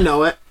on, and I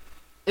know it.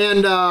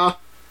 And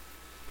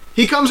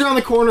he comes around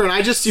the corner, and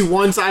I just see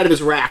one side of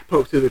his rack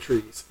poke through the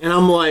trees, and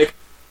I'm like,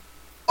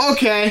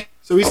 okay.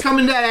 So he's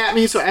coming dead at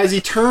me. So as he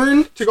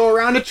turned to go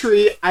around a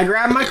tree, I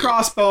grab my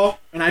crossbow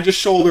and I just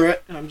shoulder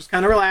it, and I'm just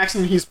kind of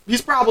relaxing. He's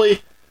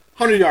probably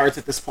 100 yards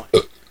at this point,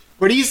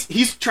 but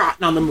he's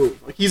trotting on the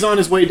move, like he's on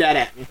his way dead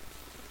at me.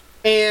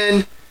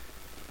 And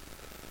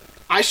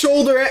I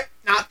shoulder it,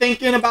 not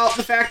thinking about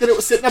the fact that it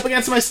was sitting up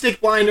against my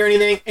stick blind or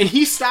anything, and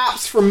he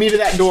stops from me to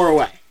that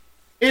doorway.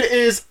 It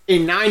is a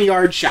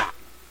 9-yard shot.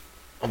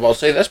 I'm about to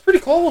say that's pretty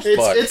close.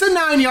 It's a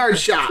 9-yard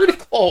shot. Pretty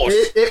close.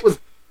 It was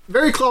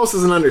very close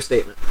as an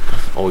understatement.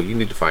 Oh, you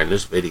need to find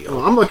this video.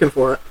 Oh, I'm looking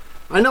for it.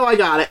 I know I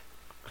got it.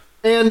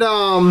 And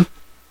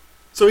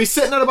so he's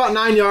sitting at about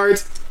 9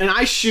 yards, and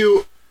I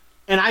shoot,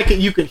 and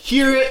you can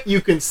hear it.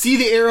 You can see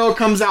the arrow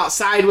comes out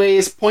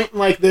sideways, pointing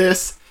like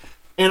this,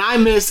 and I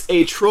miss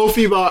a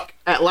trophy buck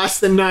at less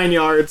than 9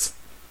 yards.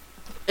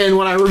 And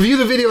when I review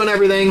the video and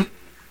everything,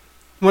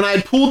 when I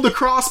had pulled the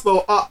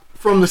crossbow up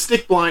from the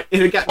stick blind,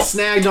 it had got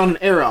snagged on an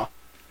arrow.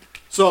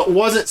 So it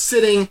wasn't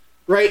sitting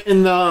right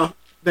in the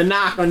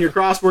knock on your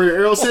crossbow where your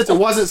arrow sits. It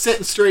wasn't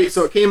sitting straight,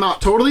 so it came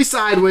out totally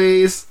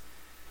sideways,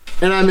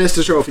 and I missed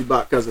a trophy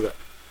buck because of it.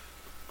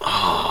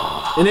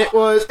 And it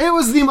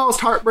was the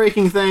most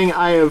heartbreaking thing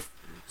I have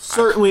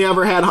certainly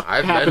ever had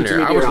happen to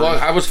me.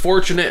 I was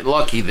fortunate and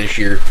lucky this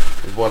year,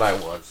 is what I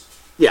was.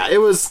 Yeah, it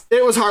was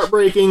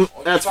heartbreaking.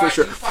 That's for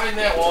sure. You find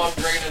that while I'm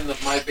draining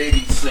my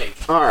baby snake.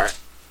 All right.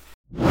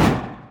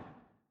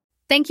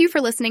 Thank you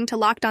for listening to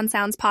Locked On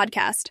Sounds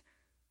podcast.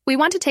 We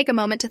want to take a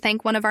moment to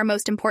thank one of our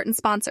most important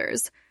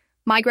sponsors,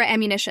 Migra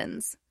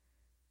Ammunitions.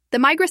 The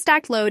Migra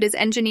stacked load is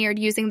engineered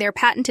using their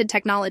patented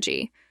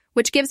technology,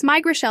 which gives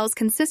Migra shells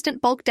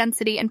consistent bulk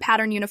density and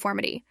pattern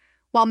uniformity,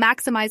 while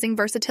maximizing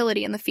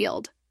versatility in the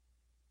field.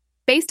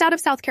 Based out of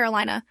South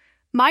Carolina,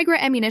 Migra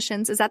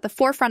Ammunitions is at the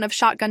forefront of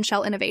shotgun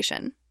shell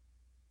innovation.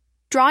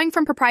 Drawing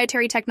from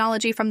proprietary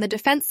technology from the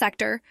defense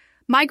sector,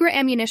 Migra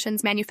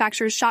Ammunitions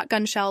manufactures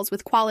shotgun shells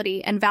with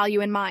quality and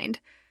value in mind.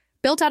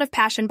 Built out of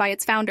passion by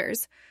its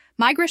founders,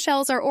 Migra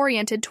shells are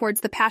oriented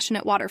towards the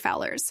passionate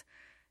waterfowlers.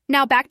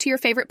 Now back to your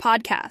favorite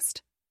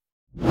podcast.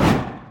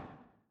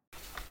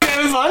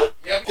 Having fun?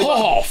 Yep.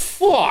 Oh,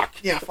 fuck.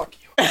 Yeah, fuck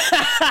you.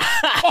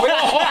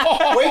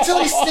 Wait till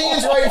he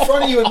stands right in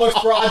front of you and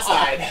looks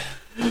broadside.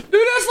 Dude,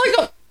 that's like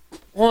a...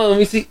 Hold on, let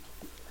me see.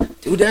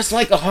 Dude, that's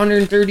like a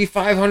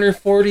 135,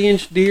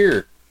 140-inch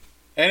deer.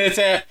 And it's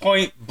at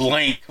point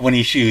blank when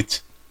he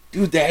shoots.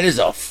 Dude, that is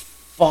a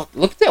fuck...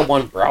 Look at that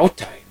one brow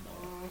tine,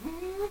 though.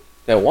 Mm-hmm.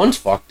 That one's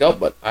fucked up,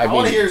 but I mean... I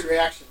want to hear his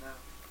reaction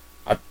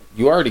now.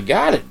 You already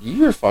got it.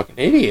 You're a fucking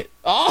idiot.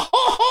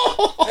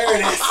 Oh! There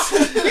it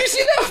is. You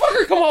see that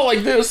fucker come out like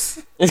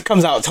this? It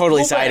comes out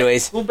totally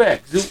sideways. Go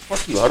back. Zoom.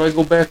 Fuck you. How do I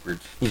go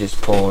backwards? You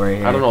just pull right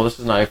here. I don't know. This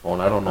is an iPhone.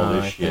 I don't know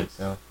this I shit. think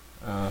so.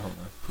 Hold on.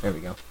 There we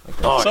go. Like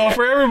that. So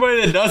for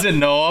everybody that doesn't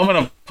know, I'm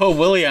going to put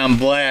Willie on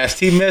blast.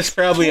 He missed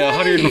probably a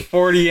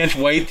 140-inch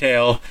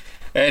whitetail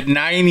at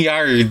 9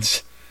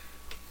 yards.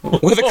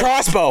 With a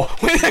crossbow.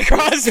 With a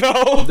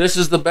crossbow. This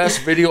is the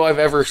best video I've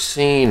ever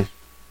seen.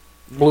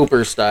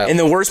 Blooper style. And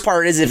the worst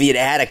part is if he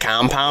had a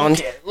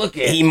compound, look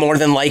at he more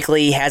than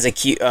likely has a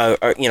Q&A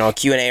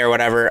or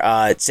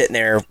whatever sitting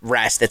there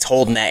rest that's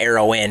holding that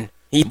arrow in.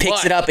 He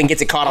picks it up and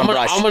gets it caught on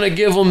brush. I'm going to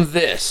give him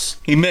this.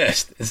 He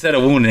missed instead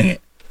of wounding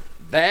it.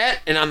 That,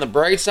 and on the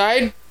bright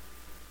side,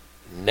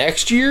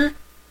 next year...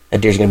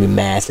 That deer's going to be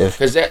massive.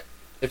 Because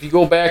if you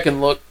go back and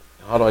look...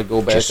 How do I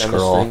go back just on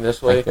this thing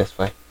this way? Like this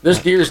way.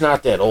 This deer's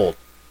not that old.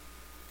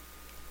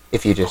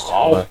 If you just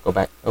go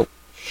back. Oh.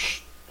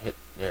 Hit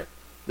there.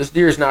 This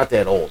deer's not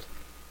that old.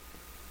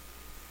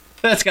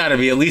 That's got to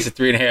be at least a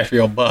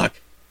 3.5-year-old buck.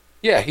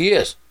 Yeah, he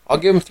is. I'll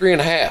give him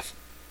 3.5.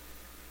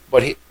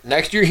 But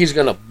next year he's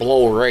gonna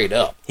blow right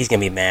up. He's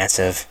gonna be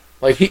massive.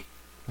 Like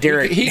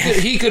Derek.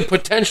 he could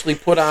potentially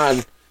put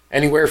on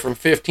anywhere from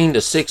 15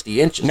 to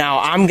 60 inches. Now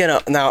I'm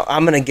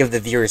gonna give the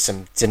viewers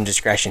some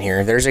discretion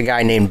here. There's a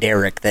guy named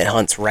Derek that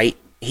hunts right.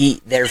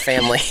 Their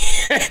family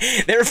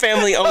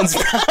owns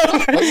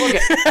property. Look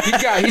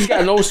at he's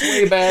got no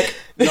sway back.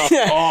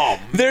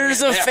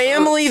 There's a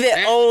family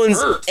that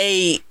owns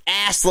a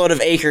assload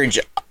of acreage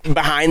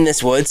behind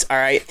this woods, all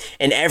right?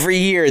 And every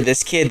year,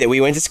 this kid that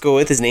we went to school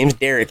with, his name's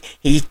Derek,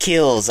 he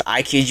kills,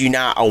 I kid you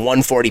not, a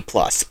 140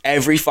 plus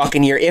every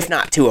fucking year, if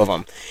not two of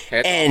them.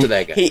 Hats off to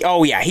that guy.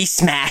 He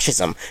smashes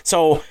them.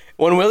 So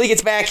when Willie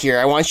gets back here,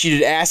 I want you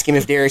to ask him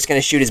if Derek's going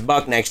to shoot his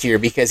buck next year,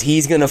 because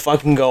he's going to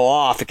fucking go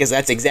off, because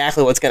that's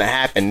exactly what's going to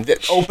happen. The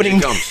opening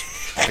comes.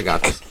 I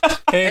got this.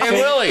 Hey,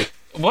 Willie.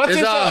 What's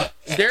is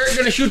Derek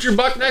going to shoot your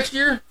buck next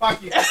year?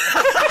 Fuck you.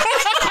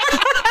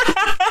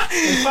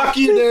 Fuck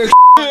you, Derek.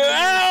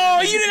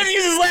 Oh, you didn't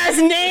use his last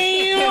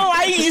name.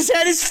 You you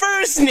said his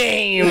first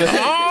name.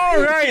 All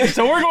right,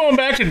 so we're going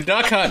back to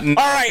duck hunting.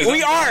 All right,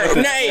 we are.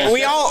 Nay,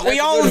 we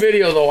all Good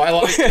video though. I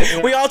like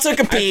it. we all took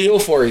a I pee. feel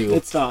for you.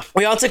 It's tough.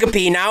 We all took a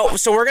pee now,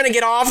 so we're gonna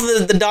get off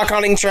the duck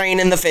hunting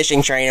train and the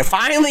fishing train, and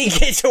finally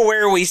get to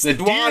where we deer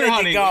wanted to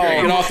hunting go.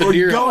 train. Get off the We're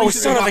deer. going Oh, to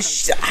son the of a!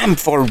 duck I'm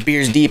 4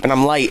 beers deep and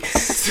I'm light.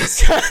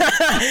 So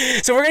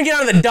we're gonna get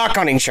on the duck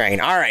hunting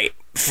train. All right.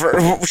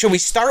 Should we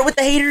start with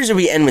the haters or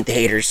we end with the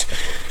haters?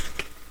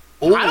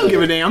 Ooh, I don't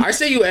give a damn. I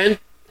say you end.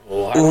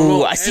 Oh, I don't Ooh,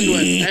 know. I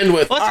see. End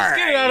with. Let's just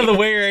get it out of the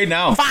way right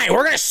now. Fine,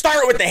 we're gonna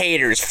start with the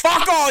haters.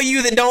 Fuck all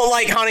you that don't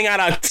like hunting out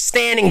of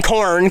standing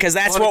corn, because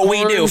that's Flooded what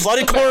we do. corn.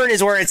 Flooded corn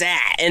is where it's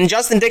at, and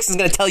Justin Dixon's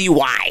gonna tell you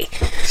why.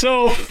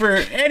 So, for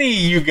any of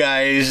you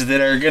guys that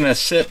are going to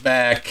sit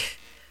back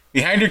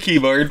behind your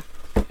keyboard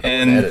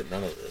and Edit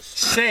none of this.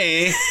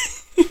 say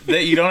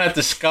that you don't have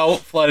to scout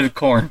flooded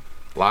corn.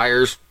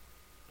 Liars.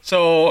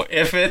 So,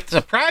 if it's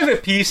a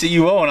private piece that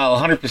you own, I'll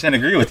 100%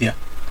 agree with you.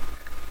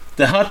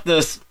 To hunt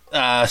the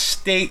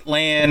state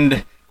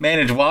land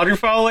managed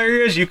waterfowl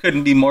areas, you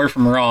couldn't be more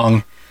from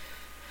wrong.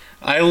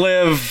 I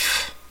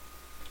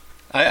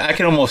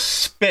can almost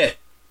spit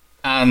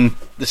on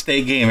the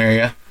state game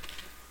area,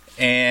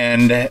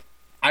 and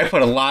I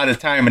put a lot of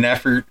time and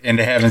effort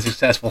into having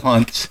successful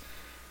hunts,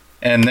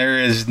 and there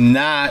is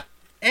not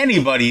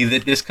anybody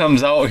that just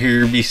comes out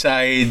here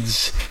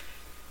besides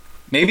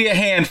maybe a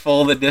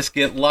handful that just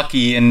get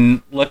lucky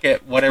and look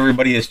at what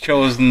everybody has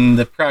chosen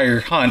the prior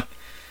hunt,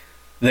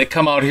 that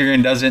come out here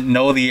and doesn't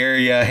know the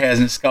area,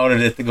 hasn't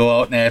scouted it, to go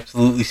out and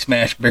absolutely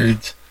smash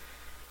birds.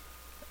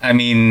 I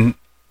mean,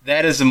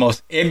 that is the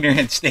most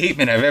ignorant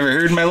statement I've ever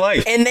heard in my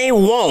life. And they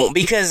won't,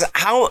 because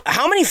how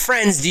many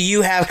friends do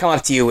you have come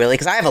up to you, Willie?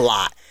 Because I have a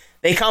lot.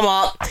 They come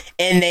up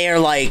and they are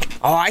like,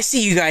 "Oh, I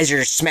see you guys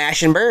are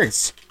smashing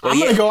birds." Well, I'm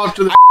yeah. gonna go up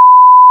to the.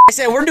 I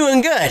said, "We're doing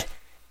good."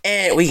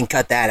 And we can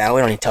cut that out.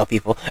 We don't need to tell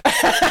people. Cut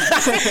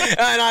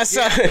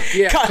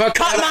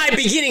my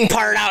beginning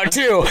part out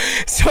too.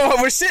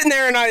 So we're sitting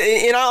there, and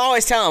I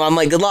always tell them, I'm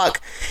like, "Good luck."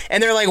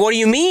 And they're like, "What do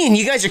you mean?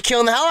 You guys are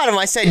killing the hell out of them."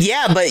 I said,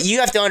 "Yeah, but you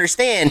have to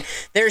understand,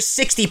 there's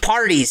 60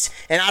 parties,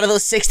 and out of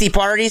those 60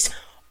 parties,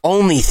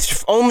 only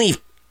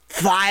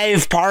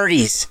 5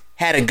 parties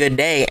had a good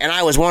day, and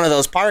I was one of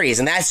those parties,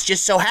 and that's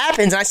just so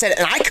happens." And I said,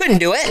 and I couldn't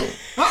do it,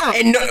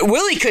 and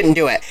Willie couldn't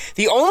do it.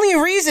 The only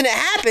reason it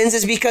happens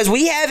is because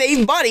we have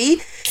a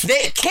buddy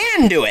that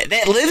can do it,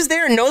 that lives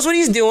there and knows what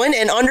he's doing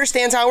and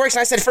understands how it works.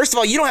 And I said, first of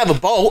all, you don't have a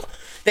boat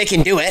that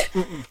can do it.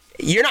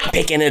 You're not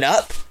picking it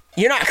up.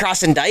 You're not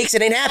crossing dikes.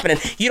 It ain't happening.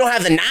 You don't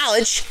have the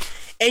knowledge.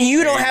 And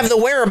you don't have the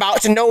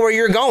whereabouts to know where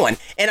you're going.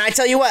 And I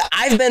tell you what,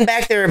 I've been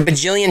back there a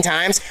bajillion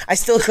times. I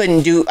still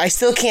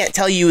can't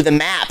tell you the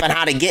map on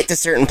how to get to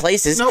certain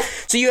places. Nope.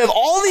 So you have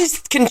all these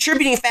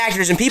contributing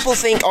factors, and people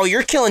think, "Oh,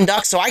 you're killing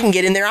ducks, so I can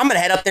get in there. I'm going to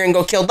head up there and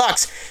go kill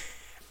ducks."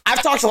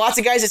 I've talked to lots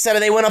of guys that said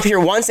they went up here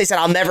once. They said,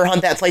 "I'll never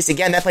hunt that place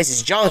again. That place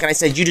is junk." And I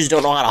said, "You just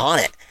don't know how to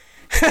hunt it."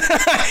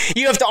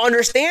 You have to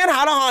understand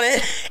how to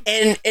hunt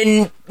it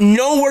and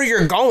know where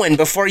you're going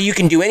before you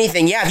can do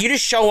anything. Yeah, if you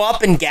just show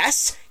up and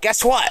guess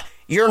what?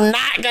 You're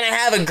not going to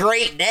have a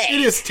great day.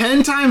 It is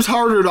 10 times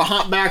harder to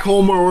hunt back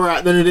home where we're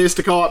at than it is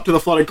to go up to the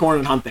flooded corn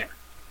and hunt there.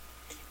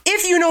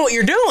 If you know what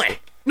you're doing.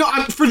 No,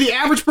 for the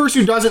average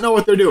person who doesn't know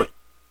what they're doing.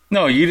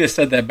 No, you just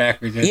said that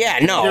backwards. Yeah,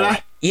 no. Did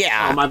I?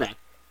 Yeah. Oh, my bad.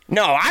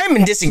 No, I'm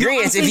in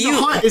disagreement. No, the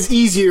hunt is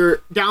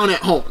easier down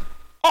at home.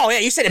 Oh, yeah,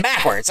 you said it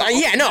backwards.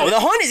 Yeah, no, the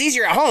hunt is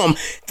easier at home.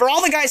 For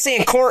all the guys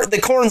saying the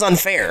corn's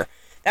unfair,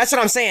 that's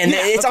what I'm saying.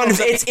 Yeah, it's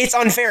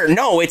unfair.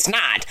 No, it's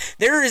not.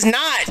 There is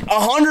not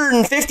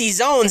 150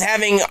 zones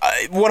having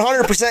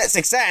 100%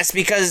 success,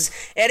 because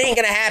it ain't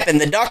gonna happen.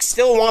 The ducks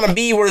still want to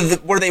be where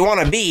they want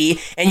to be,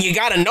 and you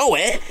got to know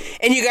it,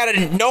 and you got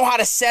to know how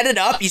to set it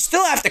up. You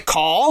still have to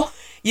call.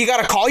 You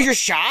got to call your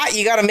shot.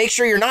 You got to make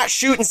sure you're not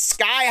shooting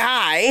sky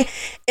high,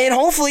 and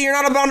hopefully you're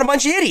not around a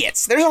bunch of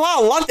idiots. There's a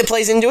lot of luck that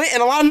plays into it,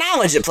 and a lot of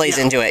knowledge that plays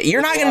into it.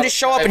 You're not going to just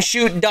show up and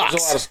shoot ducks.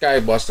 There's a lot of sky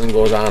busting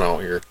goes on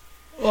out here.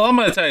 Well, I'm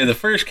going to tell you, the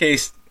first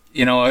case,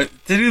 to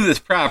do this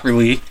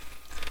properly,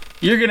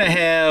 you're going to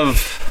have,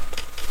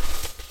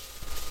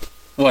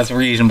 what's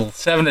reasonable,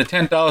 $7,000 to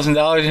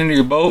 $10,000 into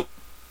your boat?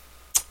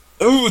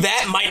 Ooh,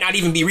 that might not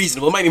even be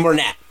reasonable. It might be more than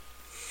that.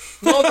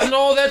 No,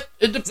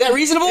 Is that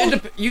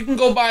reasonable? You can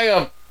go buy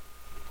a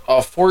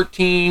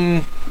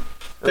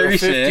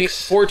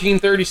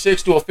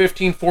 1436 to a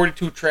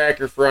 1542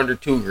 tractor for under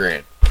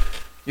 $2,000.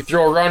 You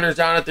throw runners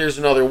on it, there's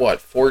another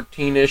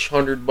 $14-ish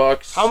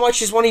 $100. How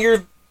much is one of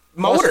your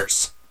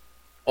motors?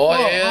 Oh,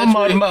 yeah, a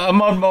mud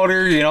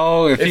motor,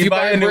 if you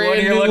buy a new one,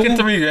 you're looking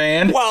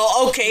 $3,000.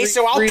 Well, okay,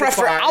 so I'll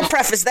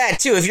preface that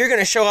too. If you're going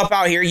to show up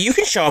out here, you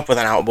can show up with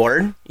an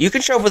outboard. You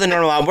can show up with a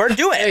normal outboard.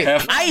 Do it. Hey,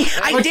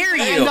 I dare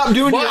you. I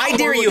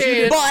dare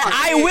you. But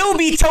I will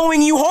be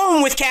towing you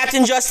home with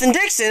Captain Justin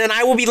Dixon, and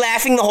I will be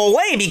laughing the whole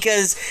way,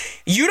 because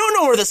you don't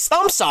know where the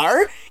stumps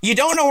are. You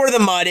don't know where the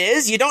mud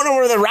is. You don't know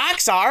where the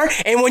rocks are.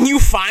 And when you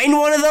find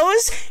one of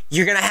those,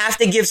 you're going to have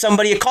to give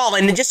somebody a call.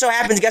 And it just so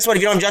happens, guess what?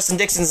 If you don't have Justin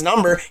Dixon's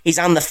number, he's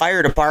on the the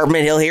fire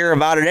department, he'll hear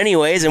about it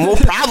anyways, and we'll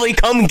probably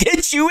come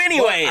get you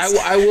anyways.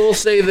 I will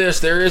say this: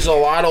 there is a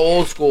lot of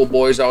old school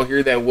boys out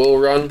here that will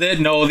run. That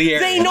know the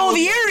area. They know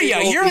the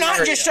area. You're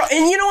not just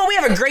and you know what? We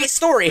have a great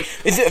story.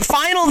 The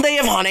final day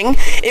of hunting.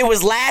 It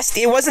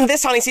wasn't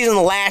this hunting season.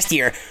 The last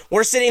year,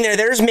 we're sitting there.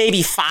 There's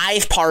maybe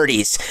 5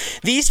 parties.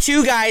 These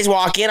 2 guys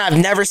walk in. I've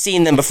never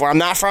seen them before. I'm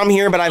not from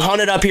here, but I've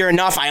hunted up here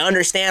enough. I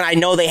understand. I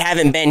know they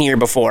haven't been here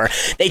before.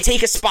 They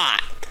take a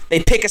spot.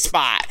 They pick a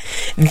spot.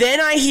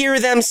 Then I hear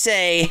them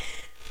say,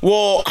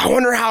 well, I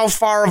wonder how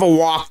far of a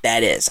walk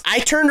that is. I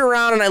turned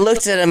around and I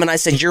looked at them and I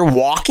said, you're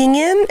walking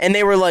in? And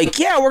they were like,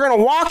 yeah, we're going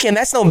to walk in.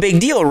 That's no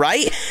big deal,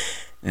 right?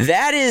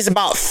 That is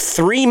about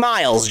 3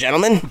 miles,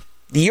 gentlemen.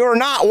 You're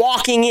not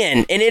walking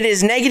in. And it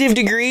is negative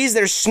degrees.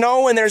 There's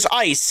snow and there's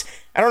ice.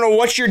 I don't know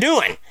what you're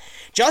doing.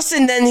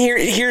 Justin then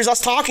hears us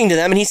talking to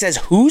them, and he says,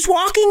 who's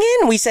walking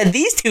in? We said,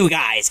 these 2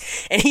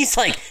 guys. And he's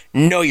like,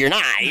 no, you're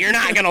not. You're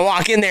not going to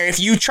walk in there. If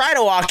you try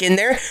to walk in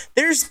there,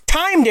 there's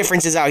time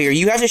differences out here.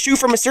 You have to shoot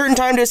from a certain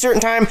time to a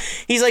certain time.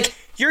 He's like,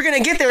 you're going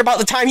to get there about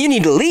the time you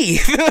need to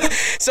leave.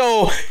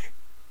 So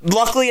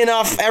luckily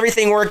enough,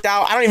 everything worked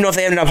out. I don't even know if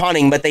they ended up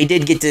hunting, but they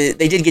did get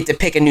to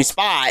pick a new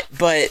spot.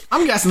 But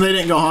I'm guessing they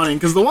didn't go hunting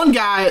because the one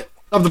guy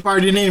of the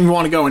party didn't even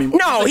want to go anymore.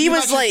 No, he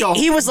was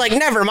like,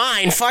 never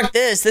mind, fuck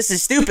this. This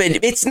is stupid.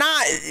 It's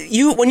not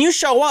you. When you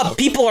show up,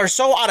 people are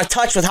so out of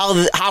touch with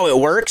how it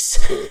works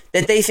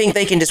that they think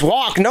they can just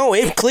walk. No,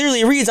 it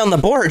clearly reads on the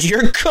board. You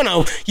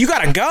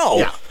gotta go.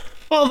 Yeah.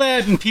 Well,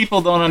 that and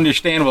people don't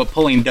understand what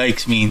pulling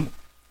dikes mean.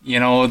 You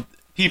know,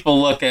 people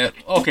look at,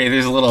 okay,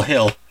 there's a little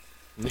hill.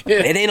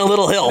 It ain't a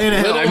little hill.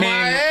 I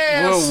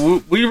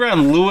mean, we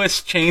run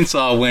Lewis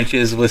chainsaw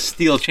winches with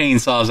steel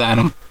chainsaws on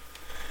them.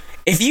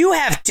 If you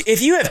have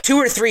 2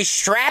 or 3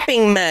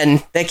 strapping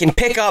men that can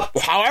pick up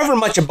however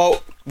much a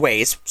boat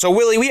weighs. So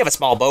Willie, we have a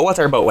small boat. What's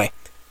our boat weigh?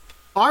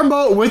 Our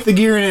boat with the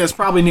gear in it is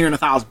probably nearing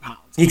 1,000 pounds.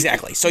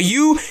 Exactly. So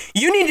you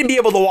need to be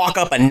able to walk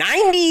up a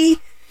 90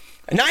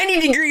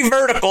 degree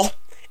vertical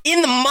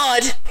in the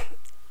mud,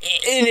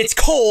 and it's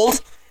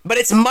cold, but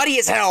it's muddy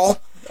as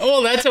hell.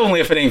 Oh, that's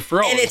only if it ain't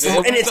frozen. And it's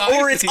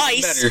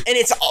ice, and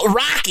it's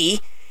rocky,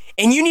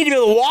 and you need to be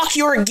able to walk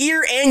your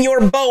gear and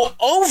your boat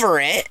over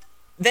it,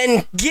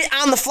 then get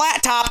on the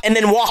flat top and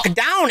then walk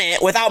down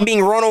it without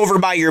being run over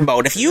by your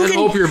boat. If you can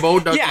hope your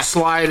boat doesn't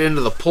slide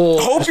into the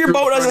pole. Hope your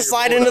boat doesn't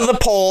slide into the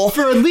pole.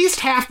 For at least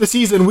half the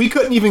season, we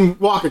couldn't even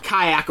walk a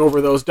kayak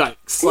over those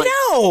dikes.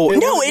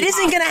 It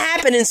isn't going to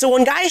happen. And so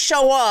when guys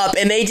show up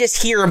and they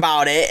just hear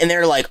about it and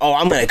they're like, oh,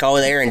 I'm going to go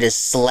there and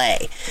just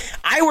slay.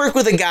 I work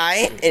with a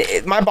guy,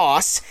 my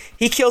boss,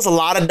 he kills a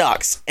lot of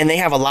ducks and they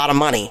have a lot of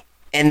money.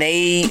 And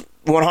they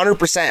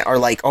 100% are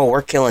like, oh,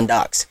 we're killing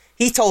ducks.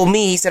 He told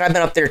me, he said, I've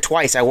been up there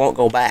twice. I won't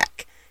go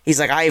back. He's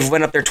like, I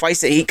went up there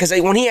twice. Because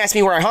when he asked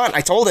me where I hunt,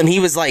 I told him, he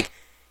was like,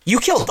 you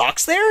kill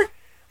ducks there?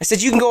 I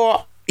said, you can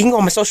go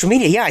on my social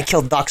media. Yeah, I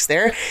killed ducks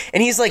there.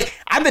 And he's like,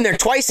 I've been there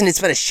twice and it's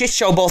been a shit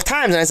show both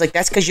times. And I was like,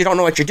 that's because you don't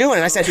know what you're doing.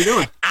 And I said,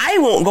 I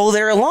won't go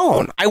there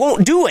alone. I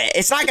won't do it.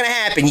 It's not going to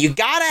happen. You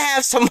got to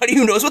have somebody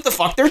who knows what the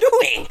fuck they're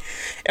doing.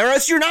 Or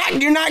else you're not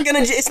going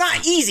to, it's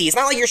not easy. It's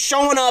not like you're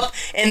showing up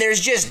and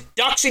there's just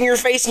ducks in your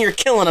face and you're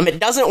killing them.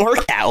 It doesn't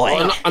work that way.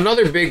 Well,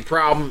 another big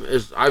problem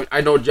is, I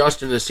know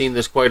Justin has seen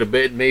this quite a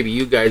bit. Maybe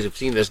you guys have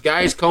seen this.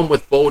 Guys come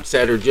with boats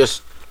that are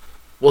just,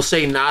 we'll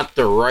say, not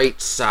the right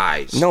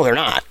size. No, they're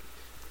not.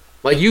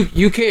 Like,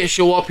 you can't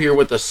show up here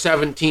with a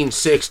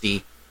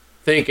 1760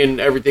 thinking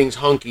everything's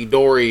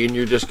hunky-dory and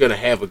you're just going to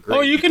have a great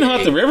Oh, you can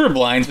hunt the river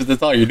blinds, but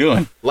that's all you're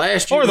doing.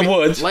 Or the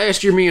woods.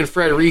 Last year, me and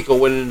Frederico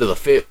went into the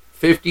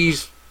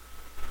 50s.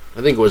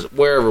 I think it was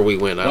wherever we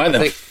went. Why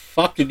the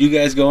fuck did you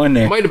guys go in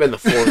there? It might have been the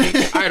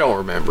 40s. I don't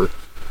remember.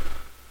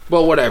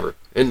 Well, whatever.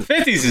 And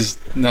 50s is...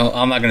 No,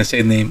 I'm not going to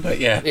say the name, but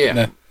yeah.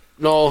 Yeah.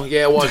 No,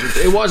 yeah, it wasn't.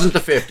 It wasn't the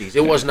 50s.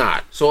 It was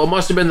not. So it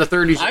must have been the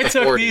 30s or I the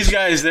took 40s. These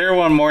guys there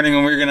one morning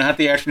when we were going to hunt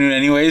the afternoon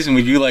anyways, and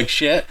we do like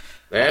shit.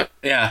 Yeah?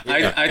 Yeah.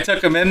 I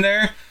took them in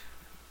there,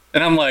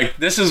 and I'm like,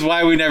 this is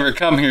why we never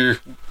come here.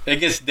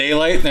 It gets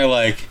daylight, and they're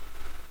like,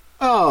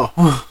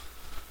 oh,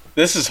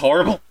 this is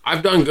horrible.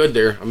 I've done good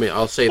there. I mean,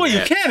 I'll say that. Well,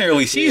 you can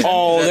early season.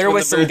 Oh, there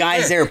was some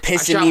guys there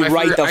pissing me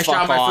right the fuck off. I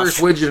shot my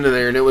first widget in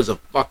there, and it was a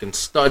fucking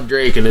stud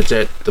drake, and it's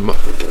at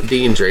the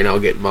Dean's right now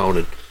getting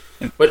mounted.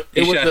 But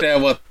you shot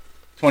that, what,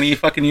 20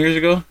 fucking years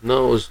ago?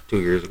 No, it was 2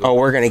 years ago. Oh,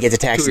 we're going to get to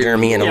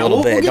taxidermy in a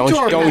little bit. Don't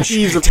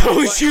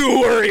you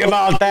worry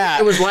about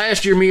that. It was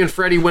last year me and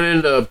Freddie went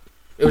into,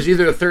 it was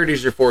either the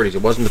 30s or 40s.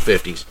 It wasn't the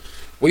 50s.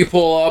 We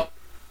pull up,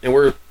 and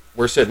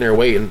we're sitting there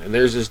waiting, and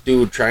there's this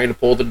dude trying to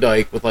pull the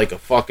dike with like a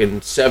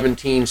fucking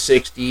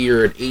 1760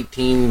 or an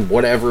 18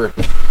 whatever.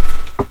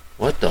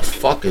 What the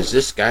fuck is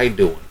this guy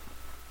doing?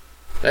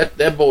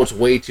 That boat's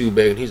way too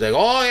big. And he's like,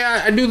 oh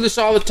yeah, I do this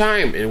all the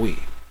time. And we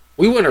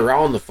went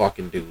around the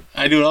fucking dude.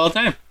 I do it all the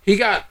time.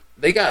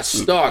 They got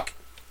stuck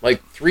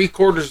like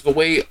 3/4 of the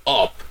way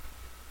up.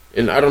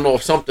 And I don't know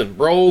if something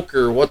broke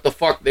or what the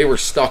fuck. They were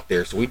stuck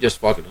there. So we just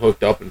fucking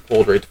hooked up and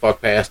pulled right the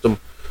fuck past them.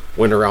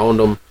 Went around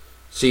them.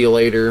 See you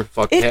later.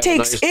 Fucking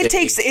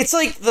it's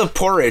like the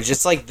porridge.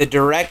 It's like the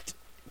direct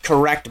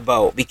correct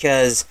boat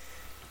because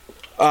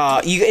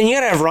you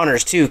gotta have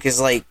runners too. Because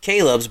like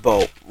Caleb's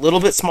boat, a little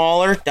bit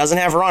smaller, doesn't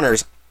have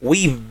runners.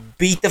 We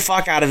beat the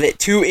fuck out of it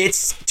to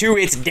its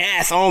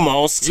death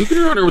almost. You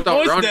can run it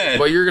without runners, dead.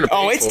 but you're gonna.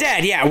 Pay it's for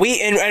dead. Yeah,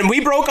 we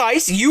broke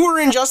ice. You were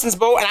in Justin's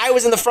boat, and I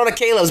was in the front of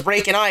Caleb's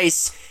breaking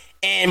ice.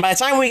 And by the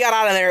time we got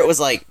out of there, it was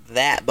like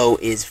that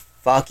boat is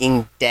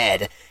fucking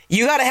dead.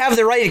 You got to have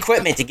the right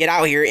equipment to get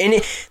out here,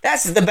 and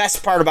that's the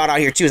best part about out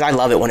here too. Is I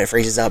love it when it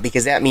freezes up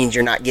because that means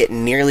you're not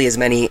getting nearly as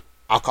many.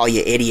 I'll call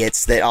you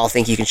idiots that all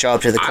think you can show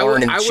up to the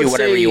corn and shoot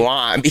whatever you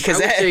want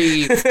because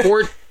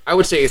I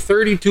would say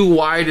 32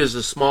 wide is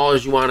as small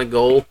as you want to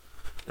go,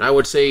 and I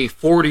would say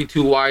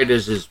 42 wide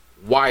is as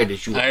wide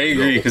as you want to go. I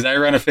agree, because I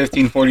run a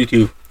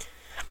 1542.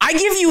 I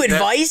give you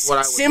advice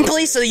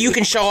simply so that you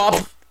can show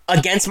up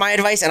against my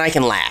advice and I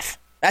can laugh.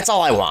 That's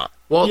all I want.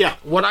 Well,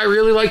 what I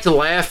really like to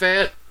laugh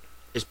at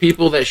is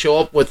people that show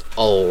up with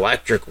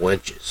electric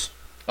winches.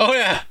 Oh,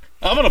 yeah.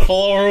 I'm going to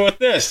pull over with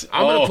this.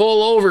 I'm going to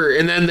pull over,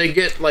 and then they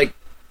get, like,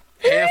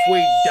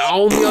 halfway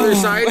down the other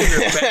side, and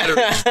their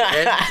battery's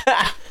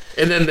dead.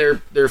 And then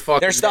they're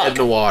fucking dead in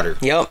the water.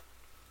 Yep.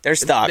 They're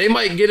stuck. They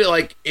might get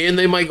it, and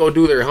they might go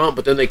do their hump,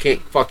 but then they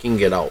can't fucking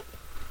get out.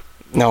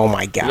 Oh,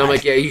 my God. And I'm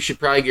like, yeah, you should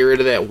probably get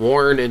rid of that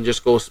Warren and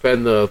just go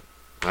spend the,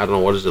 I don't know,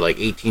 what is it, like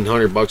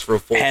 $1,800 for a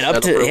full head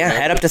up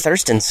to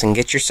Thurston's and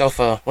get yourself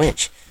a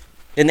winch.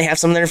 Didn't they have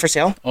some there for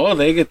sale? Oh,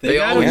 they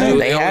always do.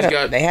 They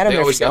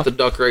always got the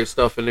duck right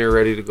stuff in there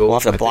ready to go. We'll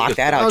have to block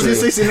that out. I was going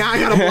to say, now I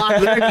got to block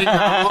their name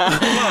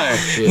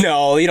out.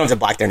 No, you don't have to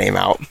block their name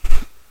out.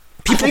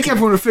 I think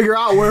everyone will figure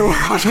out where we're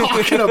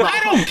talking about. I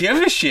don't give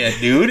a shit,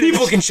 dude.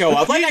 People can show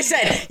up. Like I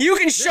said, you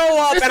can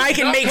show up, and I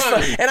can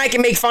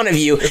make fun of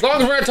you. As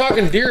long as we're not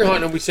talking deer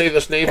hunting, and we say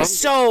this name.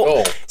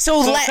 So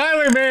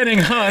Tyler Manning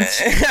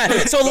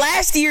hunts. So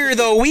last year,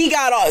 though, we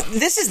got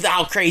this is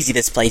how crazy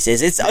this place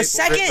is. It's a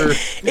second.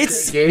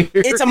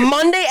 It's a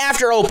Monday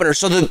after opener,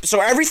 so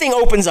everything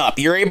opens up.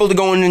 You're able to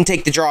go in and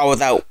take the draw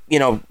without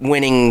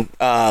winning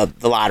the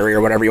lottery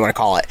or whatever you want to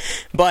call it,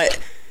 but.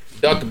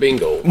 Duck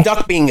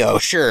bingo,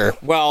 sure.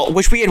 Well,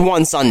 which we had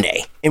one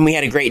Sunday, and we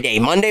had a great day.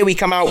 Monday we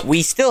come out,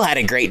 we still had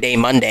a great day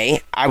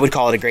Monday. I would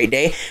call it a great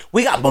day.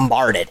 We got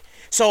bombarded.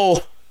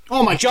 So...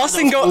 Oh my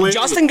Justin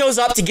goes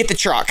up to get the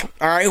truck.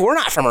 All right, we're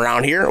not from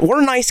around here. We're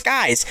nice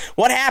guys.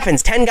 What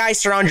happens? 10 guys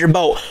surround your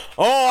boat.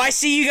 Oh, I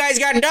see you guys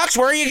got ducks.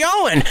 Where are you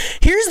going?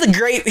 Here's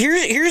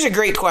a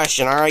great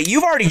question. All right,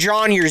 you've already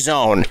drawn your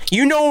zone.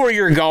 You know where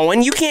you're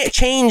going. You can't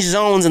change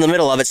zones in the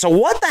middle of it. So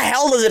what the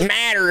hell does it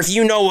matter if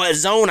you know what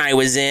zone I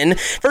was in?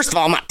 First of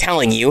all, I'm not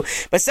telling you.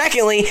 But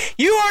secondly,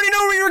 you already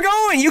know where you're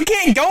going. You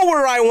can't go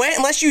where I went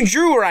unless you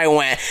drew where I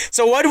went.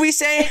 So what do we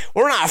say?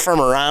 We're not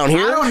from around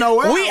here. I don't know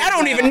where. I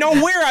don't even know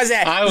where I was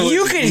at. I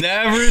was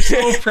never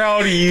so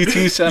proud of you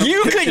two sons.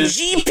 You could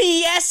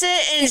GPS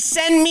it and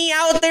send me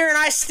out there, and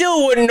I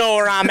still wouldn't know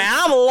where I'm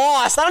at. I'm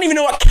lost. I don't even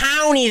know what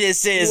county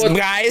this is,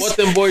 guys. What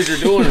them boys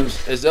are doing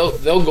is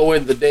they'll go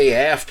in the day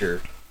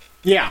after.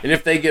 Yeah. And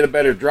if they get a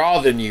better draw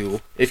than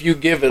you, if you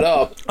give it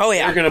up,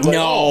 they're gonna be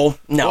no.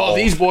 Well,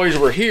 these boys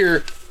were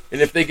here. And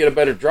if they get a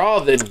better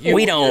draw than you,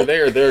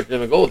 they're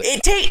going to go there.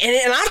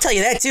 And I'll tell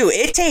you that too.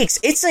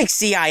 It's like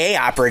CIA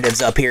operatives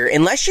up here.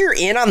 Unless you're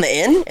in on the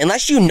in,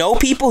 unless you know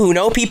people who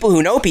know people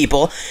who know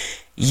people,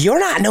 you're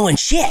not knowing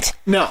shit.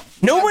 No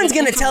one's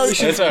going to tell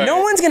you. No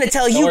one's going to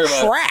tell you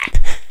crap.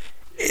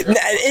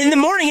 In the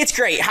morning, it's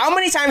great. How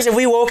many times have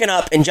we woken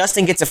up and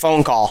Justin gets a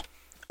phone call?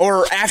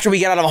 Or after we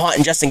get out of a hunt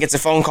and Justin gets a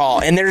phone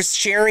call and there's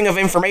sharing of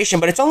information,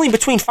 but it's only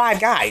between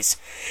 5 guys.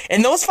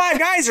 And those 5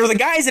 guys are the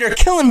guys that are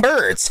killing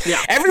birds. Yeah.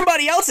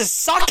 Everybody else is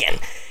sucking.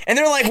 And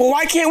they're like, well,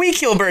 why can't we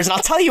kill birds? And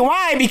I'll tell you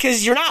why,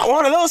 because you're not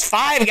one of those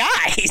 5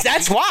 guys.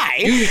 That's why.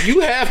 You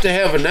have to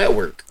have a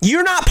network.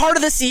 You're not part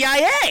of the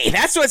CIA.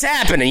 That's what's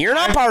happening. You're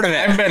not part of it.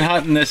 I've been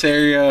hunting this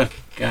area.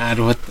 God,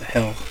 what the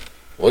hell?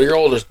 Well, you're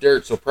old as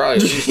dirt, so probably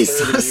at least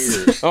 30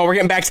 years. Oh, we're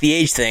getting back to the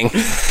age thing.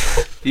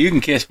 You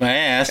can kiss my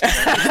ass.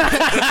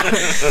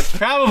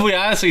 Probably,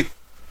 honestly,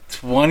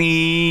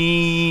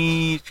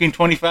 between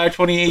 25,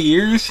 28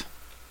 years.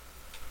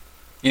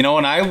 And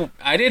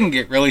I didn't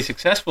get really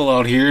successful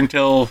out here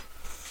until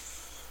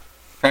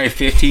probably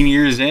 15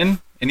 years in.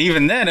 And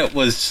even then, it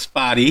was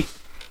spotty.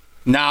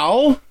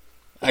 Now,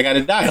 I got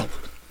it dialed.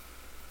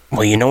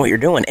 Well, you know what you're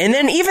doing. And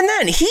then, even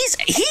then,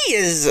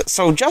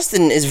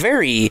 Justin is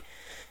very...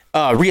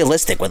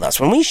 realistic with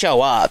us. When we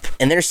show up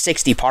and there's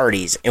 60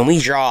 parties and we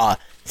draw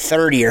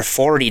 30 or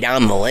 40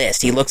 down the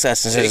list, he looks at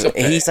us and says,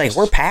 he's like,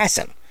 we're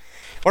passing,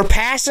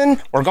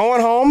 we're going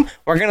home,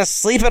 we're going to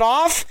sleep it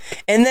off,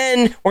 and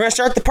then we're going to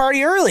start the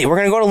party early. We're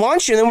going to go to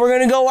lunch, and then we're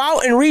going to go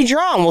out and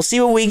redraw, and we'll see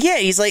what we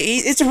get. He's like,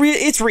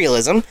 it's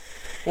realism.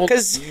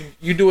 Because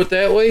you do it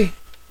that way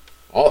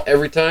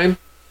every time.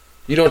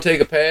 You don't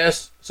take a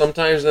pass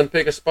sometimes, then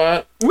pick a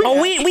spot.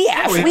 We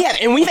have,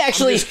 and we've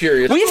actually, I'm just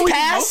curious.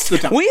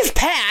 We've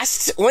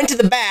passed, went to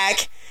the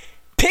back,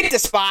 picked a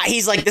spot.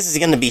 He's like, this is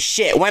going to be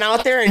shit. Went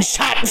out there and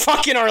shot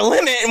fucking our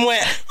limit and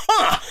went,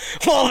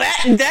 well,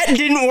 that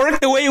didn't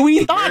work the way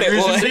we thought it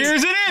was.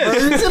 Here's it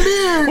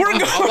is. We're going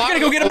to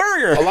go get a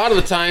burger. A lot of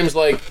the times,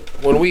 like,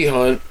 when we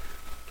hunt,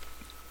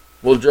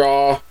 we'll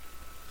draw,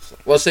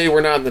 let's say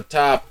we're not in the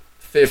top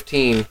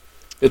 15,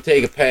 we'll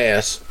take a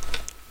pass,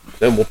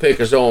 then we'll pick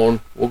a zone,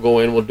 we'll go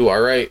in, we'll do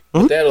all right.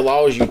 But that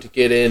allows you to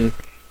get in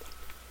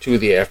to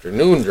the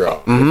afternoon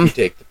draw if you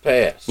take the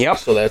pass. Yep.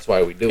 So that's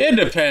why we do It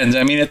it. depends.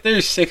 I mean, if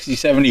there's 60,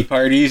 70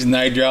 parties and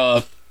I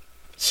draw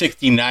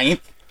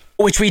 69th,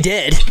 Which we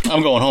did.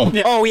 I'm going home.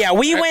 Oh, yeah.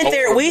 We went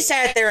there. We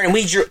sat there and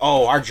we drew.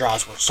 Oh, our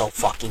draws were so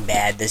fucking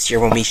bad this year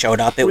when we showed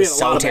up. It was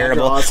had a lot so of bad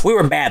terrible. draws. We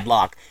were bad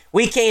luck.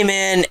 We came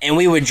in and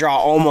we would draw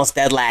almost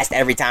dead last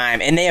every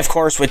time. And they, of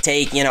course, would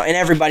take, and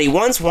everybody,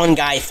 once one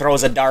guy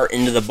throws a dart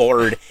into the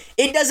board,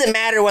 it doesn't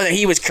matter whether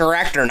he was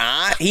correct or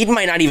not. He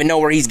might not even know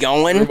where he's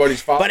going.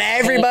 Everybody's following but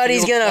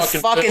everybody's the whole going to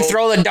field, fucking fucking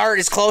throw the dart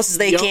as close as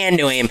they can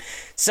to him.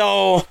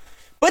 So...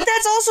 But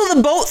that's also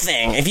the boat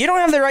thing. If you don't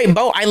have the right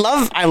boat, I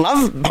love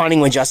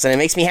hunting with Justin. It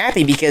makes me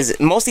happy because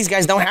most of these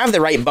guys don't have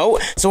the right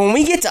boat. So when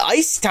we get to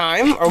ice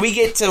time or we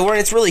get to where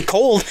it's really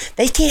cold,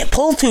 they can't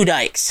pull two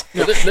dikes.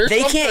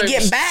 They can't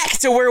get back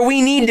to where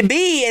we need to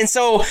be. And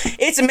so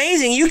it's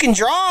amazing. You can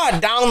draw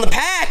down the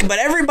pack, but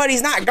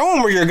everybody's not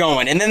going where you're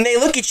going. And then they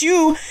look at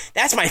you.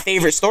 That's my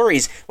favorite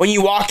stories. When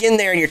you walk in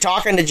there and you're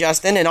talking to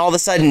Justin and all of a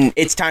sudden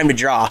it's time to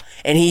draw.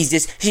 And he's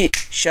just,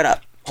 shut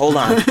up. Hold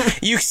on.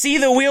 You see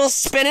the wheels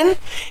spinning?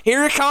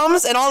 Here it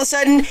comes, and all of a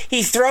sudden,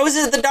 he throws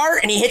it at the dart,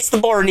 and he hits the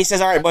board, and he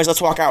says, all right, boys,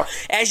 let's walk out.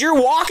 As you're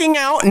walking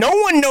out, no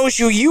one knows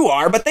who you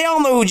are, but they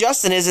all know who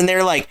Justin is, and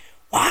they're like,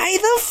 why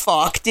the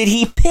fuck did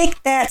he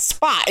pick that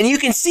spot? And you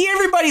can see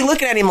everybody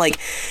looking at him like,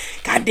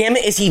 God damn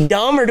it, is he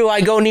dumb, or do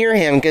I go near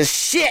him? Because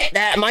shit,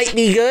 that might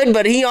be good,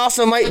 but he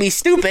also might be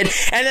stupid.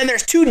 And then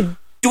there's two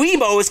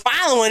dweebos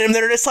following him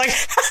that are just like,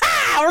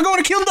 ha-ha, we're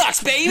going to kill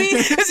ducks, baby.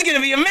 This is going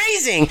to be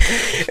amazing.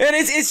 And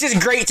it's just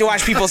great to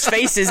watch people's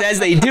faces as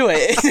they do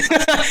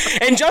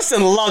it. And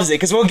Justin loves it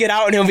because we'll get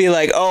out and he'll be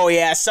like, oh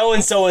yeah,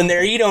 so-and-so in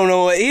there, you don't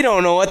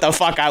know what the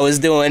fuck I was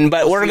doing,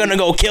 but we're going to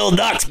go kill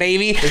ducks,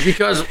 baby. It's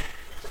because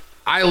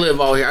I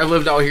live out here. I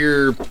lived out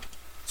here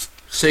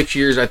 6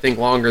 years, I think,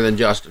 longer than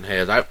Justin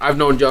has. I've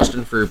known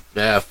Justin for,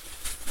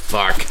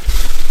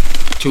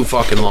 too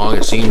fucking long,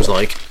 it seems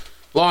like.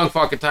 Long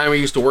fucking time. We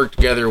used to work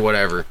together or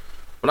whatever.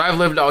 But I've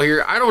lived out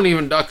here. I don't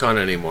even duck hunt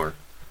anymore.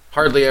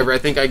 Hardly ever. I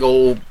think I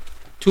go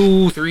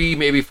 2, 3,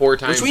 maybe 4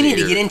 times Which we need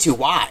to get into.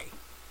 Why?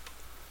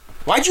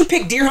 Why'd you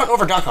pick deer hunting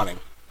over duck hunting?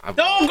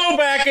 Don't go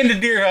back into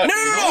deer hunting.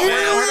 No.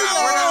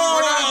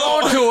 We're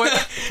not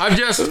going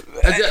to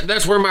it.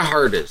 That's where my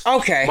heart is.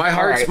 Okay. My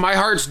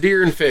heart's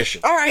deer and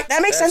fishing. All right,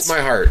 that makes sense. That's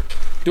my heart.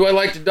 Do I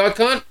like to duck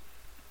hunt?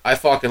 I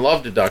fucking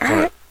love to duck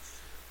hunt.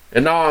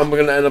 And now I'm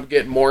going to end up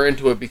getting more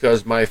into it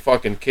because my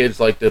fucking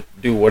kids like to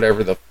do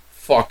whatever the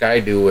fuck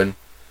I do. And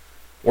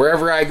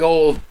wherever I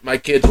go, my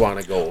kids want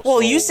to go.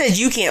 Well, you said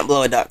you can't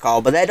blow a duck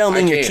call, but that don't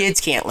mean your can't.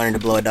 kids can't learn to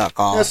blow a duck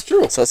call. That's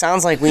true. So it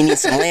sounds like we need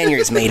some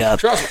lanyards made up.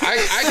 Trust me,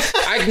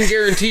 I can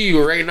guarantee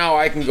you right now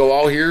I can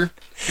go out here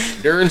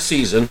during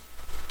season.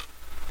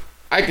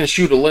 I can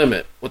shoot a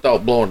limit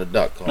without blowing a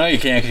duck call. No, you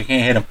can't, 'cause you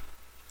can't hit him.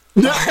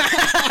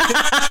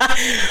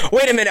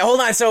 Wait a minute, hold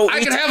on. So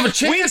I can have a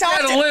chance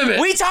at a limit.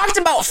 We talked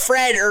about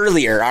Fred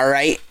earlier, all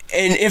right?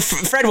 And if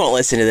Fred won't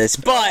listen to this,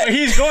 but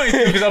He's going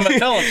to, because I'm going to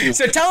tell him to.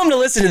 so tell him to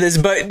listen to this.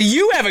 But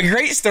you have a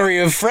great story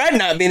of Fred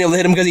not being able to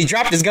hit him because he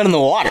dropped his gun in the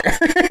water.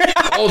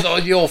 Oh,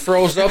 the old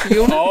froze up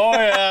you? Oh,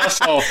 yeah,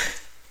 so...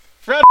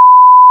 Fred...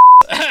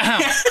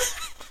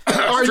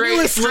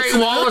 Straight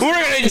Wallace. We're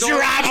gonna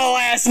drop a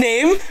last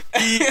name,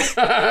 He's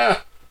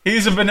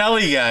a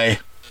Benelli guy.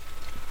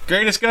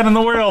 Greatest gun in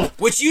the world.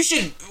 which you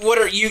should. What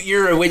are you?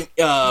 You're a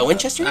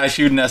Winchester. I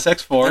shoot an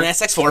SX4. An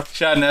SX4.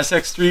 Shot an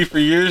SX3 for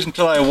years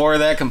until I wore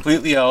that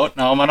completely out.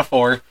 Now I'm on a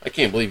 4. I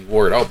can't believe you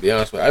wore it out, to be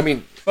honest with you. I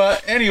mean,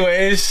 But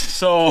anyways,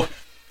 so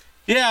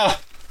yeah,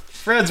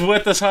 Fred's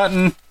with us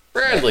hunting.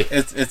 Bradley.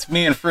 It's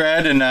me and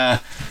Fred, and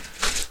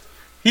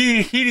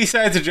he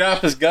decides to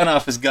drop his gun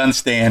off his gun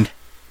stand.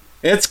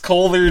 It's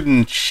colder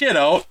than shit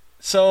out,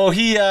 so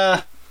he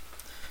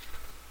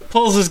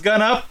pulls his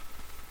gun up,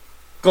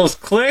 goes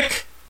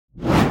click.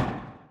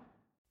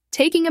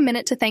 Taking a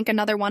minute to thank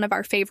another one of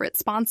our favorite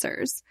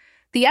sponsors.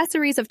 The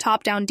Esseries of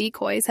top-down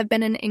decoys have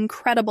been an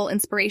incredible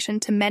inspiration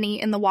to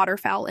many in the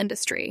waterfowl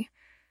industry.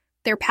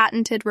 Their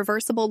patented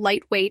reversible,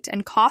 lightweight,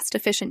 and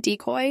cost-efficient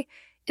decoy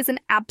is an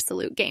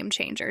absolute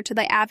game-changer to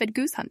the avid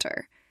goose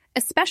hunter,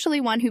 especially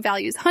one who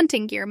values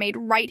hunting gear made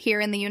right here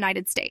in the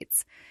United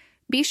States.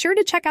 Be sure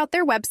to check out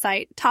their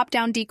website,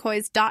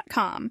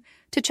 topdowndecoys.com,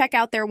 to check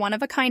out their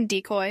one-of-a-kind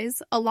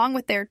decoys, along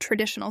with their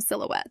traditional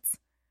silhouettes.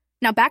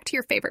 Now back to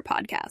your favorite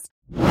podcast.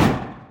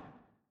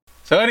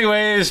 So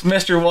anyways,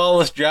 Mr.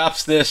 Wallace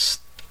drops this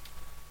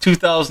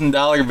 $2,000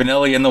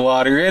 Benelli in the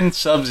water in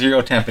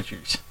sub-zero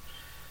temperatures.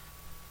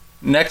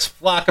 Next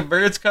flock of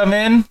birds come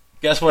in,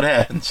 guess what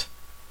happens?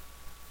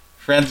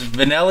 Fred's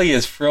Benelli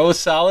is froze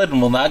solid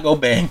and will not go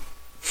bang.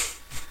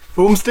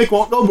 Boomstick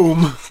won't go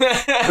boom.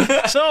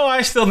 So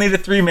I still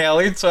needed 3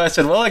 mallards, so I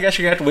said, well, I guess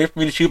you're going to have to wait for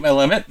me to shoot my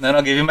limit, and then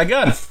I'll give you my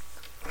gun.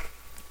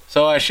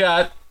 So I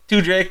shot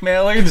 2 Drake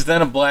mallards,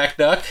 then a black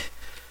duck.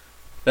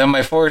 Then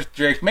my 4th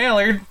Drake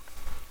mallard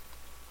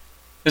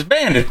is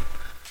banded.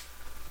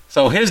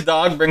 So his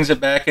dog brings it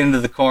back into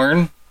the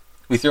corn.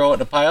 We throw it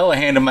in a pile. I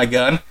hand him my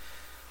gun.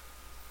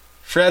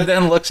 Fred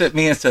then looks at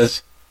me and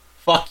says,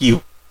 fuck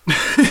you.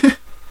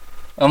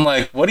 I'm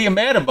like, what are you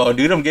mad about,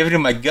 dude? I'm giving you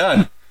my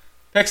gun.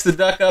 Picks the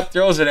duck up,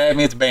 throws it at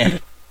me. It's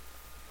banded.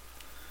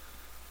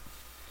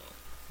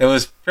 It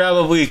was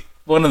probably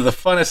one of the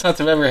funnest hunts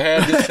I've ever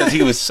had just because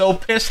he was so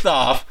pissed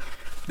off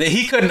that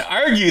he couldn't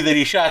argue that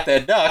he shot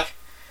that duck.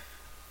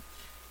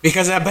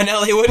 Because that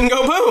Benelli wouldn't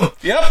go boom.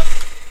 Yep.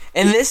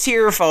 And this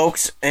here,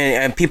 folks,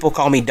 and people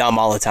call me dumb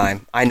all the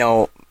time. I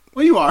know.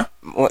 Well, you are.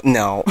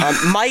 No.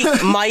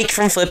 Mike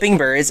from Flipping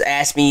Birds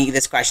asked me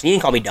this question. He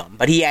didn't call me dumb,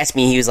 but he asked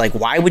me, he was like,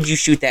 why would you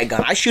shoot that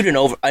gun? I shoot an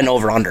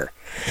over-under.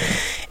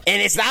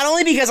 And it's not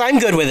only because I'm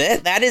good with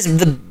it. That is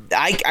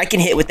I can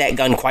hit with that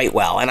gun quite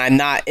well. And I'm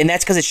not, and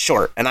that's because it's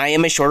short. And I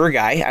am a shorter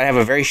guy. I have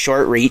a very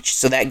short reach,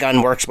 so that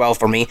gun works well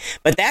for me.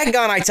 But that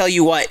gun, I tell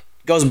you what,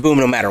 goes boom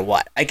no matter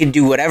what. I can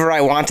do whatever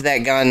I want to that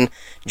gun,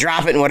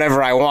 drop it in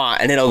whatever I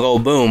want, and it'll go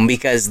boom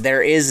because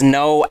there is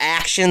no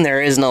action,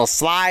 there is no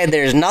slide,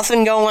 there's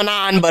nothing going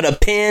on but a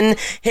pin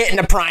hitting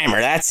a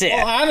primer. That's it.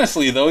 Well,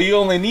 honestly, though, you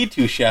only need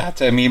 2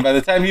 shots. I mean, by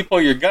the time you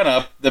pull your gun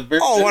up, the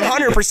bird. Oh,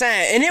 100%.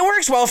 And it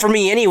works well for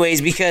me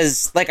anyways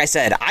because, like I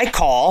said, I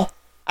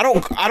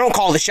don't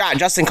call the shot.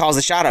 Justin calls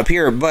the shot up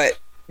here, but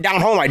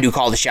down home I do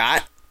call the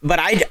shot. But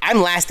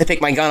I'm last to pick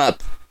my gun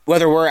up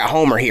whether we're at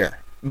home or here.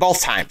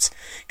 Both times.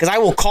 Because I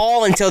will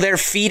call until their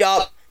feet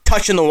up,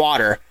 touching the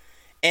water.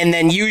 And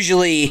then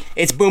usually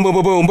it's boom, boom,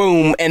 boom, boom,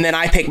 boom. And then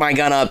I pick my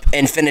gun up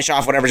and finish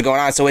off whatever's going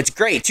on. So it's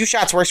great. 2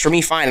 shots works for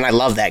me fine. And I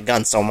love that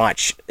gun so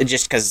much.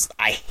 Just because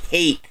I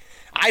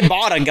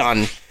bought a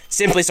gun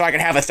simply so I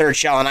could have a 3rd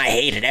shell. And I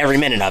hated every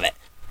minute of it.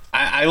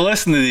 I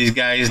listen to these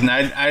guys. And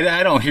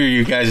I don't hear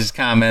you guys'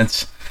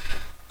 comments.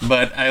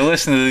 But I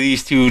listen to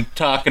these two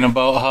talking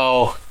about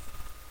how.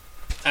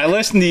 I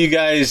listen to you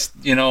guys,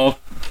 you know.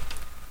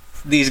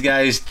 These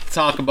guys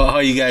talk about how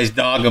you guys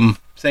dog them,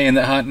 saying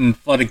that hunting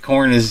flooded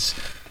corn is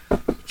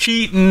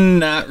cheating,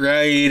 not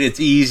right, it's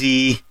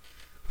easy,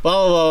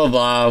 blah, blah, blah,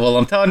 blah. Well,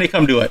 I'm telling you,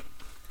 come do it.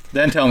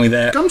 Then tell me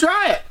that. Come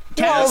try it.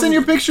 Well, send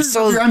your pictures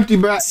of your empty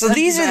bags. So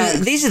these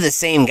are the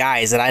same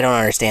guys that I don't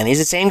understand. These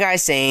are the same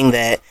guys saying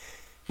that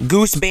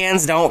goose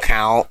bands don't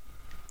count.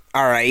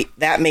 All right,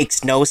 that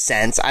makes no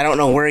sense. I don't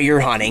know where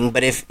you're hunting,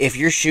 but if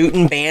you're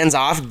shooting bands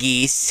off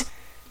geese,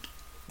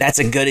 that's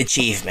a good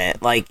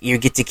achievement. Like, you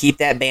get to keep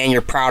that band.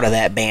 You're proud of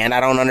that band. I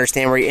don't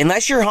understand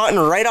unless you're hunting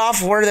right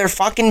off where they're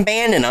fucking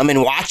banding them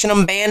and watching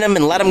them band them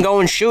and let them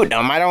go and shoot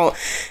them. I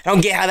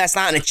don't get how that's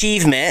not an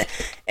achievement.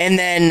 And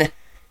then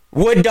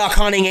wood duck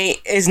hunting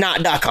is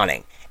not duck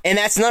hunting. And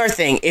that's another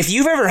thing. If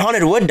you've ever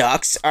hunted wood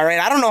ducks, all right,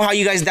 I don't know how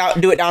you guys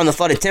do it down in the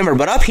flooded timber,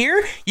 but up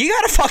here, you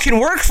got to fucking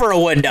work for a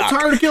wood duck.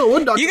 It's hard to kill a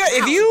wood duck.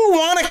 If you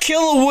want to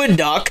kill a wood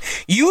duck,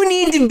 you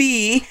need to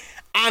be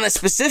on a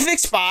specific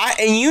spot,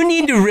 and you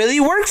need to really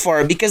work for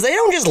it because they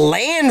don't just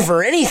land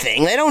for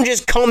anything. They don't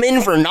just come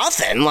in for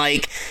nothing.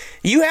 Like,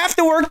 you have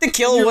to work to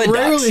kill wood ducks. You're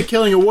rarely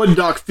killing a wood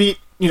duck feet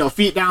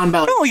down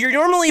belly. No, you're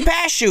normally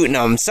pass shooting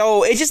them.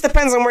 So it just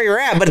depends on where you're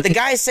at. But the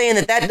guy's saying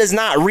that does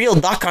not real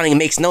duck hunting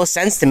makes no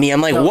sense to me.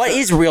 I'm like, what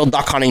is real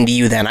duck hunting to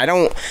you then? I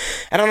don't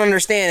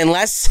understand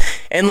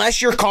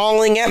unless you're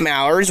calling at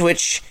mallards,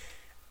 which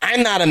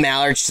I'm not a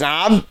mallard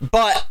snob,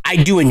 but I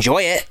do enjoy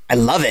it. I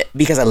love it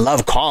because I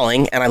love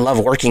calling and I love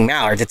working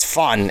mallards. It's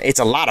fun.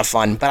 It's a lot of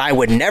fun. But I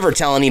would never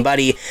tell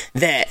anybody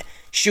that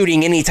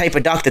shooting any type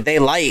of duck that they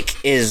like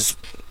is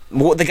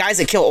the guys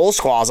that kill old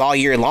squaws all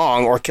year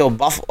long or kill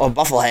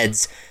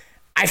buffleheads.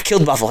 I've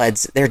killed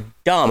buffleheads. They're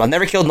dumb. I've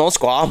never killed an old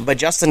squaw, but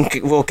Justin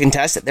will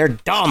contest it. They're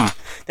dumb.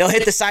 They'll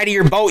hit the side of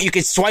your boat. You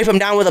could swipe them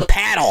down with a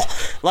paddle.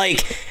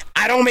 Like,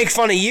 I don't make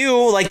fun of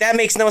you. Like, that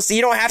makes no sense.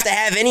 You don't have to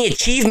have any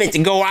achievement to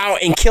go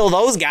out and kill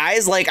those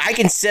guys. Like, I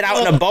can sit out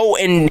in a boat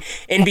and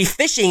be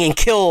fishing and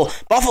kill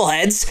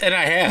buffleheads. And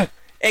I have.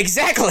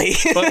 Exactly.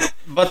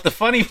 but the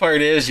funny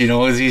part is,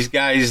 is these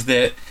guys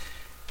that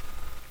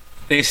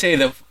they say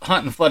that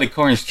hunting flooded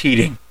corn is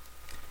cheating.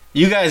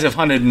 You guys have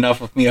hunted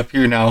enough with me up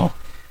here now.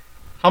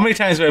 How many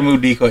times do I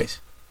move decoys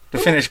to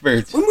finish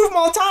birds? We move them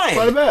all the time.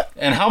 Quite a bit.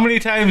 And how many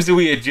times do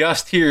we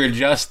adjust here,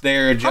 adjust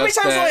there, adjust How many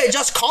times do I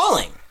adjust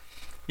calling?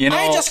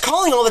 I adjust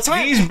calling all the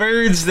time. These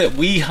birds that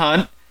we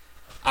hunt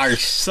are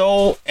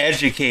so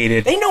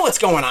educated. They know what's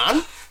going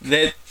on.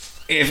 That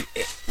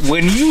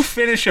when you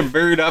finish a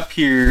bird up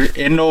here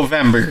in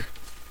November,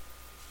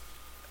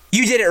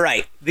 you did it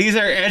right. These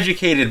are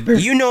educated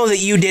birds. You know that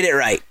you did it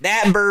right.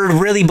 That bird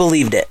really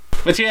believed it.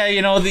 But yeah,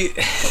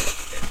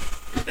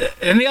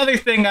 and the other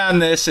thing on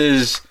this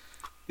is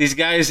these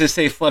guys that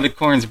say flooded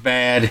corn's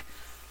bad.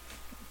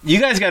 You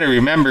guys got to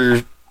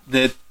remember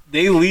that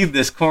they leave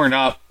this corn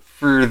up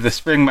for the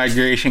spring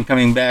migration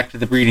coming back to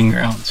the breeding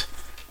grounds.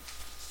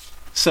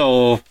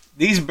 So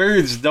these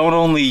birds don't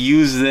only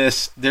use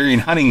this during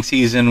hunting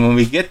season when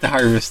we get to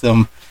harvest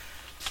them,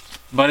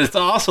 but it's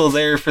also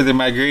there for their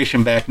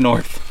migration back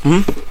north.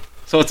 Mm-hmm.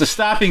 So it's a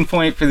stopping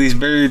point for these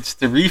birds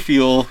to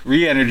refuel,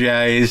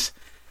 re-energize,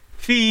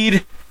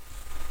 feed.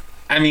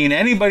 I mean,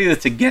 anybody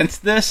that's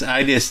against this,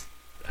 I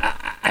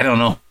don't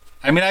know.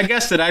 I mean, I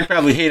guess that I'd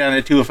probably hate on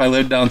it too if I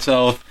lived down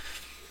south.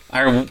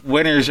 Our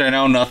winters are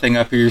now nothing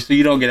up here, so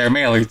you don't get our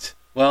mallards.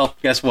 Well,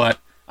 guess what?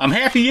 I'm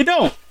happy you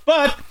don't,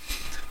 but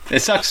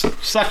it sucks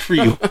for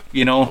you,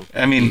 you know?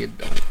 I mean,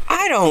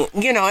 I don't,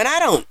 and I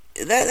don't.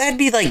 That'd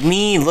be like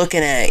me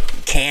looking at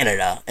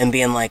Canada and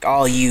being like,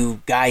 "Oh,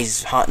 you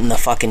guys hunting the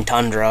fucking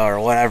tundra or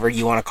whatever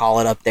you want to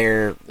call it up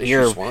there.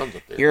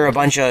 You're a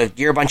bunch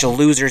of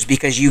losers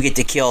because you get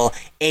to kill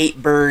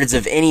 8 birds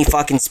of any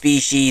fucking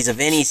species of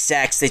any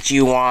sex that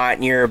you want.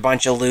 And you're a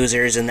bunch of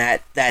losers, and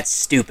that's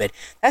stupid.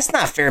 That's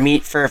not fair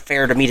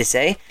to me to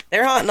say.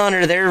 They're hunting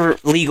under their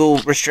legal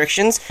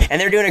restrictions, and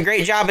they're doing a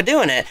great job of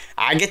doing it.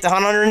 I get to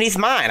hunt underneath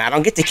mine. I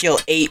don't get to kill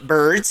 8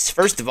 birds,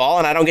 first of all,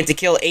 and I don't get to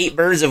kill 8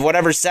 birds of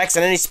whatever sex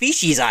and any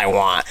species I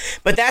want.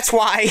 But that's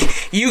why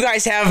you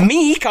guys have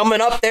me coming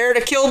up there to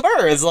kill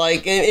birds.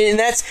 Like, and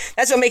that's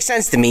what makes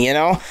sense to me, you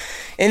know?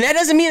 And that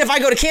doesn't mean if I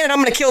go to Canada, I'm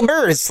going to kill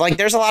birds. Like,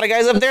 there's a lot of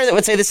guys up there that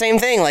would say the same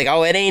thing. Like,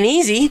 oh, it ain't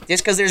easy.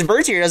 Just because there's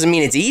birds here doesn't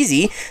mean it's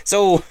easy.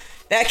 So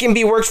that can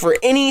be worked for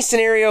any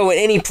scenario at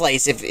any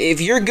place.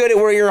 If you're good at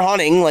where you're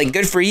hunting, like,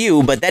 good for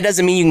you, but that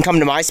doesn't mean you can come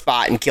to my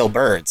spot and kill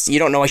birds. You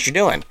don't know what you're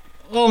doing.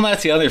 Well, and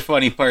that's the other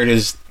funny part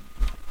is,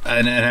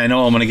 and I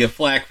know I'm going to get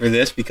flack for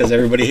this because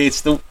everybody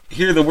hates to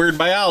hear the word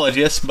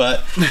biologist,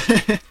 but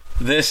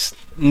this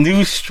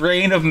new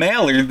strain of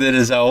mallard that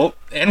is out,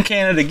 and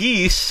Canada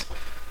geese,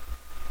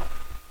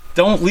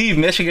 don't leave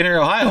Michigan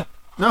or Ohio.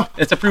 No.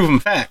 It's a proven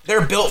fact.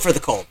 They're built for the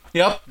cold.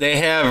 Yep, they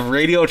have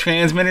radio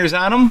transmitters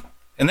on them,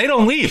 and they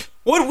don't leave.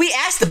 What we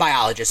asked the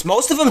biologists,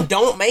 most of them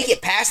don't make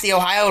it past the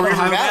Ohio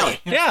River Valley.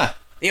 Yeah.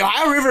 The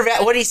Ohio River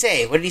Valley, what did he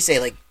say?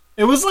 Like,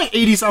 it was like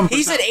 80-something%.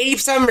 He said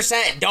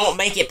 87% don't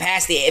make it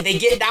past they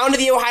get down to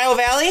the Ohio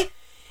Valley,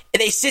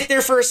 and they sit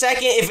there for a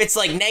second. If it's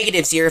like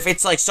negatives here, if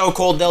it's like so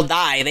cold they'll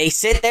die, they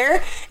sit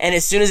there, and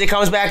as soon as it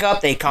comes back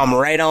up, they come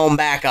right on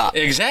back up.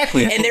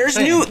 Exactly. And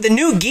the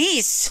new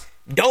geese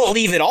don't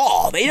leave at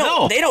all. They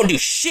don't do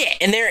shit,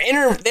 and they're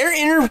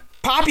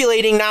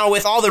interpopulating now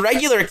with all the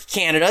regular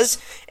Canadas,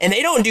 and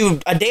they don't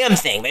do a damn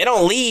thing. They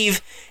don't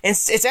leave, and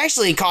it's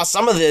actually caused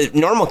some of the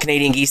normal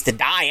Canadian geese to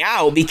die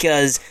out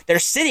because they're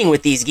sitting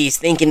with these geese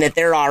thinking that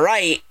they're all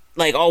right.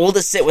 Like, oh, we'll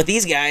just sit with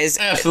these guys.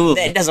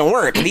 Absolutely. That doesn't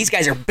work. These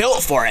guys are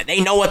built for it. They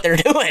know what they're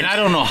doing. And I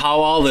don't know how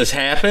all this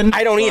happened.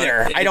 I don't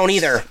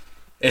either.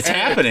 It's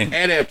happening.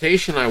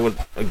 Adaptation, I would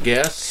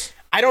guess.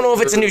 I don't know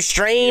if it's a new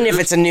strain, if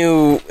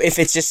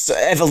it's just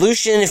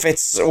evolution, if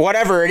it's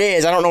whatever it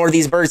is. I don't know where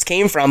these birds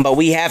came from, but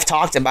we have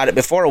talked about it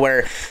before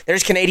where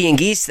there's Canadian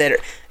geese that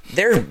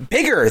they're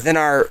bigger than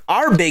our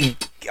big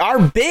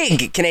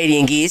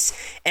Canadian geese,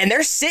 and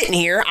they're sitting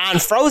here on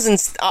frozen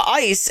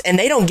ice, and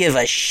they don't give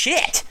a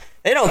shit.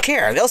 They don't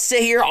care. They'll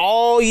sit here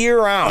all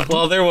year round.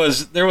 Well, there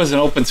was an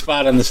open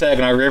spot on the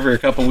Saginaw River a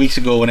couple weeks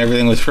ago when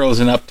everything was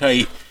frozen up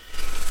tight,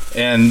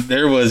 and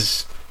there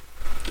was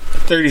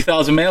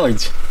 30,000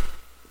 mallards.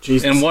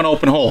 Jesus. In one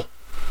open hole.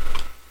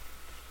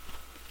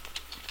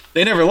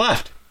 They never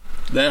left.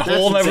 That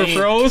hole never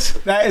froze.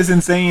 That is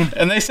insane.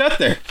 And they sat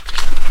there.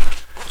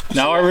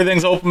 Now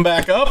everything's open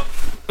back up.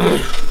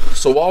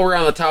 So while we're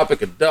on the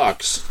topic of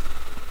ducks,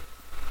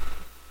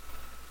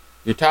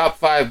 your top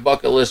 5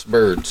 bucket list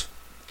birds.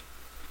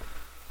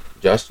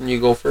 Justin, you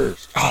go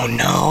first. Oh,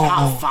 no.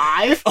 Top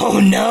 5? Oh,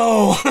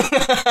 no.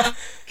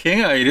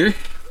 King Eider.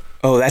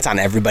 Oh, that's on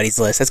everybody's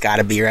list. That's got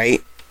to be,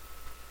 right?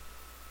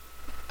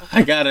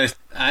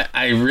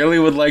 I really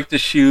would like to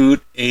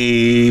shoot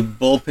a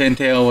bull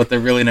pintail with a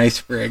really nice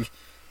sprig.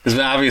 Because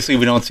obviously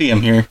we don't see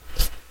them here.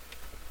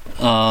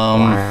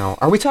 Wow.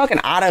 Are we talking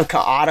out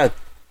of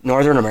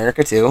Northern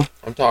America, too?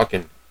 I'm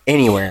talking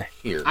anywhere.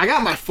 Here. I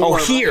got my 4. Oh,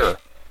 here.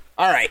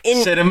 All right.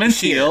 Cinnamon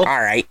teal. All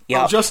right.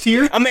 Yep. Oh, just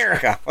here?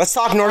 America. Let's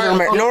talk Northern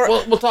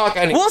America. We'll talk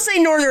anyway. We'll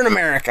say Northern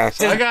America.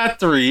 So I got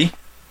 3.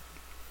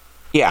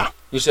 Yeah.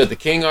 You said the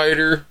king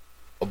eider,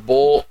 a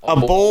bull,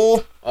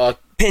 pintail,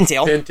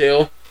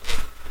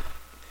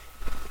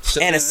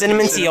 and a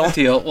cinnamon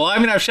teal. Well, I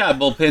mean, I've shot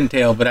bull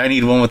pintail, but I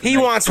need one with. He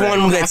wants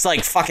one that's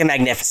like fucking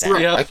magnificent.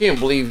 Yep. I can't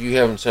believe you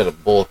haven't said a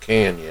bull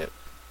can yet.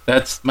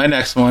 That's my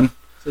next one.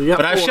 So but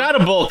 4. I've shot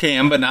a bull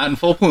can, but not in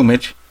full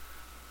plumage.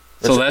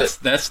 So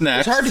that's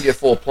next. It's hard to get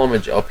full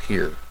plumage up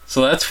here.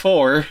 So that's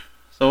 4.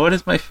 So what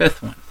is my 5th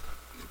one?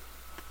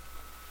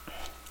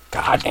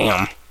 God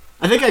damn.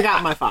 I think I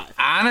got my 5.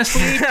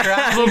 Honestly,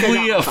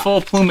 probably a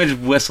full plumage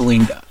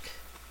whistling duck.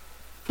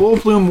 Full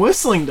plume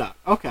whistling duck.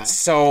 Okay.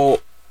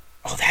 So,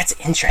 that's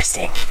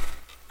interesting.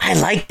 I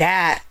like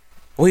that.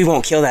 We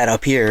won't kill that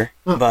up here,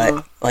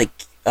 but like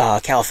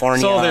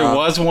California. So there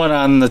was one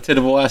on the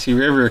Tittabawassee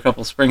River a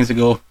couple springs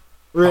ago.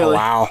 Really? Oh,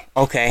 wow.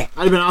 Okay.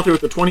 I'd have been out there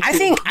with the 22. I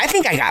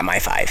think I got my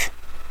 5.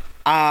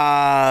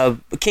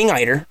 King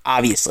Eider,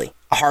 obviously.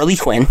 A Harley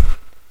Quinn.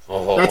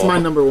 That's my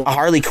number one. A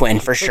Harley Quinn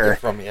for sure.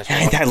 From me.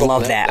 I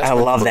love that. I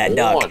love that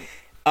duck. One.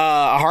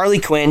 A Harley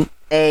Quinn,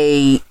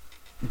 a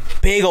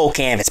big old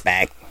canvas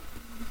bag,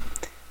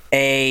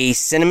 a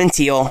cinnamon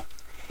teal,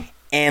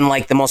 and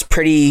like the most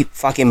pretty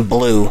fucking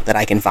blue that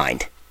I can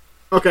find.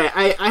 Okay,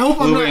 I hope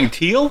I'm Blue not... and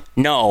teal?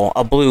 No,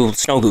 a blue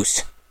snow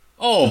goose.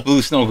 Oh,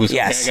 blue snow goose.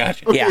 Yes. Okay, I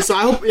got you. Okay, Yeah. so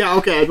I hope... Yeah,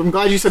 okay, I'm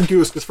glad you said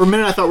goose, because for a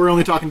minute I thought we were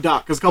only talking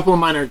duck, because a couple of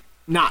mine are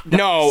not duck.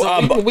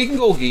 No, We can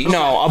go geese.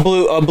 no,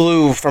 a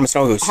blue from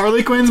snow goose.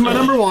 Harley Quinn's my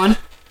number one.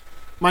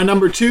 My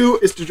number two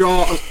is to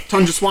draw a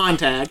Tundra Swan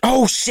tag.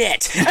 Oh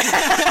shit!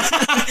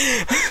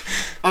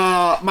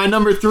 My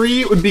number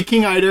three would be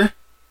King Eider.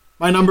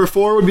 My number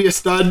four would be a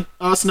stud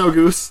snow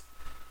goose.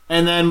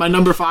 And then my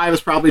number five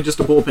is probably just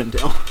a bullpen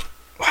tail.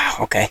 Wow.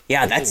 Okay.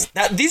 Yeah,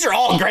 these are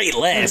all great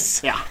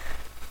lists. Yeah.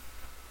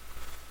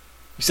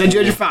 You said you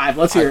had your five.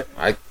 Let's hear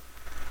it.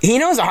 He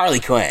knows a Harley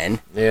Quinn.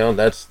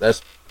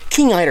 That's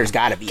King Eider's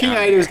got to be. King on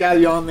Eider's there. got to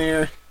be on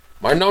there.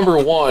 my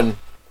number one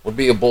would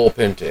be a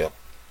bullpen tail.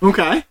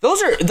 Okay.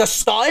 Those are the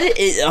stud.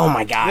 Oh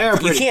my They're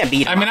god, you pretty. can't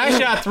beat. I mean, I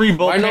shot 3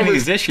 bull My number-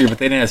 pennies this year, but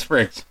they didn't have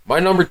sprigs. My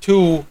number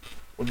two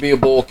would be a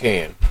bull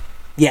can.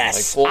 Yes,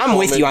 like full I'm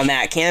with you plumage. on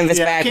that. Canvas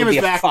Yeah, bag would canvas be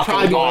a bag would probably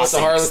fucking be With the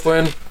awesome. Harley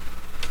Quinn.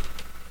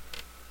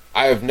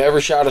 I have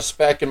never shot a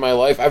spec in my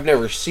life. I've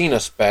never seen a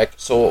spec,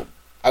 so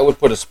I would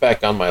put a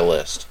spec on my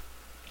list,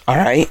 All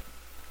right.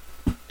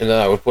 and then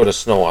I would put a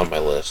snow on my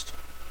list.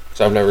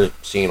 Because I've never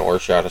seen or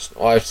shot a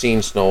snow. I've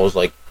seen snows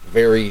like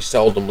very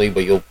seldomly,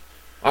 but you'll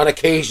on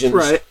occasions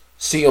Right.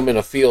 see them in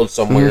a field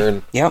somewhere.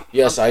 And Yep.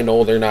 yes, I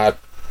know they're not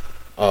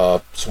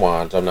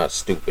swans. I'm not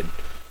stupid,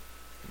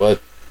 but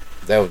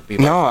that would be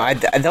my No,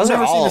 those I've are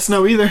never seen all. the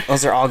snow either.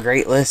 Those are all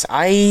great lists.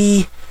 Have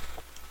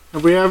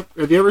you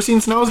ever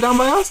seen snows down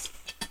by us?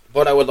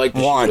 But I would like to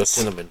shoot a Once.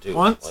 cinnamon too.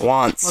 Once? Like,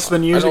 Once. Must have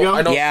been years I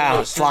ago. don't Yeah,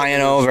 know, flying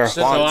cinnamon- over.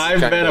 cinnamon So Once. I've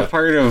been kinda- a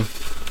part of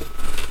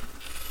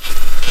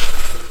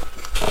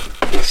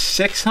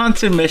 6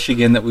 hunts in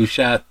Michigan that we've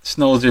shot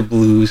snows or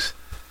blues,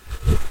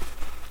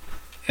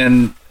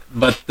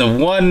 but the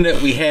one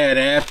that we had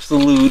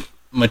absolute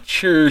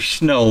mature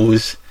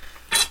snows,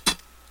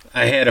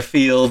 I had a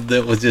field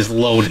that was just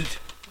loaded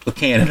with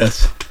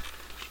Canadas,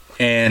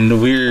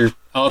 and we were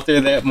out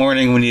there that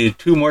morning. We needed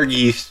 2 more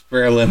geese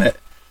for our limit,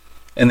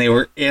 and they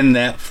were in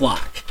that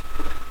flock.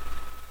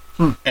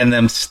 And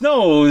them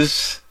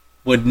snows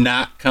would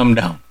not come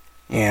down.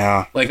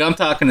 Yeah. Like, I'm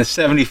talking a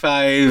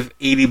 75,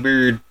 80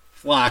 bird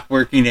flock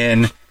working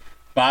in.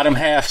 Bottom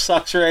half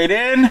sucks right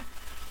in.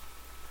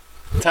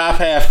 Top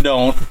half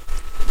don't.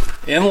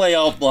 In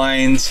layout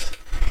blinds.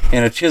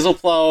 In a chisel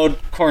plowed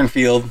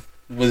cornfield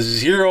with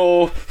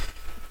 0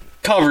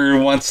 cover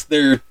once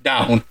they're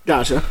down.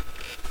 Gotcha.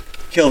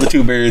 Kill the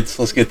 2 birds.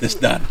 Let's get this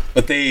done.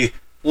 But they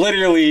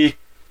literally,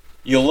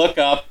 you look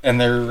up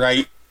and they're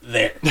right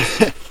there.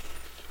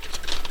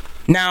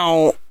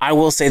 Now, I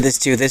will say this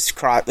too. This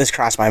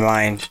crossed my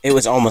mind. It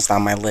was almost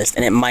on my list,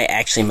 and it might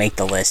actually make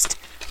the list.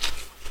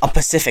 A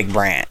Pacific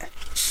Brant.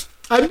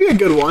 That'd be a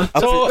good one.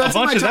 So That's a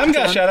in bunch my of top them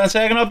got 10. shot on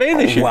Saginaw Bay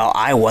this year. Well,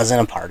 I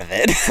wasn't a part of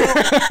it.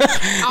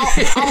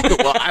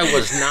 Well, I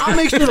was not. I'll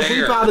make sure to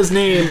bleep out his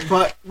name,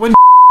 but when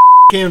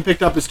came and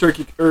picked up his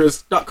turkey or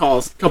his duck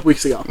calls a couple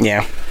weeks ago,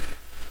 Yeah.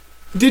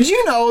 did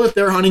you know that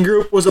their hunting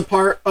group was a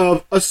part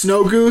of a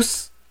snow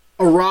goose,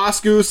 a Ross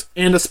goose,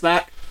 and a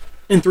speck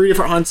in 3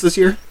 different hunts this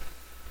year?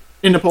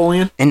 In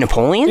Napoleon? In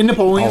Napoleon? In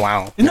Napoleon. Oh,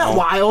 wow. Isn't that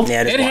wild?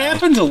 Yeah, It wild.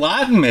 happens a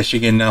lot in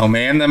Michigan now,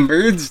 man. Them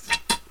birds,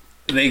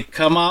 they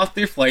come off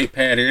their flight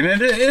pattern,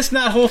 and it's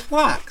not whole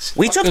flocks.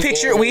 We took Fucking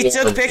pictures of We had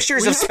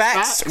Specs.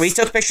 Specs. We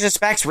took pictures of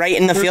Specs right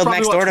in the There's field probably,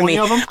 next what, door to me.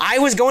 20 of 'em? I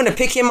was going to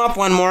pick him up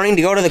one morning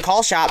to go to the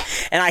call shop,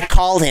 and I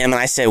called him and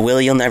I said,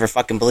 "Willie, you'll never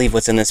fucking believe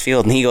what's in this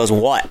field." And he goes,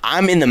 "What?"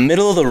 I'm in the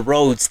middle of the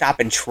road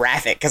stopping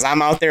traffic because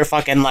I'm out there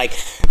fucking like,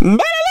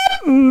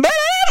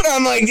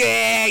 I'm like,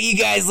 yeah, you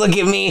guys look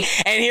at me,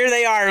 and here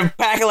they are, a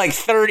pack of like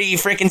 30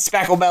 freaking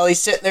speckle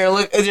bellies sitting there.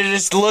 They're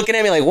just looking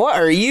at me like, "What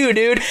are you,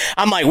 dude?"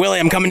 I'm like, "Willie,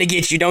 I'm coming to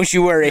get you. Don't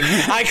you worry."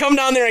 I come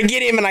down there and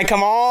get him, and I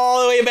come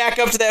all the way back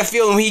up to that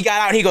field. And when he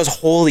got out, he goes,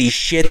 "Holy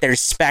shit, there's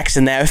specks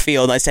in that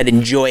field." I said,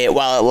 "Enjoy it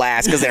while it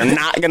lasts, because they're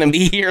not gonna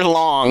be here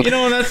long." You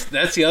know,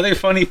 that's the other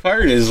funny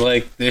part is,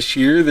 like, this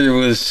year there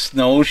was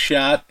snow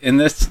shot in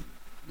this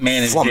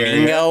managed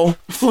area.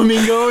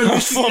 Flamingo. Flamingo.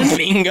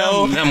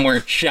 Flamingo. Them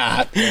weren't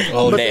shot.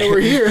 Oh, But they were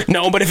here.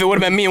 No, but if it would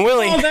have been me and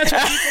Willie. Oh, that's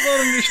what people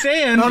don't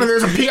understand. None of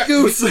there's a pink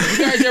goose.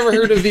 You guys ever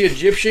heard of the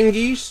Egyptian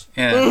geese?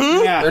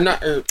 Yeah. Yeah. They're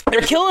not.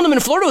 They're killing them in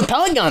Florida with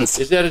pellet guns.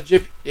 Is that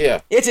Egypt? Yeah.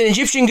 It's an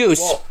Egyptian goose.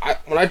 Well,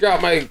 when I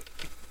dropped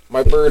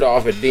my bird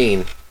off at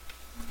Dean,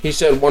 he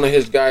said one of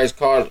his guys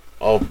caught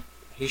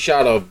he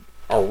shot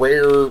a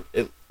rare.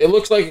 It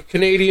looks like a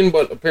Canadian,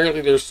 but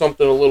apparently there's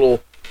something a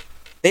little.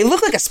 They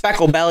look like a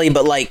speckle belly,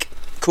 but like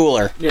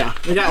cooler. Yeah,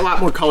 they got a lot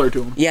more color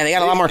to them. Yeah, they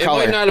got a lot more It color.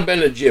 might not have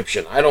been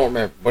Egyptian. I don't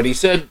remember, but he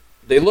said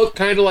they look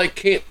kind of like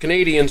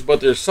Canadians, but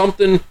there's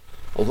something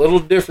a little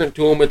different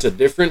to them. It's a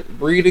different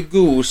breed of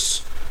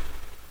goose,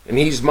 and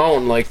he's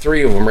mounting like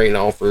 3 of them right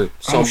now for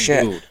some Oh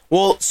shit. dude.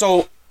 Well,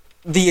 so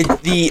the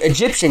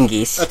Egyptian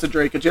geese. That's a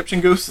Drake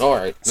Egyptian goose. All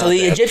right. So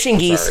the Egyptian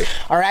geese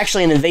are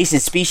actually an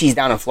invasive species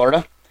down in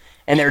Florida,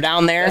 and they're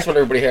down there. That's what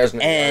everybody has in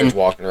their yards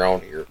walking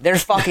around here. They're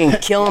fucking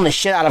killing the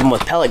shit out of them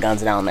with pellet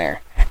guns down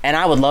there. And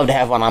I would love to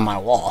have one on my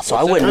wall, so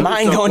I wouldn't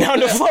mind going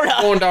down to Florida.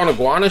 Going down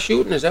iguana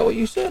shooting? Is that what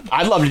you said?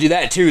 I'd love to do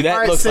that too. That All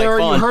right, looks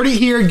Sarah, like fun. you heard it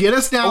here. Get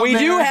us down We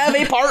there. do have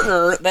a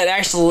partner that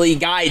actually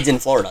guides in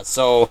Florida,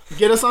 so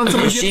Get us on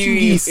some Egyptian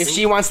geese. if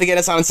she wants to get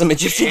us on some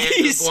Egyptian And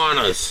geese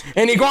iguanas.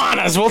 and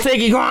iguanas, we'll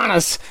take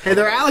iguanas. Hey,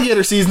 their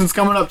alligator season's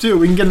coming up too.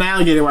 We can get an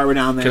alligator while we're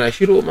down there. Can I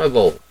shoot it with my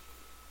bow?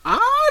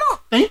 I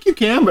don't think you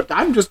can, but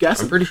I'm just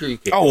guessing. I'm pretty sure you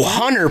can. Oh,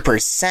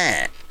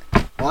 100%.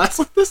 Well, let's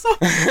look this up.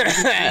 You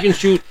can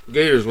shoot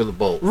gators with a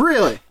bow.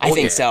 Really? I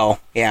think so.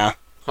 Yeah.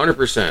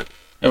 100%.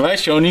 Have I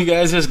shown you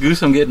guys this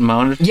goose I'm getting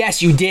mounted?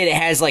 Yes, you did. It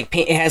has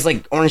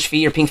like orange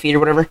feet or pink feet or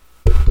whatever.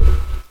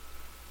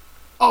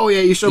 Oh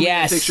yeah, you showed me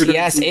Yes, the picture.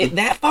 yes.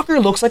 That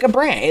fucker looks like a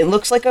brand. It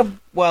looks like kind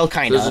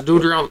There's a of.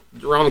 dude around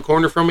the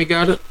corner from me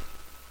got it.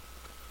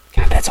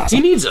 God, that's He awesome.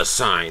 needs a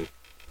sign.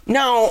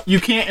 No, You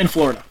can't in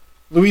Florida.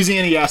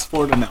 Louisiana, yes.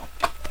 Florida, no.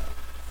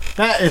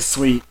 That is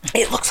sweet.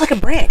 it looks like a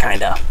brand,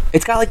 kind of.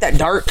 It's got like that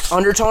dark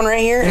undertone right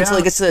here until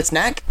it gets to its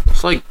neck.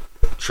 It's like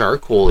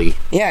charcoaly.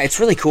 Yeah, it's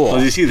really cool. Oh,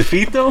 did you see the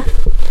feet though?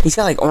 He's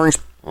got like orange,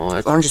 Oh,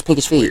 that's orange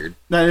pinkish feet. weird.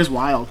 That is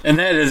wild. And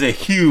that is a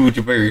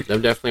huge bird.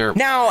 Them definitely aren't.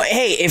 Now,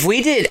 hey, if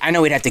we did, I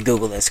know we'd have to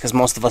Google this because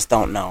most of us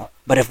don't know.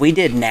 But if we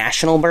did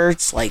national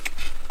birds, like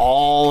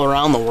all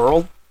around the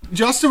world,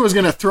 Justin was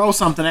gonna throw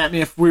something at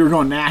me if we were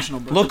going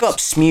national. look up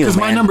SMEW. Because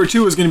my man. number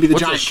 2 is gonna be the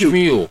What's a giant coot.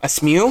 shmew? A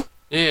SMEW?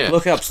 Yeah.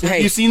 Look up.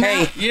 Hey, you seen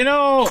hey, that? You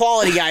know,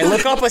 quality guy,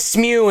 look up a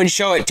SMEW and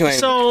show it to him.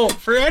 so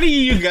for any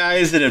of you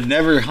guys that have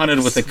never hunted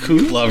with a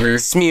coot lover,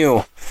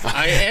 SMEW.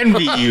 I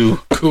envy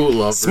you. Cool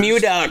lovers. SMEW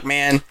duck,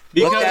 man. Look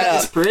Because that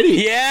That's up. pretty.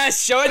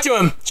 Yes, show it to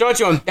him. Show it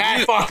to him.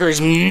 That fucker's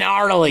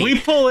gnarly. We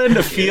pull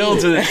into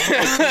fields and,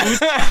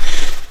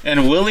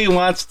 and Willie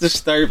wants to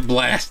start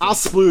blasting. I'll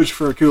splooge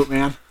for a coot,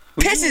 man.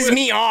 Pisses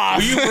me off.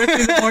 Were you with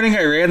me the morning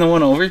I ran the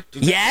one over?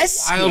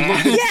 Yes. Wild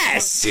looking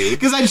Yes. dude.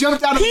 Because I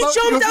jumped out of the He boat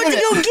jumped out to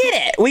go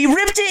get it. We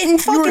ripped it in You were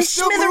fucking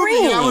still moving.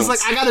 smithereens. I was like,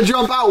 I gotta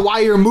jump out while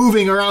you're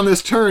moving around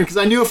this turn because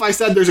I knew if I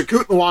said there's a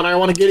coot in the water, I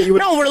want to get it. You would.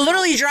 no, we're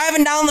literally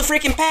driving down the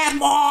freaking path,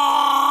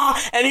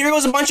 and here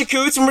goes a bunch of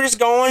coots, and we're just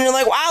going, and you're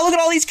like, wow, look at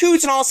all these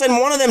coots, and all of a sudden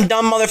one of them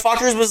dumb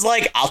motherfuckers was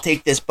like, I'll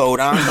take this boat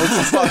on, don't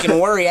you fucking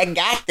worry, I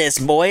got this,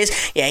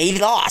 boys. Yeah, he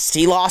lost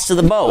to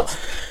the boat.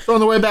 So on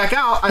the way back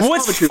out, I saw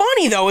What's the coot.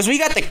 funny, though, is we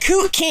got the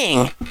coot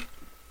king,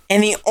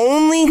 and the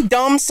only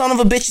dumb son of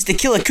a bitches to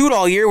kill a coot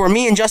all year were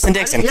me and Justin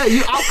Dixon. Yeah,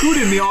 you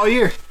out-cooted me all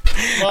year.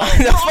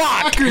 The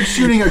fuck? Record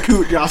shooting a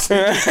coot, Justin.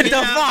 The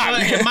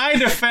But fuck? in my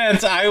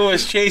defense, I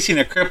was chasing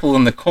a cripple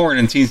in the corn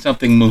and seen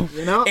something move.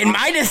 You know? In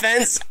my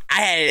defense,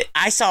 I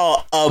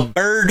saw a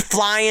bird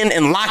flying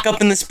and lock up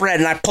in the spread,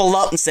 and I pulled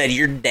up and said,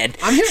 "You're dead."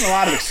 I'm hearing a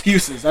lot of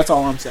excuses. That's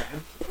all I'm saying.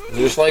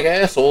 Just like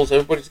assholes,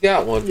 everybody's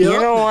got one. Yeah. You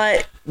know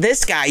what?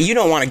 This guy, you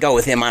don't want to go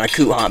with him on a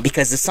coot hunt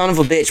because the son of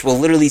a bitch will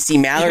literally see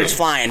mallards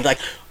flying, be like,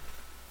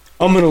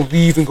 I'm gonna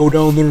leave and go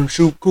down there and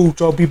shoot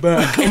coots. I'll be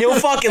back. And he'll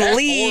fucking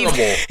leave.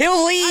 horrible.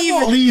 He'll leave.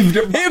 Don't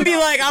leave. He'll be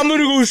like, I'm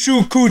gonna go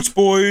shoot coots,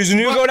 boys, and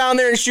he'll go down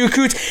there and shoot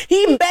coots.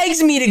 He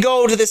begs me to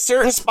go to this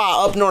certain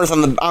spot up north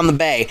on the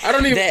bay. I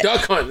don't even that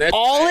duck hunt. That's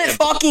all bad. it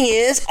fucking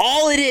is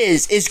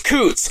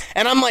coots.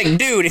 And I'm like,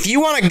 dude, if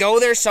you want to go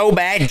there so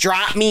bad,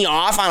 drop me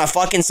off on a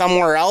fucking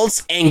somewhere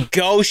else and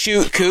go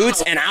shoot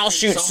coots, and I'll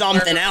shoot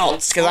something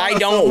else because I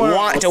don't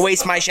want to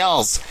waste my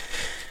shells.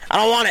 I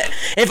don't want it.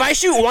 If I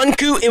shoot one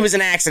coot, it was an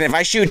accident. If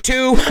I shoot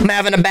 2, I'm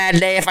having a bad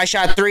day. If I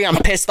shot 3, I'm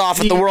pissed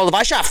off at the world. If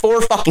I shot 4,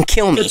 fucking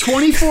kill The me.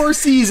 24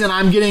 season,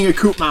 I'm getting a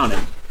coot mounted.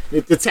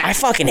 It's I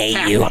fucking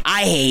hate you.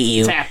 I hate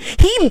you. happening.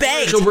 He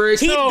begged. Commercial break.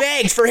 He No.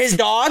 begged for his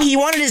dog. He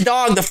wanted his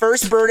dog, the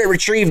first bird it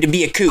retrieved, to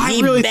be a coot. I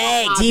He really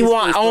begged. thought He this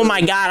want. was Oh the-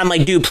 my god! I'm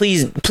like, dude,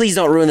 please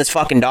don't ruin this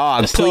fucking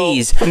dog,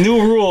 please. So, new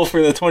rule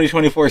for the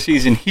 2024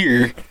 season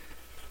here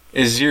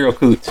is 0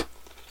 coots.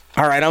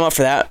 All right, I'm up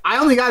for that. I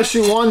only gotta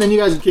shoot one, then you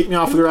guys can kick me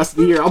off for the rest of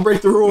the year. I'll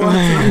break the rule.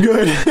 I'm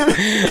good.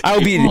 I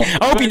hope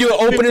you do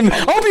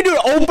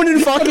it opening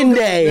fucking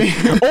day.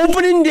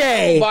 Opening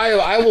day.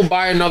 I will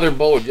buy another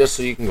boat just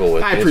so you can go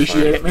with. I me. It's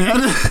appreciate it, fine.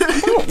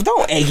 man.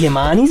 Don't egg him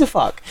on. He's a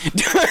fuck.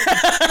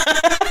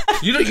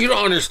 You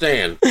don't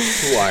understand who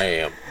I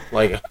am.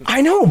 Like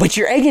I know, but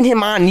you're egging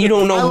him on. And you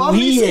don't I know love who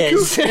me he some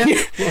is.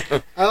 coots,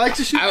 man. I like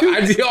to shoot I'd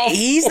coots. be all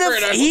He's for it,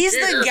 I don't the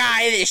care.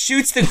 guy that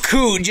shoots the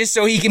coot just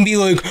so he can be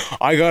like,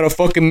 I gotta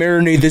fucking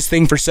marinate this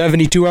thing for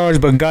 72 hours,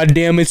 but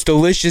goddamn, it's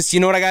delicious. You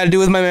know what I gotta do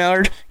with my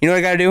mallard? You know what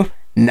I gotta do?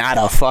 Not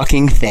a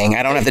fucking thing.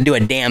 I don't have to do a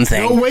damn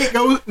thing.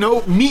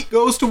 No meat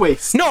goes to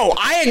waste. No,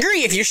 I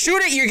agree. If you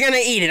shoot it, you're gonna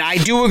eat it. I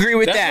do agree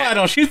with That's why I that.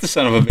 don't shoot the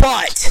son of a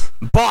bitch.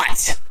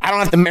 But I don't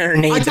have to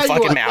marinate the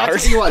fucking I'll mallard.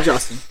 tell you what,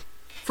 Justin.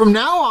 From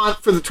now on,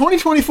 for the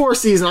 2024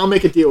 season, I'll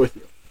make a deal with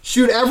you.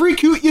 Shoot every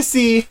coot you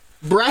see,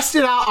 breast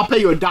it out, I'll pay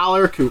you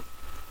 $1 a coot.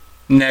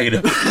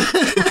 Negative.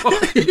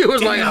 It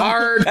was like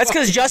hard. That's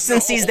because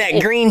Justin sees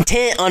that green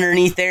tint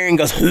underneath there and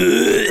goes,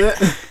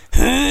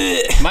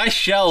 My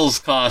shells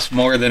cost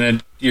more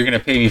than you're going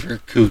to pay me for a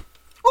coot.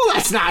 Oh,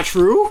 that's not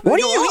true. What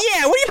do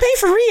you pay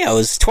for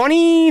Rios?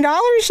 $20?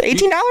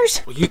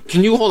 $18?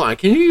 Can you hold on?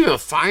 Can you even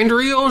find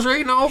Rios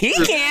right now? He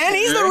can.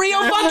 He's the Rio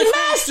fucking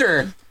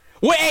master.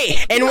 Wait,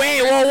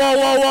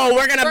 whoa.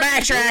 We're going to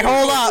backtrack.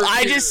 Hold up.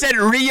 I just said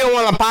Rio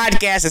on a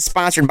podcast is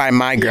sponsored by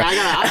Migra.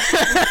 Yeah,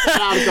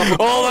 I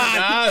Hold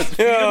on.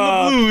 Feed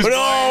 'em the blues, No,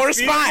 boys. we're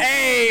sponsored.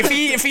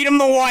 Hey, feed him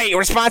the white.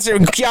 We're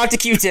sponsored. Out to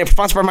Q-Tip.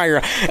 Sponsored by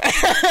Migra.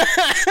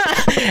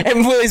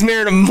 And Willie's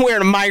wearing a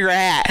Migra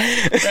hat.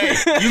 Hey,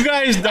 you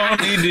guys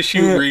don't need to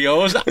shoot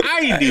Rios.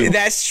 I do.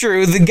 That's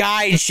true. The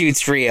guide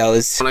shoots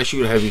Rios. When I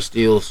shoot heavy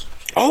steels.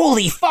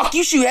 Holy fuck,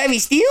 you shoot heavy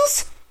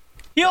steels?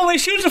 He only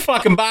shoots a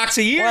fucking box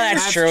a year. Well,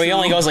 that's true. He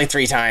only goes like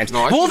 3 times.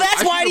 No,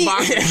 That's why I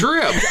bought a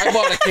trip. I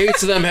bought a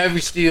case of them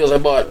heavy steels. I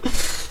bought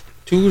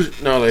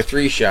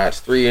 3 shots,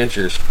 3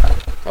 inches.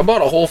 I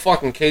bought a whole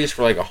fucking case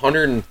for like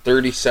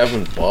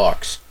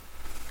 $137.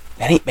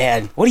 That ain't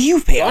bad. What do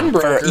you pay for?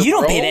 Gunbreaker, You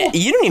don't bro. pay that.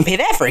 You don't even pay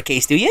that for a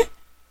case, do you?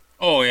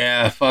 Oh,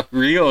 yeah. Fuck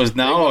Rios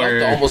now. They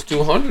went up to almost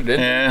 200,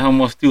 didn't Yeah,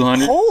 almost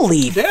 200.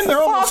 Holy Damn,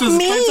 they're almost fuck as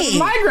expensive as me.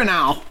 Migra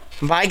now.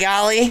 By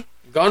golly. they?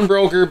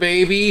 Gunbroker,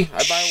 baby.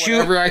 I buy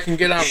whatever I can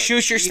get on.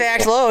 Shoot your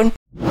stacked load.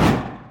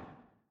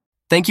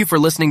 Thank you for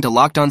listening to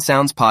Locked On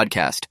Sounds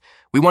podcast.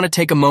 We want to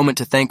take a moment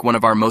to thank one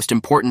of our most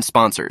important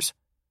sponsors,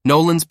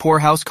 Nolan's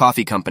Poorhouse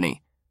Coffee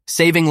Company.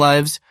 Saving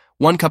lives,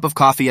 1 cup of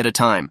coffee at a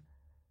time.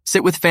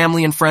 Sit with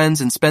family and friends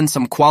and spend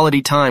some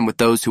quality time with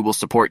those who will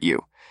support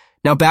you.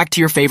 Now back to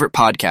your favorite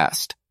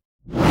podcast.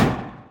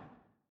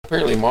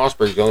 Apparently,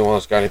 Mossberg's the only one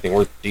that's got anything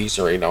worth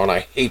decent right now, and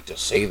I hate to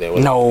say that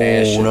with No.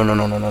 passion.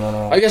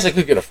 No. I guess I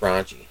could get a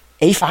Franchi.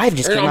 A5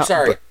 just Or, came no,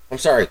 out. I'm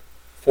sorry.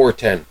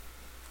 410.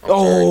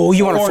 Oh,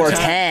 you want a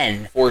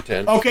 410.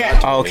 410. 410. Okay.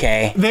 Not too many.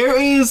 Okay.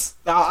 There is,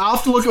 I'll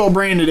have to look at what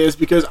brand it is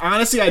because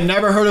honestly, I'd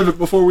never heard of it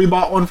before we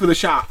bought one for the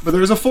shop. But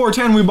there's a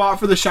 410 we bought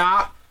for the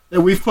shop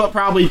that we've put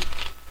probably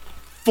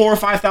 4,000 or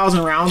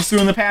 5,000 rounds through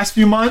in the past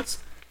few months.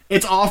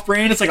 It's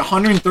off-brand. It's like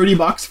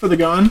 $130 for the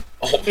gun.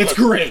 Oh, It's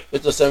great.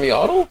 It's a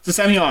semi-auto? It's a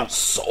semi-auto.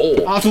 Sold.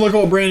 I'll have to look at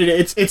what brand it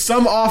is. It's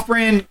some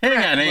off-brand. Hang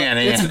on.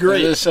 It's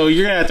great. So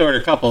you're going to have to order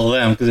a couple of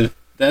them because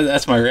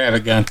that's my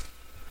rabbit gun.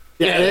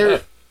 Yeah,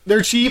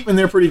 they're cheap and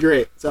they're pretty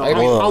great. So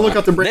I'll look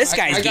up the brand. This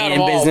guy's I got gaining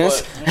them all,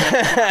 business.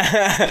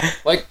 but,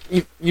 like,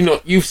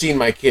 you've seen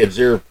my kids.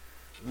 They're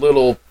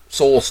little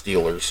soul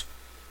stealers.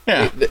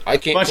 Yeah. I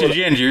can't Bunch put of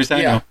gingers,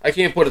 I know. I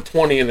can't put a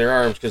 20 in their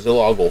arms because they'll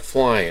all go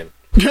flying.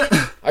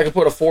 I can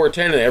put a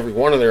 410 in every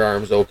one of their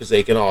arms, though, because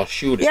they can all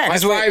shoot it. Yeah, my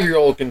 'cause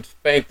 5-year-old can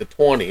spank the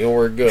 20, and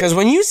we're good. Because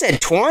when you said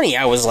 20,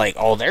 I was like,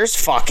 oh, there's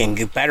fucking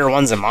better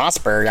ones than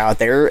Mossberg out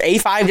there.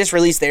 A5 just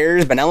released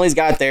theirs. Benelli's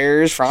got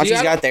theirs.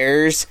 Franci's got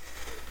theirs.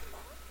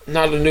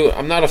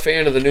 I'm not a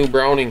fan of the new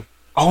Browning.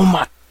 Oh,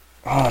 my.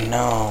 Oh,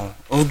 no.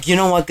 Oh, you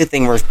know what? Good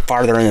thing we're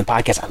farther in the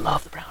podcast. I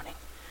love the Browning.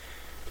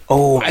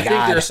 Oh, my I God.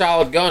 think they're a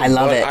solid gun. I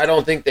love but it. I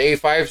don't think the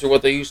A5s are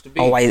what they used to be.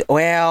 Oh,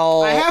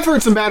 I have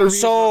heard some bad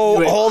reviews. So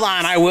about the hold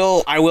on, I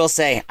will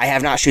say I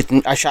have not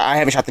I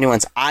haven't shot the new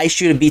ones. I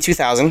shoot a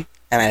B2000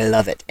 and I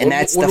love it. And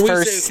that's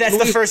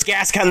the first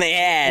gas gun they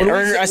had.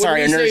 Inertia. I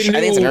think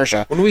it's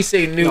Inertia. When we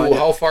say new,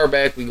 how far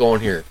back we going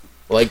here?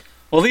 Like,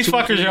 well, these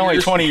fuckers are only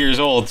 20 years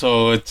old,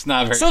 so it's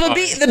not very. So the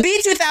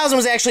B2000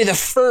 was actually the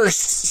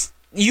first.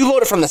 You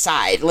load it from the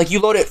side. Like, you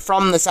load it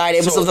from the side.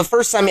 It was the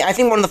first semi. I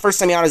think one of the first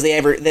semi-autos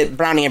that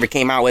Browning ever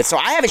came out with. So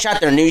I haven't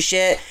shot their new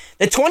shit.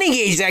 The 20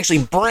 gauge is actually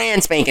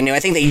brand spanking new. I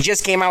think they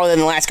just came out with it in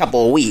the last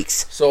couple of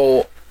weeks.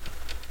 So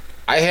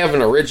I have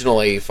an original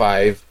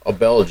A5, a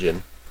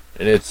Belgian,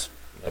 and it's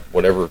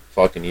whatever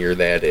fucking year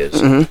that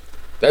is. Mm-hmm.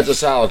 That's a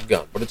solid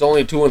gun, but it's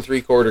only 2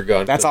 3/4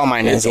 gun. That's all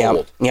mine is.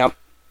 Yep. Yep.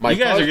 You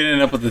guys are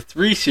getting up with the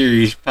 3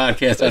 Series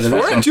podcast out of this.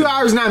 We're at 2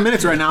 hours 9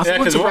 minutes right now. So Yeah,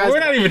 because we're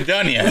not even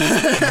done yet.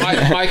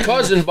 my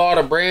cousin bought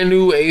a brand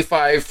new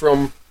A5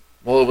 from,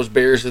 well, it was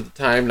Bears at the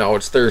time. Now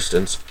it's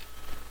Thurston's.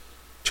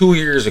 2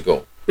 years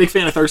ago. Big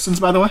fan of Thurston's,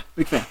 by the way.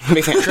 Big fan.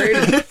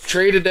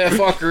 Traded that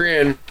fucker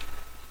in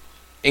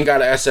and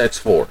got an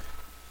SX4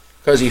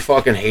 because he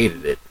fucking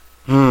hated it.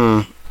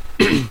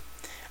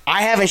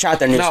 I haven't shot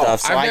their new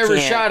stuff, so I've never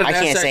shot an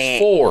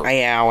SX4.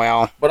 Yeah,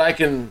 well, but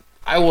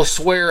I will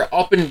swear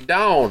up and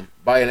down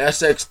by an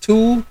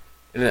SX2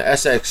 and an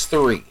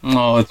SX3.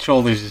 Oh, the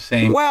shoulder's the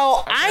same.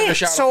 Well,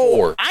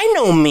 I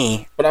know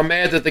me. But I'm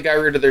mad that they got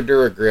rid of their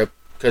Duragrip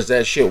because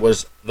that shit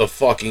was the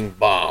fucking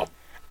bomb.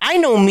 I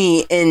know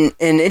me, and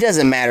it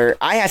doesn't matter.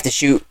 I have to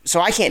shoot,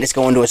 so I can't just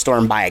go into a store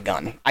and buy a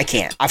gun. I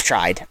can't. I've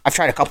tried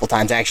a couple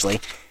times,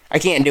 actually. I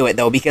can't do it,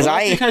 though, because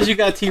because you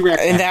got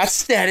T-Rex. And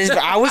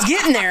I was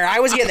getting there.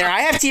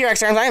 I have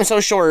T-Rex arms. I am so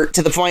short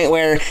to the point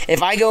where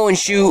if I go and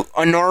shoot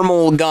a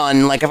normal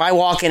gun, like if I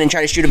walk in and try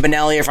to shoot a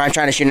Benelli or if I'm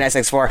trying to shoot an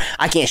SX4,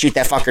 I can't shoot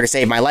that fucker to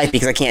save my life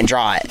because I can't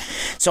draw it.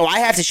 So I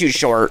have to shoot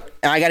short,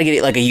 and I got to get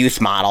it like a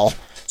youth model.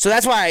 So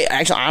that's why,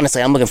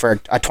 honestly, I'm looking for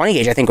a 20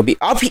 gauge. I think would be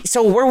up.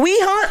 So where we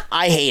hunt,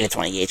 I hate a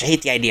 20 gauge. I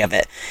hate the idea of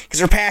it because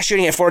we're past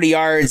shooting at 40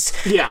 yards.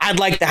 Yeah, I'd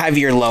like the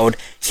heavier load.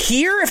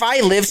 Here, if I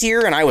lived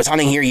here and I was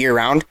hunting here year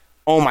round,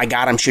 oh my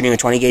God, I'm shooting a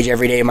 20 gauge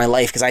every day of my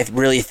life because I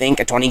really think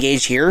a 20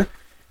 gauge here,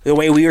 the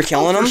way we were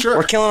killing them, sure.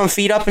 we're killing them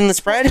feet up in the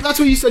spread. That's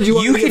what you said you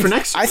wanted to get for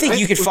next year. I think right?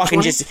 you could With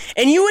fucking 20?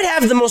 and you would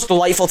have the most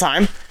delightful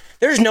time.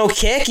 There's no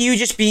kick.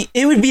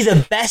 It would be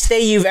the best day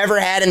you've ever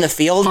had in the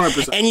field.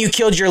 100%. And you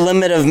killed your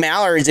limit of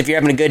mallards if you're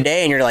having a good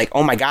day and you're like,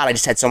 oh my God, I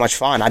just had so much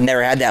fun. I've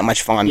never had that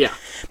much fun. Yeah.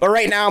 But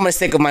right now I'm going to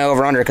stick with my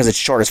over-under because it's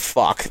short as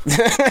fuck.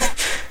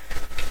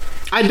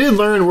 I did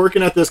learn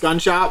working at this gun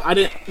shop.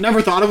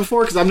 Never thought of it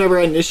before because I've never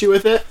had an issue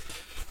with it.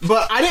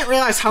 But I didn't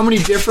realize how many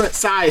different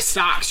size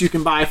stocks you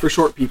can buy for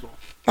short people.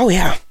 Oh,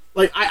 yeah.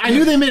 Like, I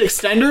knew they made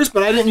extenders,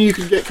 but I didn't know you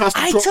could get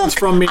custom short ones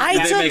from me.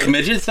 They make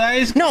midget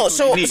size? No,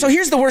 so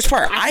here's the worst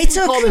part. I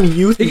call them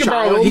youth and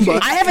child,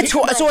 but have a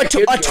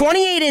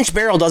 28-inch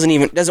barrel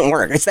doesn't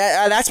work. It's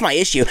that's my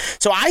issue.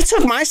 So I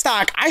took my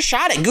stock. I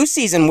shot it goose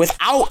season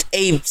without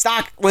a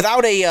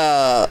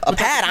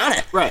pad on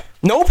it. Right.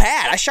 No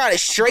pad. I shot it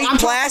straight I'm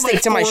talking plastic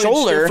like to my 4-inch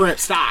shoulder. Different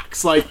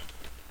stocks, and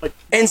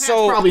that's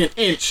probably an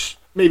inch,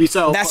 maybe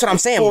so. That's what I'm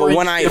saying. But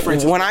when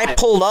I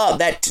pulled up,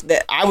 that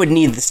I would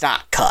need the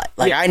stock cut.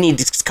 Like I need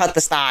to cut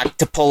the stock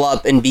to pull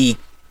up and be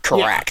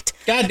correct.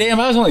 God damn,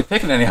 I was only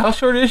picking on you. How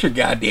short is your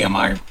goddamn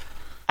arm?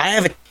 I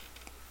have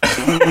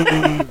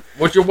a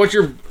What's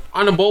your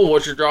on a bull?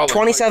 What's your draw?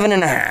 27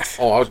 and a half.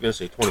 Oh, I was gonna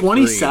say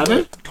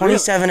 27.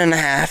 27 and a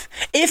half.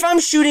 If I'm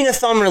shooting a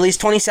thumb release,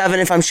 27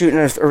 if I'm shooting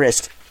a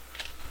wrist.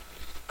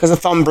 Because the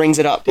thumb brings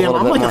it up a little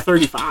I'm bit like more. a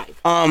 35.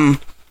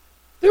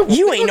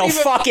 You ain't no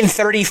fucking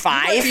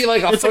 35. You might be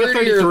like a It's like a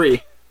 30 or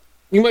 33.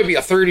 you might be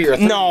a 30 or a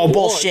 31. No,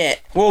 bullshit.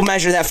 We'll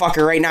measure that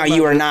fucker right now.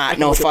 You are not.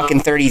 No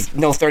fucking 30,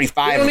 no They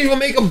 35. don't even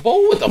make a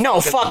bow with a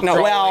No, fucking fuck no.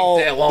 draw Well,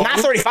 like that long. not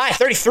 35.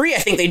 33 I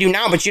think they do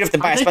now, but you'd have to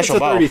buy I a think special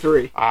it's a bow.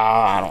 33.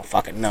 I don't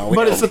fucking know.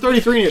 But it's a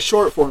 33 and it's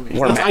short for me.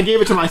 I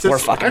gave it to my sister. We're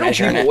fucking I don't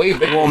measuring keep it. it way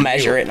back. We'll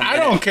measure it. in a I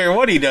minute. don't care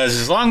what he does,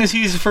 as long as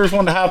he's the first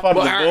one to hop out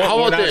Well, of the boat. how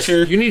We're about not this?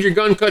 sure. You need your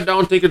gun cut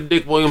down, take it to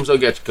Dick Williams, they'll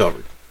get you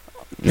covered.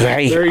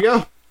 Right. There you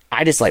go.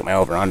 I just like my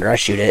over-under. I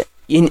shoot it.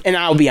 And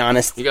I'll be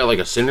honest. You got like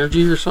a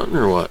Synergy or something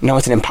or what? No,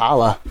 it's an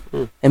Impala.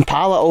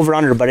 Impala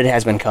over-under, but it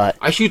has been cut.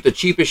 I shoot the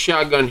cheapest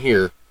shotgun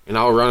here, and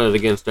I'll run it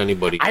against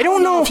anybody. I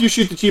don't know If you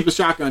shoot the cheapest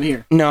shotgun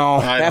here. No,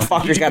 I that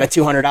don't fucker's got a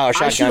 $200 I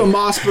shoot a shotgun.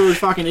 Mossberg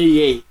fucking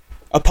 88.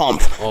 A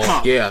pump. Oh,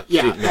 Huh. yeah.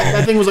 Yeah, shit, no.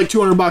 that thing was like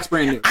 $200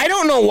 brand new. I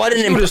don't know what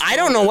I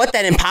don't know what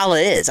that Impala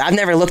is. I've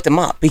never looked them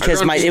up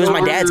because I run it was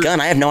my dad's gun.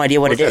 I have no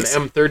idea what What's it that, is.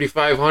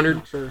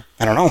 M3500? Sure.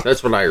 I don't know.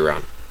 That's what I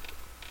run.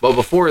 But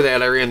before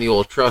that, I ran the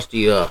old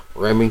trusty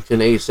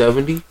Remington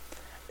 870.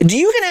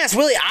 You can ask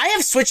Willie. I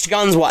have switched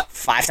guns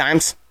 5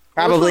 times?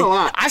 Probably. That's not a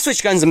lot. I've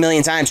switched guns a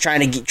million times trying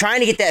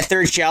to get that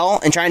third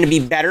shell and trying to be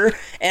better.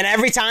 And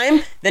every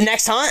time the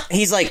next hunt,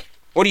 he's like,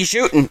 "What are you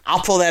shooting?" I'll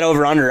pull that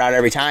over under out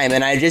every time.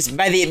 And I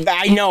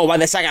know by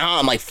the second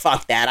hunt, I'm like,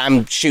 "Fuck that!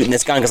 I'm shooting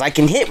this gun because I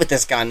can hit with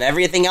this gun.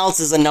 Everything else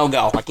is a no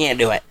go. I can't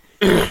do it."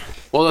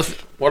 Well,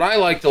 what I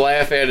like to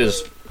laugh at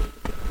is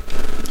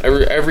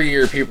every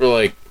year people are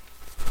like,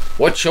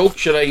 "What choke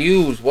should I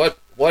use? What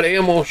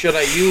ammo should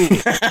I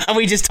use?"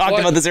 We just talked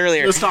What? about this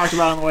earlier. Just talked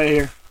about it on the way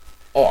here.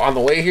 Oh, on the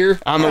way here?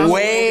 On the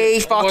way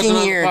It fucking wasn't on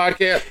the here.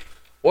 podcast.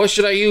 What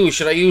should I use?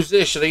 Should I use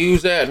this? Should I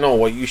use that? No,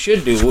 what you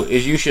should do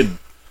is you should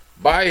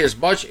buy as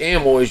much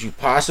ammo as you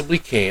possibly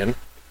can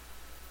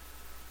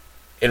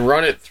and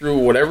run it through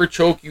whatever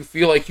choke you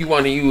feel like you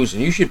want to use,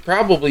 and you should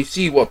probably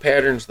see what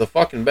pattern's the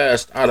fucking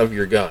best out of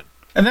your gun.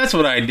 And that's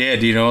what I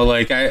did,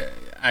 like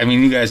I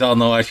mean, you guys all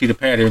know I shoot a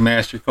pattern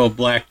master called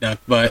Black Duck,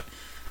 but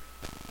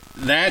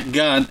that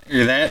gun,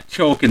 or that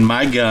choke in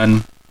my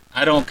gun,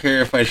 I don't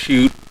care if I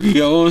shoot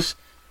Rios,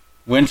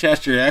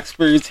 Winchester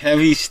Experts,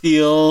 Heavy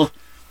Steel.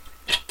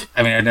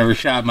 I mean, I've never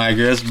shot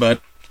Migras,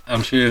 but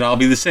I'm sure it'd all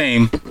be the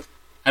same.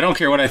 I don't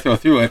care what I throw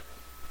through it.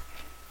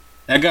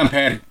 That gun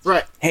patterns.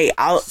 Right. Hey,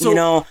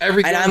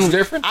 every and gun's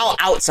different? I'll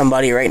out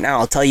somebody right now.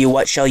 I'll tell you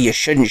what shell you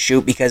shouldn't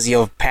shoot because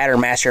you'll pattern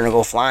master and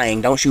go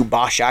flying. Don't shoot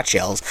Boss shot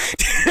shells.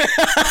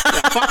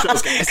 Fuck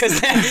those guys.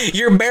 Because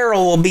your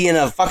barrel will be in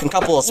a fucking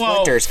couple of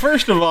Well, splinters.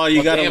 first of all,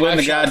 you got to Damn, win I've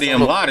the shot goddamn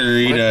some of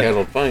lottery mine to.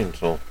 handled fine,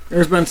 so.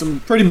 There's been some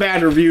pretty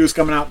bad reviews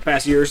coming out the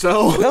past year or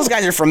so. Those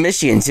guys are from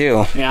Michigan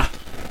too, Yeah.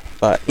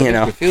 but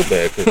I feel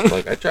bad because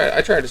like I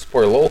try to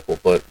support local,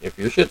 but if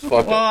your shit's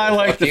fucked Well, up, I then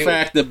like fuck the you.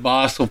 fact that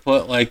Boss will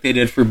put like they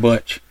did for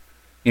Butch.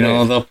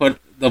 Yeah. They'll put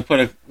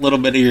a little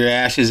bit of your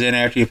ashes in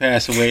after you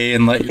pass away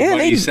and let your yeah,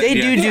 buddies they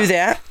do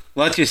that.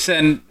 Let you let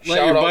Shout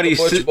your out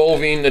buddies to Butch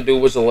Bovine, the dude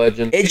was a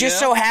legend. It just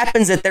so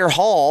happens that their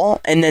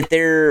hull and that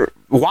their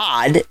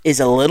wad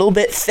is a little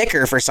bit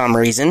thicker for some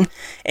reason,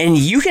 and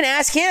you can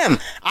ask him.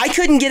 I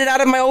couldn't get it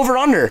out of my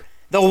over-under.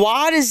 The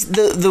wad is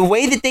the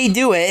way that they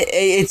do it.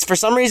 It's for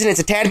some reason it's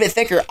a tad bit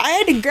thicker. I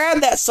had to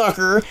grab that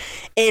sucker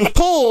and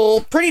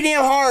pull pretty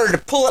damn hard to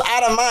pull it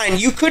out of mine.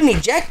 You couldn't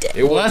eject it.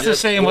 Well, that's the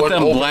same with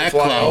them black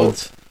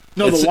clouds.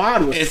 No, the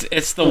wad was.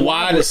 It's the wad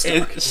wad. was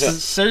stuck.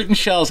 Certain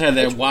shells have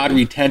that wad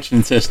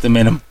retention system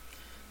in them.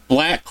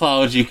 Black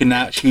clouds you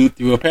cannot shoot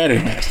through a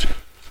pattern master.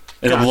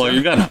 It'll blow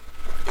your gun up.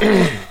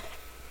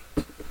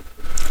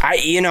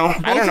 I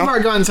Both don't of know. our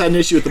guns had an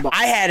issue with the box.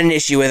 I had an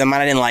issue with them.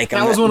 I didn't like them.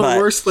 That was one of the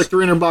worst, like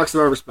 $300 I've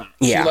ever spent.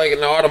 Yeah. See, like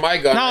now out of my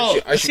gun. No,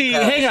 I shoot see,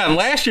 cars. hang on.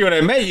 Last year when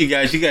I met you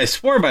guys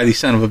swore by these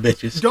son of a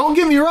bitches. Don't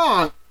get me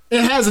wrong.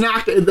 It has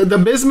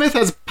the bismuth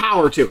has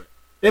power to it.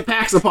 It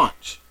packs a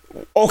punch.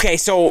 Okay,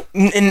 so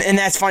and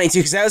that's funny too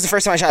because that was the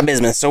first time I shot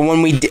bismuth. So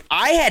when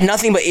I had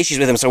nothing but issues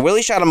with them. So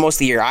Willie shot them most of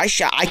the year. I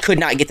could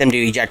not get them to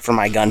eject from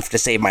my gun to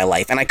save my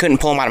life, and I couldn't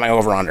pull them out of my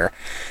over under.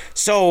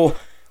 So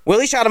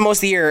Willie shot them most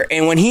of the year,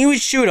 and when he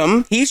would shoot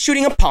them, he's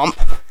shooting a pump.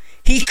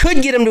 He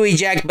could get them to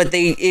eject, but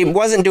it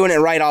wasn't doing it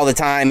right all the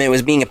time. It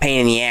was being a pain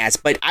in the ass.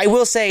 But I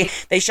will say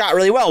they shot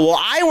really well. Well,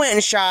 I went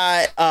and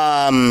shot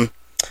the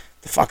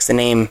fuck's the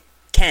name?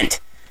 Kent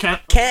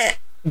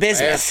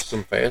bismuth,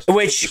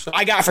 which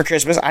I got for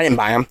Christmas. I didn't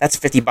buy them. That's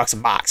 $50 a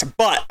box.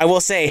 But I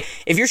will say,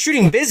 if you're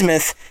shooting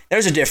bismuth,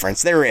 there's a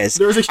difference. There is.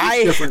 There's a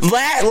huge difference.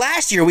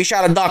 Last year we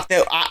shot a duck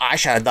that I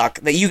shot a duck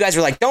that you guys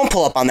were like, "Don't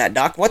pull up on that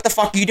duck. What the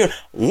fuck are you doing?"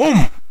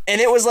 Whoom.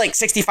 And it was like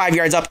 65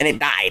 yards up, and it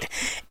died.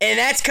 And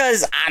that's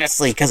because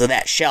of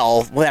that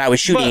shell when I was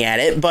shooting at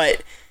it.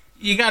 But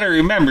you got to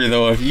remember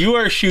though, if you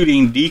are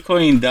shooting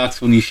decoying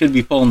ducks when you should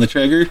be pulling the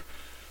trigger,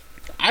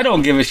 I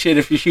don't give a shit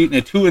if you're shooting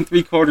a 2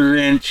 3/4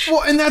 inch.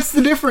 Well, and that's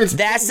the difference.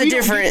 That's the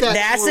difference.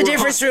 That's the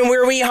difference between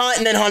where we hunt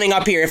and then hunting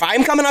up here. If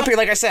I'm coming up here,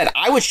 like I said,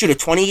 I would shoot a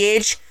 20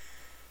 gauge,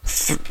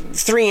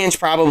 3 inch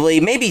probably,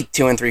 maybe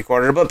 2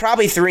 3/4, but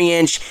probably 3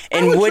 inch,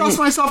 and I would trust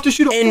myself to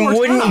shoot a and 4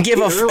 wouldn't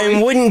give a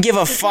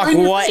it's fuck right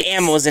in your what face.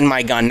 ammo's in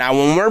my gun. Now,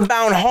 when we're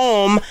bound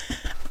home,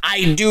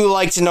 I do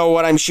like to know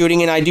what I'm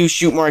shooting, and I do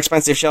shoot more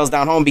expensive shells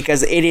down home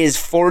because it is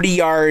 40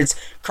 yards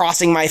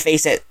crossing my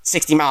face at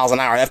 60 miles an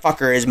hour. That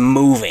fucker is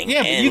moving.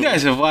 Yeah, but you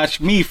guys have watched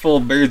me full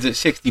birds at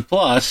 60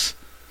 plus.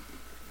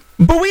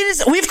 But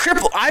we've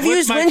crippled. I've With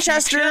used my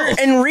Winchester shells.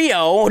 and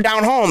Rio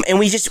down home, and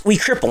we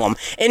cripple them.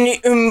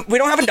 And we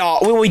don't have a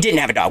dog. Well, we didn't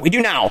have a dog. We do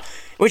now,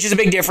 which is a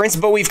big difference.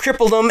 But we've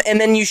crippled them,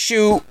 and then you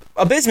shoot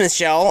a bismuth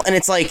shell, and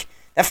it's like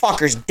that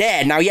fucker's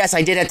dead. Now, yes,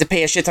 I did have to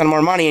pay a shit ton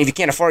more money, and if you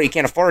can't afford it, you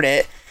can't afford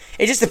it.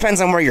 It just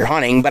depends on where you're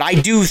hunting. But I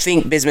do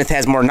think bismuth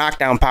has more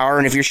knockdown power,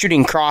 and if you're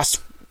shooting across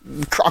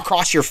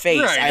your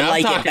face, Right, I I'm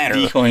like it talking better.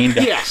 decoying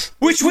ducks. Yes.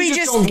 Which we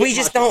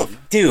just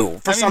don't do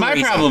for some my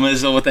reason. problem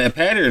is though with that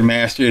pattern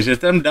master is if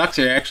them ducks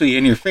are actually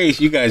in your face,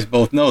 you guys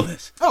both know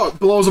this. Oh, it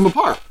blows them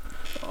apart.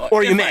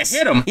 Or you If miss. I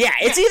hit 'em. Yeah,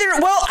 it's either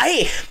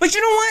but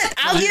you know what?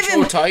 I'll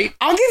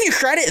give you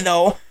credit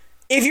though.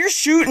 If you're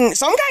shooting,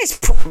 some guys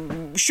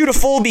shoot a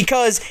full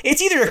because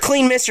it's either a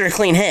clean miss or a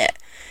clean hit.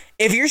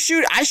 If you're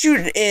I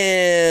shoot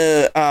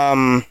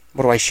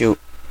what do I shoot?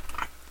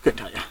 Couldn't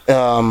tell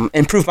you.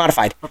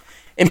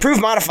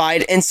 Improved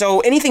modified, and so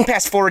anything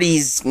past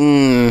 40's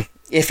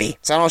iffy.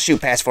 So I don't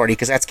shoot past 40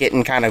 because that's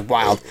getting kind of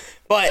wild.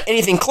 But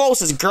anything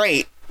close is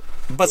great.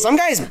 But some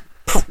guys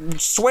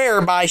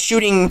swear by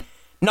shooting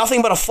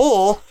nothing but a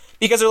full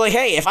because they're like,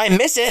 hey, if I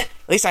miss it,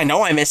 at least I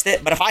know I missed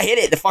it. But if I hit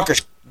it, the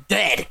fucker's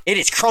dead. It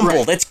is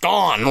crumpled. Right. It's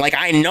gone. Like,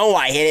 I know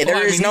I hit it.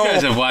 Well, you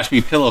guys have watched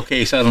me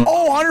pillowcase on.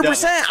 Oh,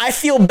 100%. I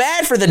feel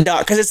bad for the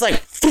duck because it's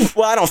like,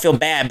 well, I don't feel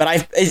bad,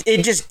 but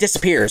it just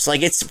disappears.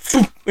 Like, it's,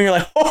 and you're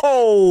like,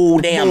 oh,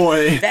 damn,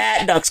 boy,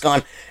 that duck's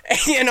gone.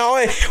 You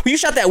know, you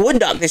shot that wood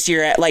duck this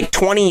year at like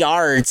 20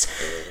 yards,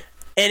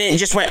 and it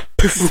just went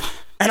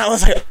poof. And I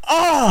was like,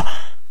 oh,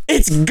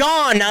 it's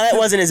gone. Now, that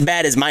wasn't as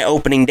bad as my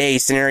opening day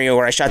scenario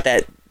where I shot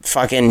that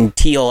fucking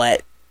teal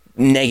at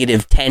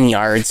 -10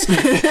 yards.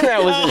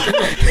 That was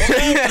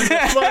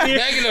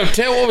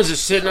 -10. What was it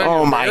sitting on?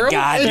 Oh my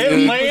god, it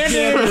dude!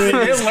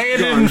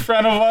 landed in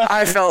front of us.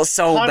 I felt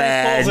so Hunter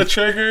bad. Pulls the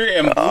trigger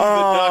and blew the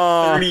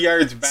duck 30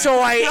 yards back.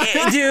 So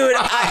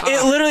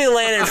it literally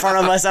landed in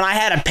front of us, and I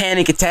had a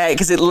panic attack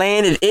because it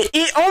landed.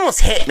 It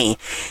almost hit me,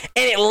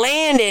 and it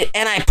landed,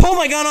 and I pulled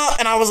my gun up,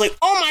 and I was like,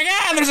 "Oh my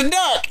god, there's a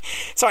duck!"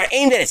 So I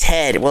aimed at its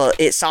head. Well,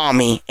 it saw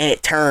me, and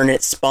it turned,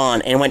 it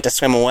spun, and went to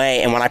swim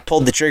away. And when I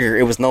pulled the trigger,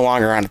 it was no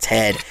longer on its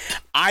head.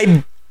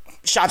 I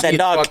shot that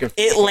duck.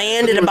 It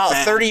landed about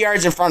 30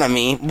 yards in front of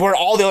me, where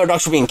all the other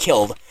ducks were being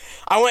killed.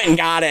 I went and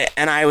got it,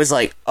 and I was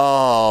like,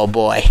 oh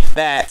boy,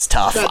 that's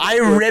tough. I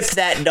ripped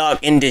that duck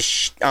into,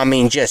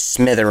 just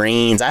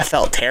smithereens. I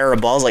felt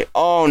terrible. I was like,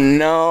 oh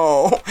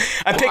no.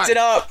 I picked it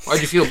up.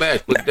 Why'd you feel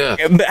bad? Quick death.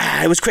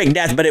 It was quick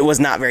death, but it was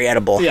not very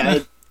edible. Yeah.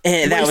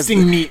 And that was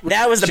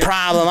the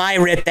problem. I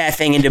ripped that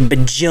thing into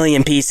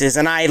bajillion pieces,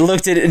 and I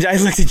looked at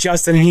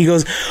Justin, and he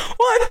goes,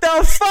 "What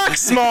the fuck,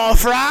 small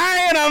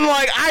fry?" And I'm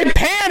like, I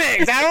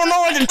panicked. I don't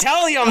know what to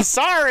tell you. I'm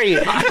sorry.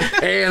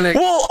 Panic.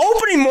 Well,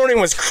 opening morning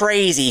was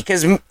crazy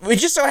because it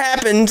just so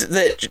happened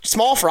that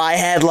small fry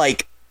had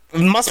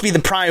must be the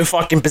prime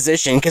fucking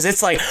position because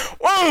it's like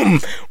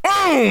boom,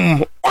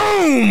 boom,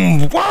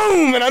 boom,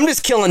 boom, and I'm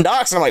just killing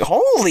ducks. And I'm like,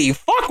 holy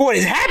fuck, what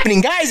is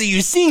happening, guys? Are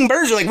you seeing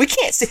birds? You're like, we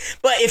can't see.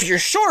 But if you're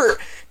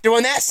short,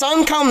 when that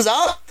sun comes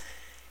up,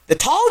 The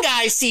tall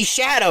guys see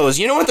shadows.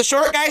 You know what the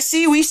short guys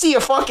see? We see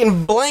a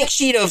fucking blank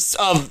sheet of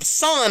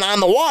sun on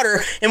the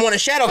water, and when a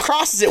shadow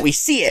crosses it, we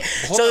see it.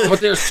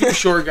 But there's 2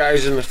 short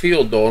guys in the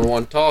field, though, and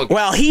 1 tall guy.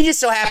 Well, he just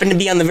so happened to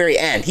be on the very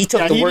end. He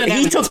took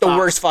the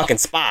worst fucking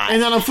spot.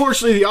 And then,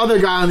 unfortunately, the other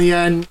guy on the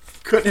end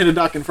couldn't hit a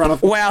duck in front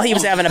of him. Well, he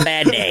was having a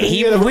bad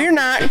day. We're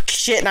not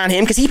shitting on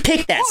him because he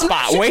picked that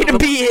spot. Way to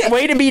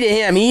be to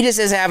him. He just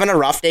is having a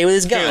rough day with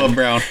his gun. Caleb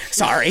Brown.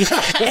 Sorry.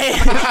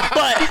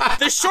 But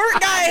the short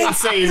guy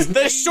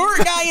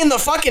in the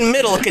fucking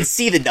middle could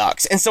see the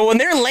ducks. And so when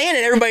they're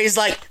landing, everybody's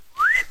like,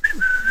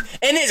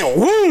 and it's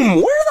whoom,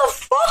 where the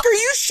fuck are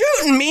you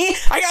shooting me?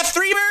 I got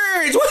 3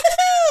 birds.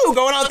 Woohoo!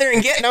 Going out there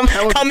and getting them,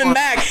 coming fun.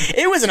 back.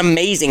 It was an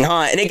amazing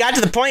hunt. And it got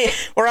to the point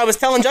where I was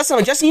telling Justin, I'm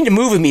like, Justin, you need to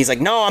move with me. He's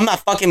like, no, I'm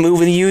not fucking moving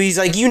with you. He's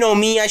like, you know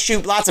me, I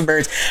shoot lots of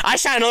birds. I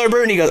shot another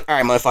bird and he goes, all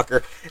right,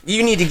 motherfucker,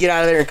 you need to get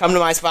out of there and come to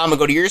my spot. I'm gonna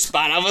go to your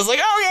spot. I was like,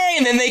 okay.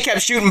 And then they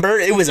kept shooting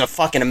birds. It was a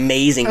fucking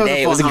amazing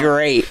day. It was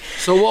great.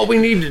 So what we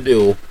need to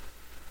do...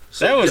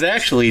 That was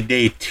actually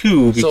day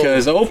 2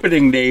 because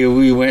opening day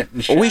we went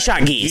and shot. We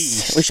shot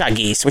geese. We shot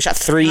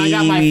 3, I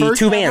got my first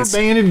 2 bands.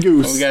 banded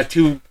goose. We got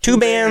two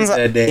bands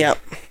that day. Yep.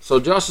 So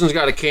Justin's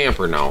got a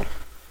camper now.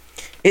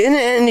 Isn't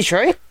it in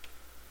Detroit?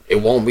 It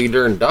won't be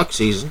during duck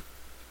season.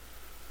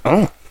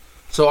 Oh.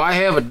 So I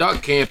have a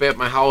duck camp at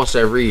my house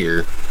every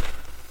year.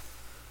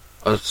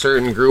 A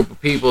certain group of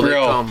people that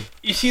come.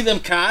 You see them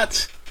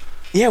cots?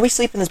 Yeah, we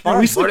sleep in this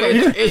barn. But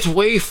it's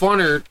way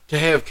funner to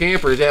have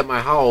campers at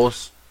my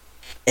house.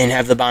 And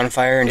have the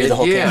bonfire and do the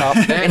whole camp out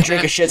and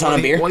drink a shit ton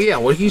of beer. Well, yeah,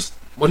 what he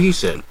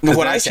said.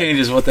 What I said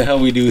changes what the hell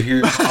we do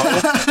here.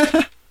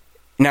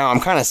 No,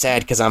 I'm kind of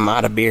sad because I'm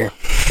out of beer.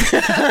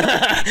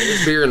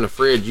 There's beer in the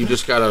fridge. You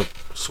just gotta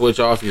switch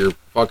off your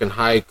fucking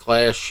high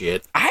class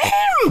shit. I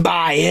didn't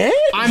buy it.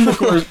 I'm the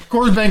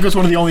Coors Banquet's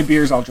one of the only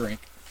beers I'll drink.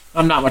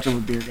 I'm not much of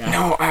a beer guy.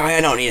 No, I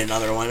don't need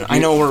another one. I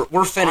know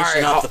we're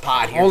finishing up the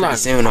pod here pretty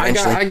soon.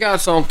 Eventually, I got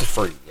something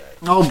for you guys.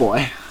 Oh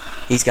boy,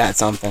 he's got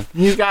something.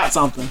 He's got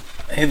something.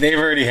 Hey, they've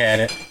already had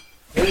it.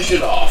 Finish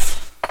it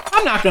off.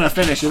 I'm not gonna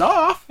finish it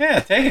off. Yeah,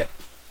 take it.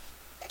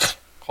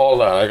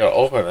 Hold on, I gotta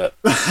open it.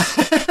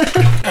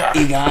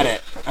 You got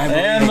it.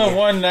 And the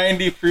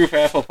 190 proof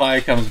apple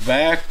pie comes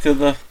back to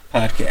the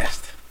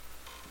podcast.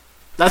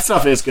 That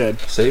stuff is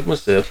good. Save my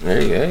sip.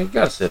 There you go. You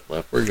got a sip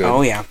left. We're good.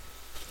 Oh yeah,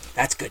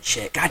 that's good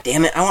shit. God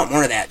damn it, I want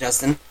more of that,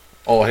 Justin.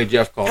 Oh, hey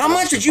Jeff called. How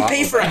much did you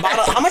pay for a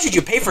bottle? How much did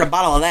you pay for a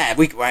bottle of that?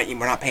 We're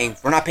not paying.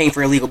 We're not paying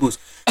for illegal booze.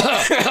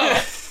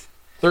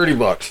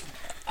 $30.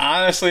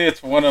 Honestly,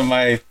 it's one of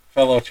my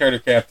fellow charter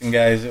captain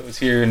guys that was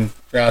here and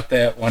brought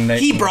that one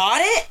night. He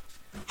brought it?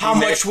 How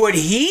much would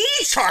he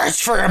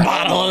charge for a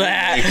bottle of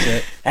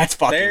that? That's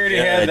fucking They already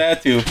good. had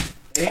that too.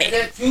 They had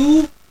that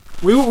too?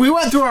 We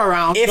went through our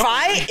round. If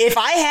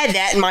I had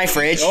that in my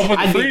fridge, Open the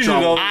I'd be freezer,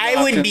 drunk. though.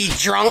 I would be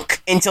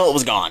drunk until it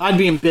was gone. I'd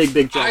be in big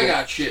trouble. I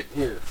got shit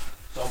here.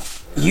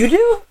 You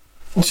do?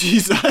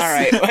 Jesus. All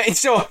right.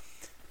 So, all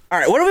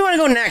right. Where do we want to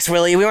go next,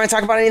 Willie? We want to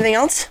talk about anything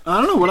else? I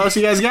don't know. What else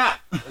you guys got?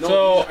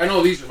 I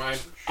know these are mine.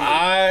 For sure.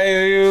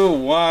 I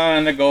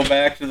want to go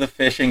back to the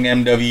fishing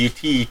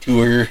MWT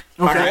tour. Okay.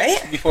 All right.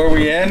 Before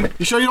we end.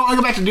 You sure you don't want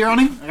to go back to deer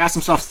hunting? I got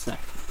some stuff to say.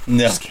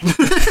 No.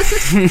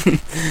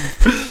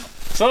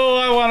 So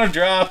I want to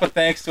drop a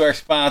thanks to our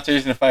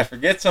sponsors, and if I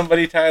forget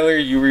somebody, Tyler,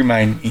 you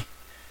remind me.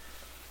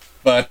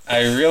 But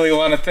I really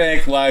want to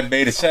thank Live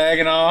Beta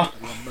Saginaw.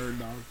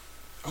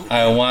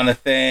 I want to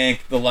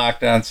thank the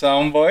Lockdown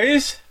Sound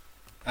Boys.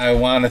 I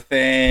want to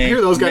thank I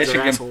hear those guys are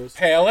Michigan assholes.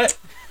 Pallet,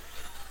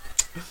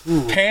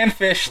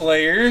 Panfish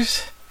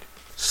Slayers,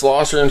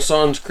 Slosser and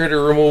Sons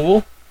Critter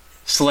Removal.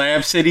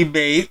 Slab City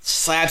Baits.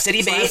 Slab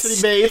City Slab Baits.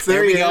 City Baits.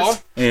 There we he go.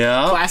 is.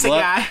 Yeah. Classic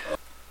guy.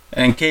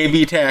 And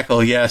KB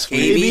Tackle, yes.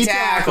 KB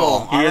Tackle.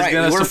 All He is right,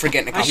 gonna we were sup-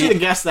 forgetting a I should couple.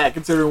 have guessed that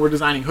considering we're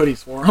designing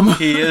hoodies for him.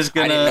 He is I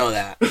gonna. didn't know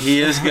that.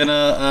 He is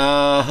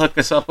gonna hook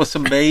us up with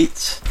some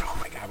baits. Oh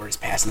my god, we're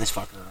just passing this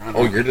fucker around.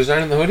 Oh, you're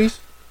designing the hoodies?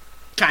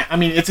 I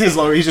mean, it's his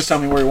logo. He's just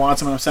telling me where he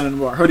wants them, and I'm sending him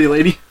to our hoodie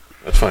lady.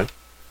 That's fine.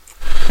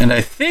 And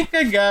I think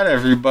I got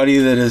everybody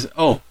that is.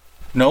 Oh,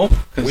 no,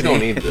 because We don't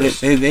need this.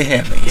 They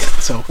haven't yet.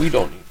 So We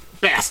don't need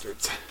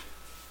Bastards.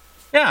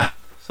 yeah.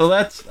 So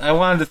that's. I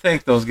wanted to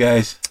thank those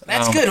guys.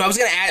 That's good. I was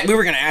gonna. We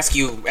were gonna ask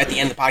you at the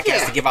end of the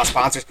podcast to give out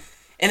sponsors,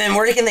 and then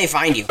where can they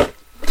find you?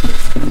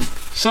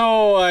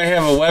 So I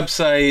have a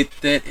website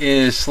that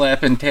is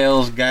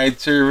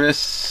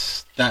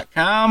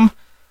slappintailsguideservice.com.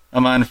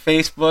 I'm on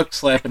Facebook,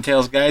 Slappin'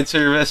 Tails Guide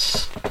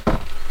Service,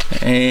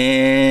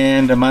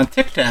 and I'm on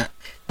TikTok,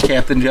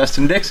 Captain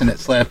Justin Dixon at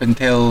Slappin'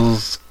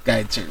 Tails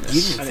Guide You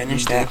Service. didn't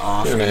finish that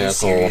off. You're an Are you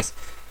asshole. serious?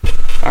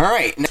 All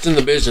right. It's in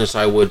the business,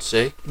 I would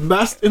say.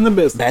 Best in the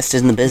business. Best is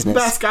in the business.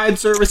 Best guide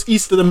service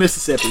east of the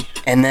Mississippi.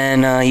 And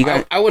then you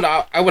got. I would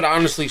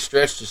honestly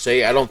stretch to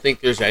say I don't think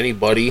there's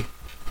anybody,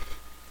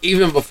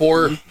 even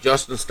before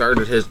Justin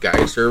started his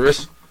guide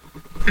service.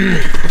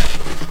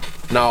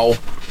 Now,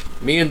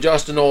 me and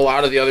Justin know a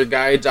lot of the other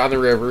guides on the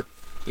river,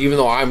 even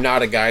though I'm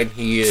not a guide,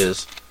 he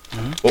is.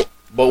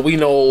 But we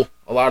know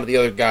a lot of the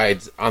other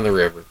guides on the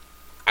river.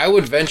 I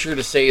would venture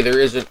to say there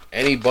isn't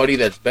anybody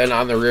that's been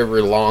on the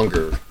river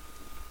longer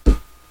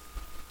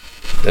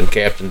than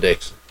Captain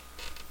Dixon.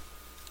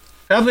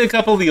 Probably a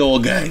couple of the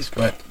old guys,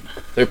 but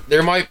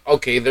There might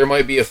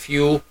be a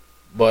few,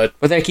 but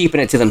they're keeping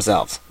it to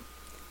themselves.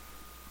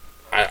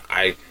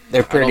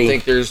 They're pretty. I don't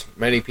think there's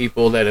many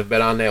people that have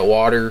been on that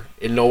water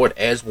and know it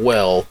as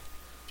well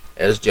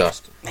as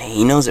Justin.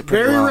 He knows it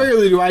pretty Very well.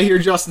 rarely do I hear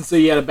Justin say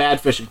he had a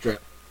bad fishing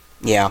trip.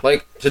 Yeah.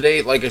 Like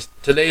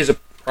today's a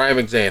prime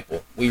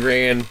example. We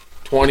ran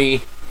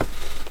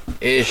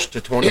 20-ish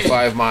to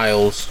 25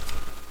 miles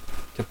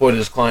to put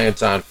his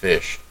clients on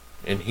fish,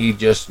 and he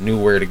just knew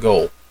where to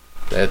go.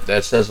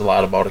 That says a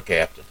lot about a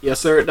captain. Yes,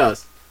 sir, it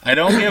does. I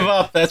don't give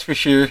up, that's for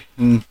sure.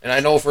 And I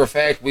know for a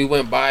fact we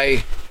went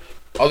by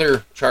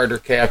other charter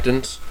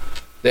captains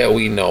that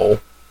we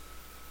know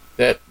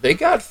that they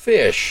got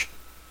fish,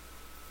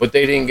 but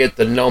they didn't get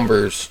the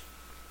numbers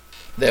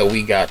that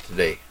we got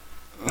today.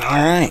 All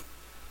right.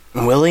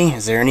 Willie,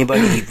 is there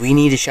anybody we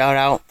need to shout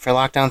out for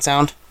Lockdown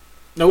Sound?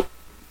 Nope.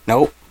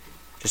 Nope.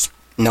 Just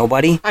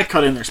nobody? I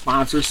cut in their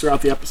sponsors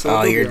throughout the episode.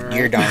 Oh, They'll be you're all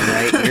right.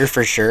 darn right. You're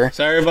for sure.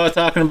 Sorry about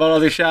talking about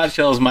other shot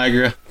shells,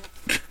 Migra.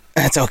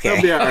 That's okay.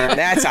 They'll be all right.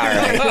 That's all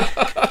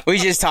right. We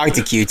just talked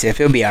to Q-Tip.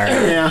 He'll be all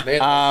right. Yeah.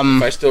 Man,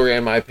 if I still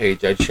ran my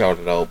page, I'd shout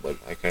it out, but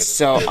I kind of...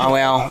 So,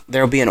 well,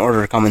 there'll be an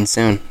order coming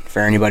soon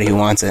for anybody who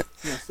wants it.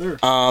 Yes, sir.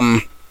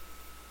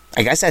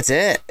 I guess that's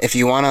it. If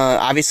you want to,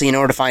 obviously you know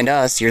where to find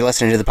us. You're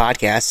listening to the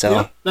podcast, so...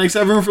 Yep. Thanks,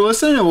 everyone, for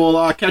listening, and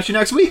we'll catch you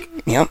next week.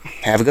 Yep.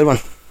 Have a good one.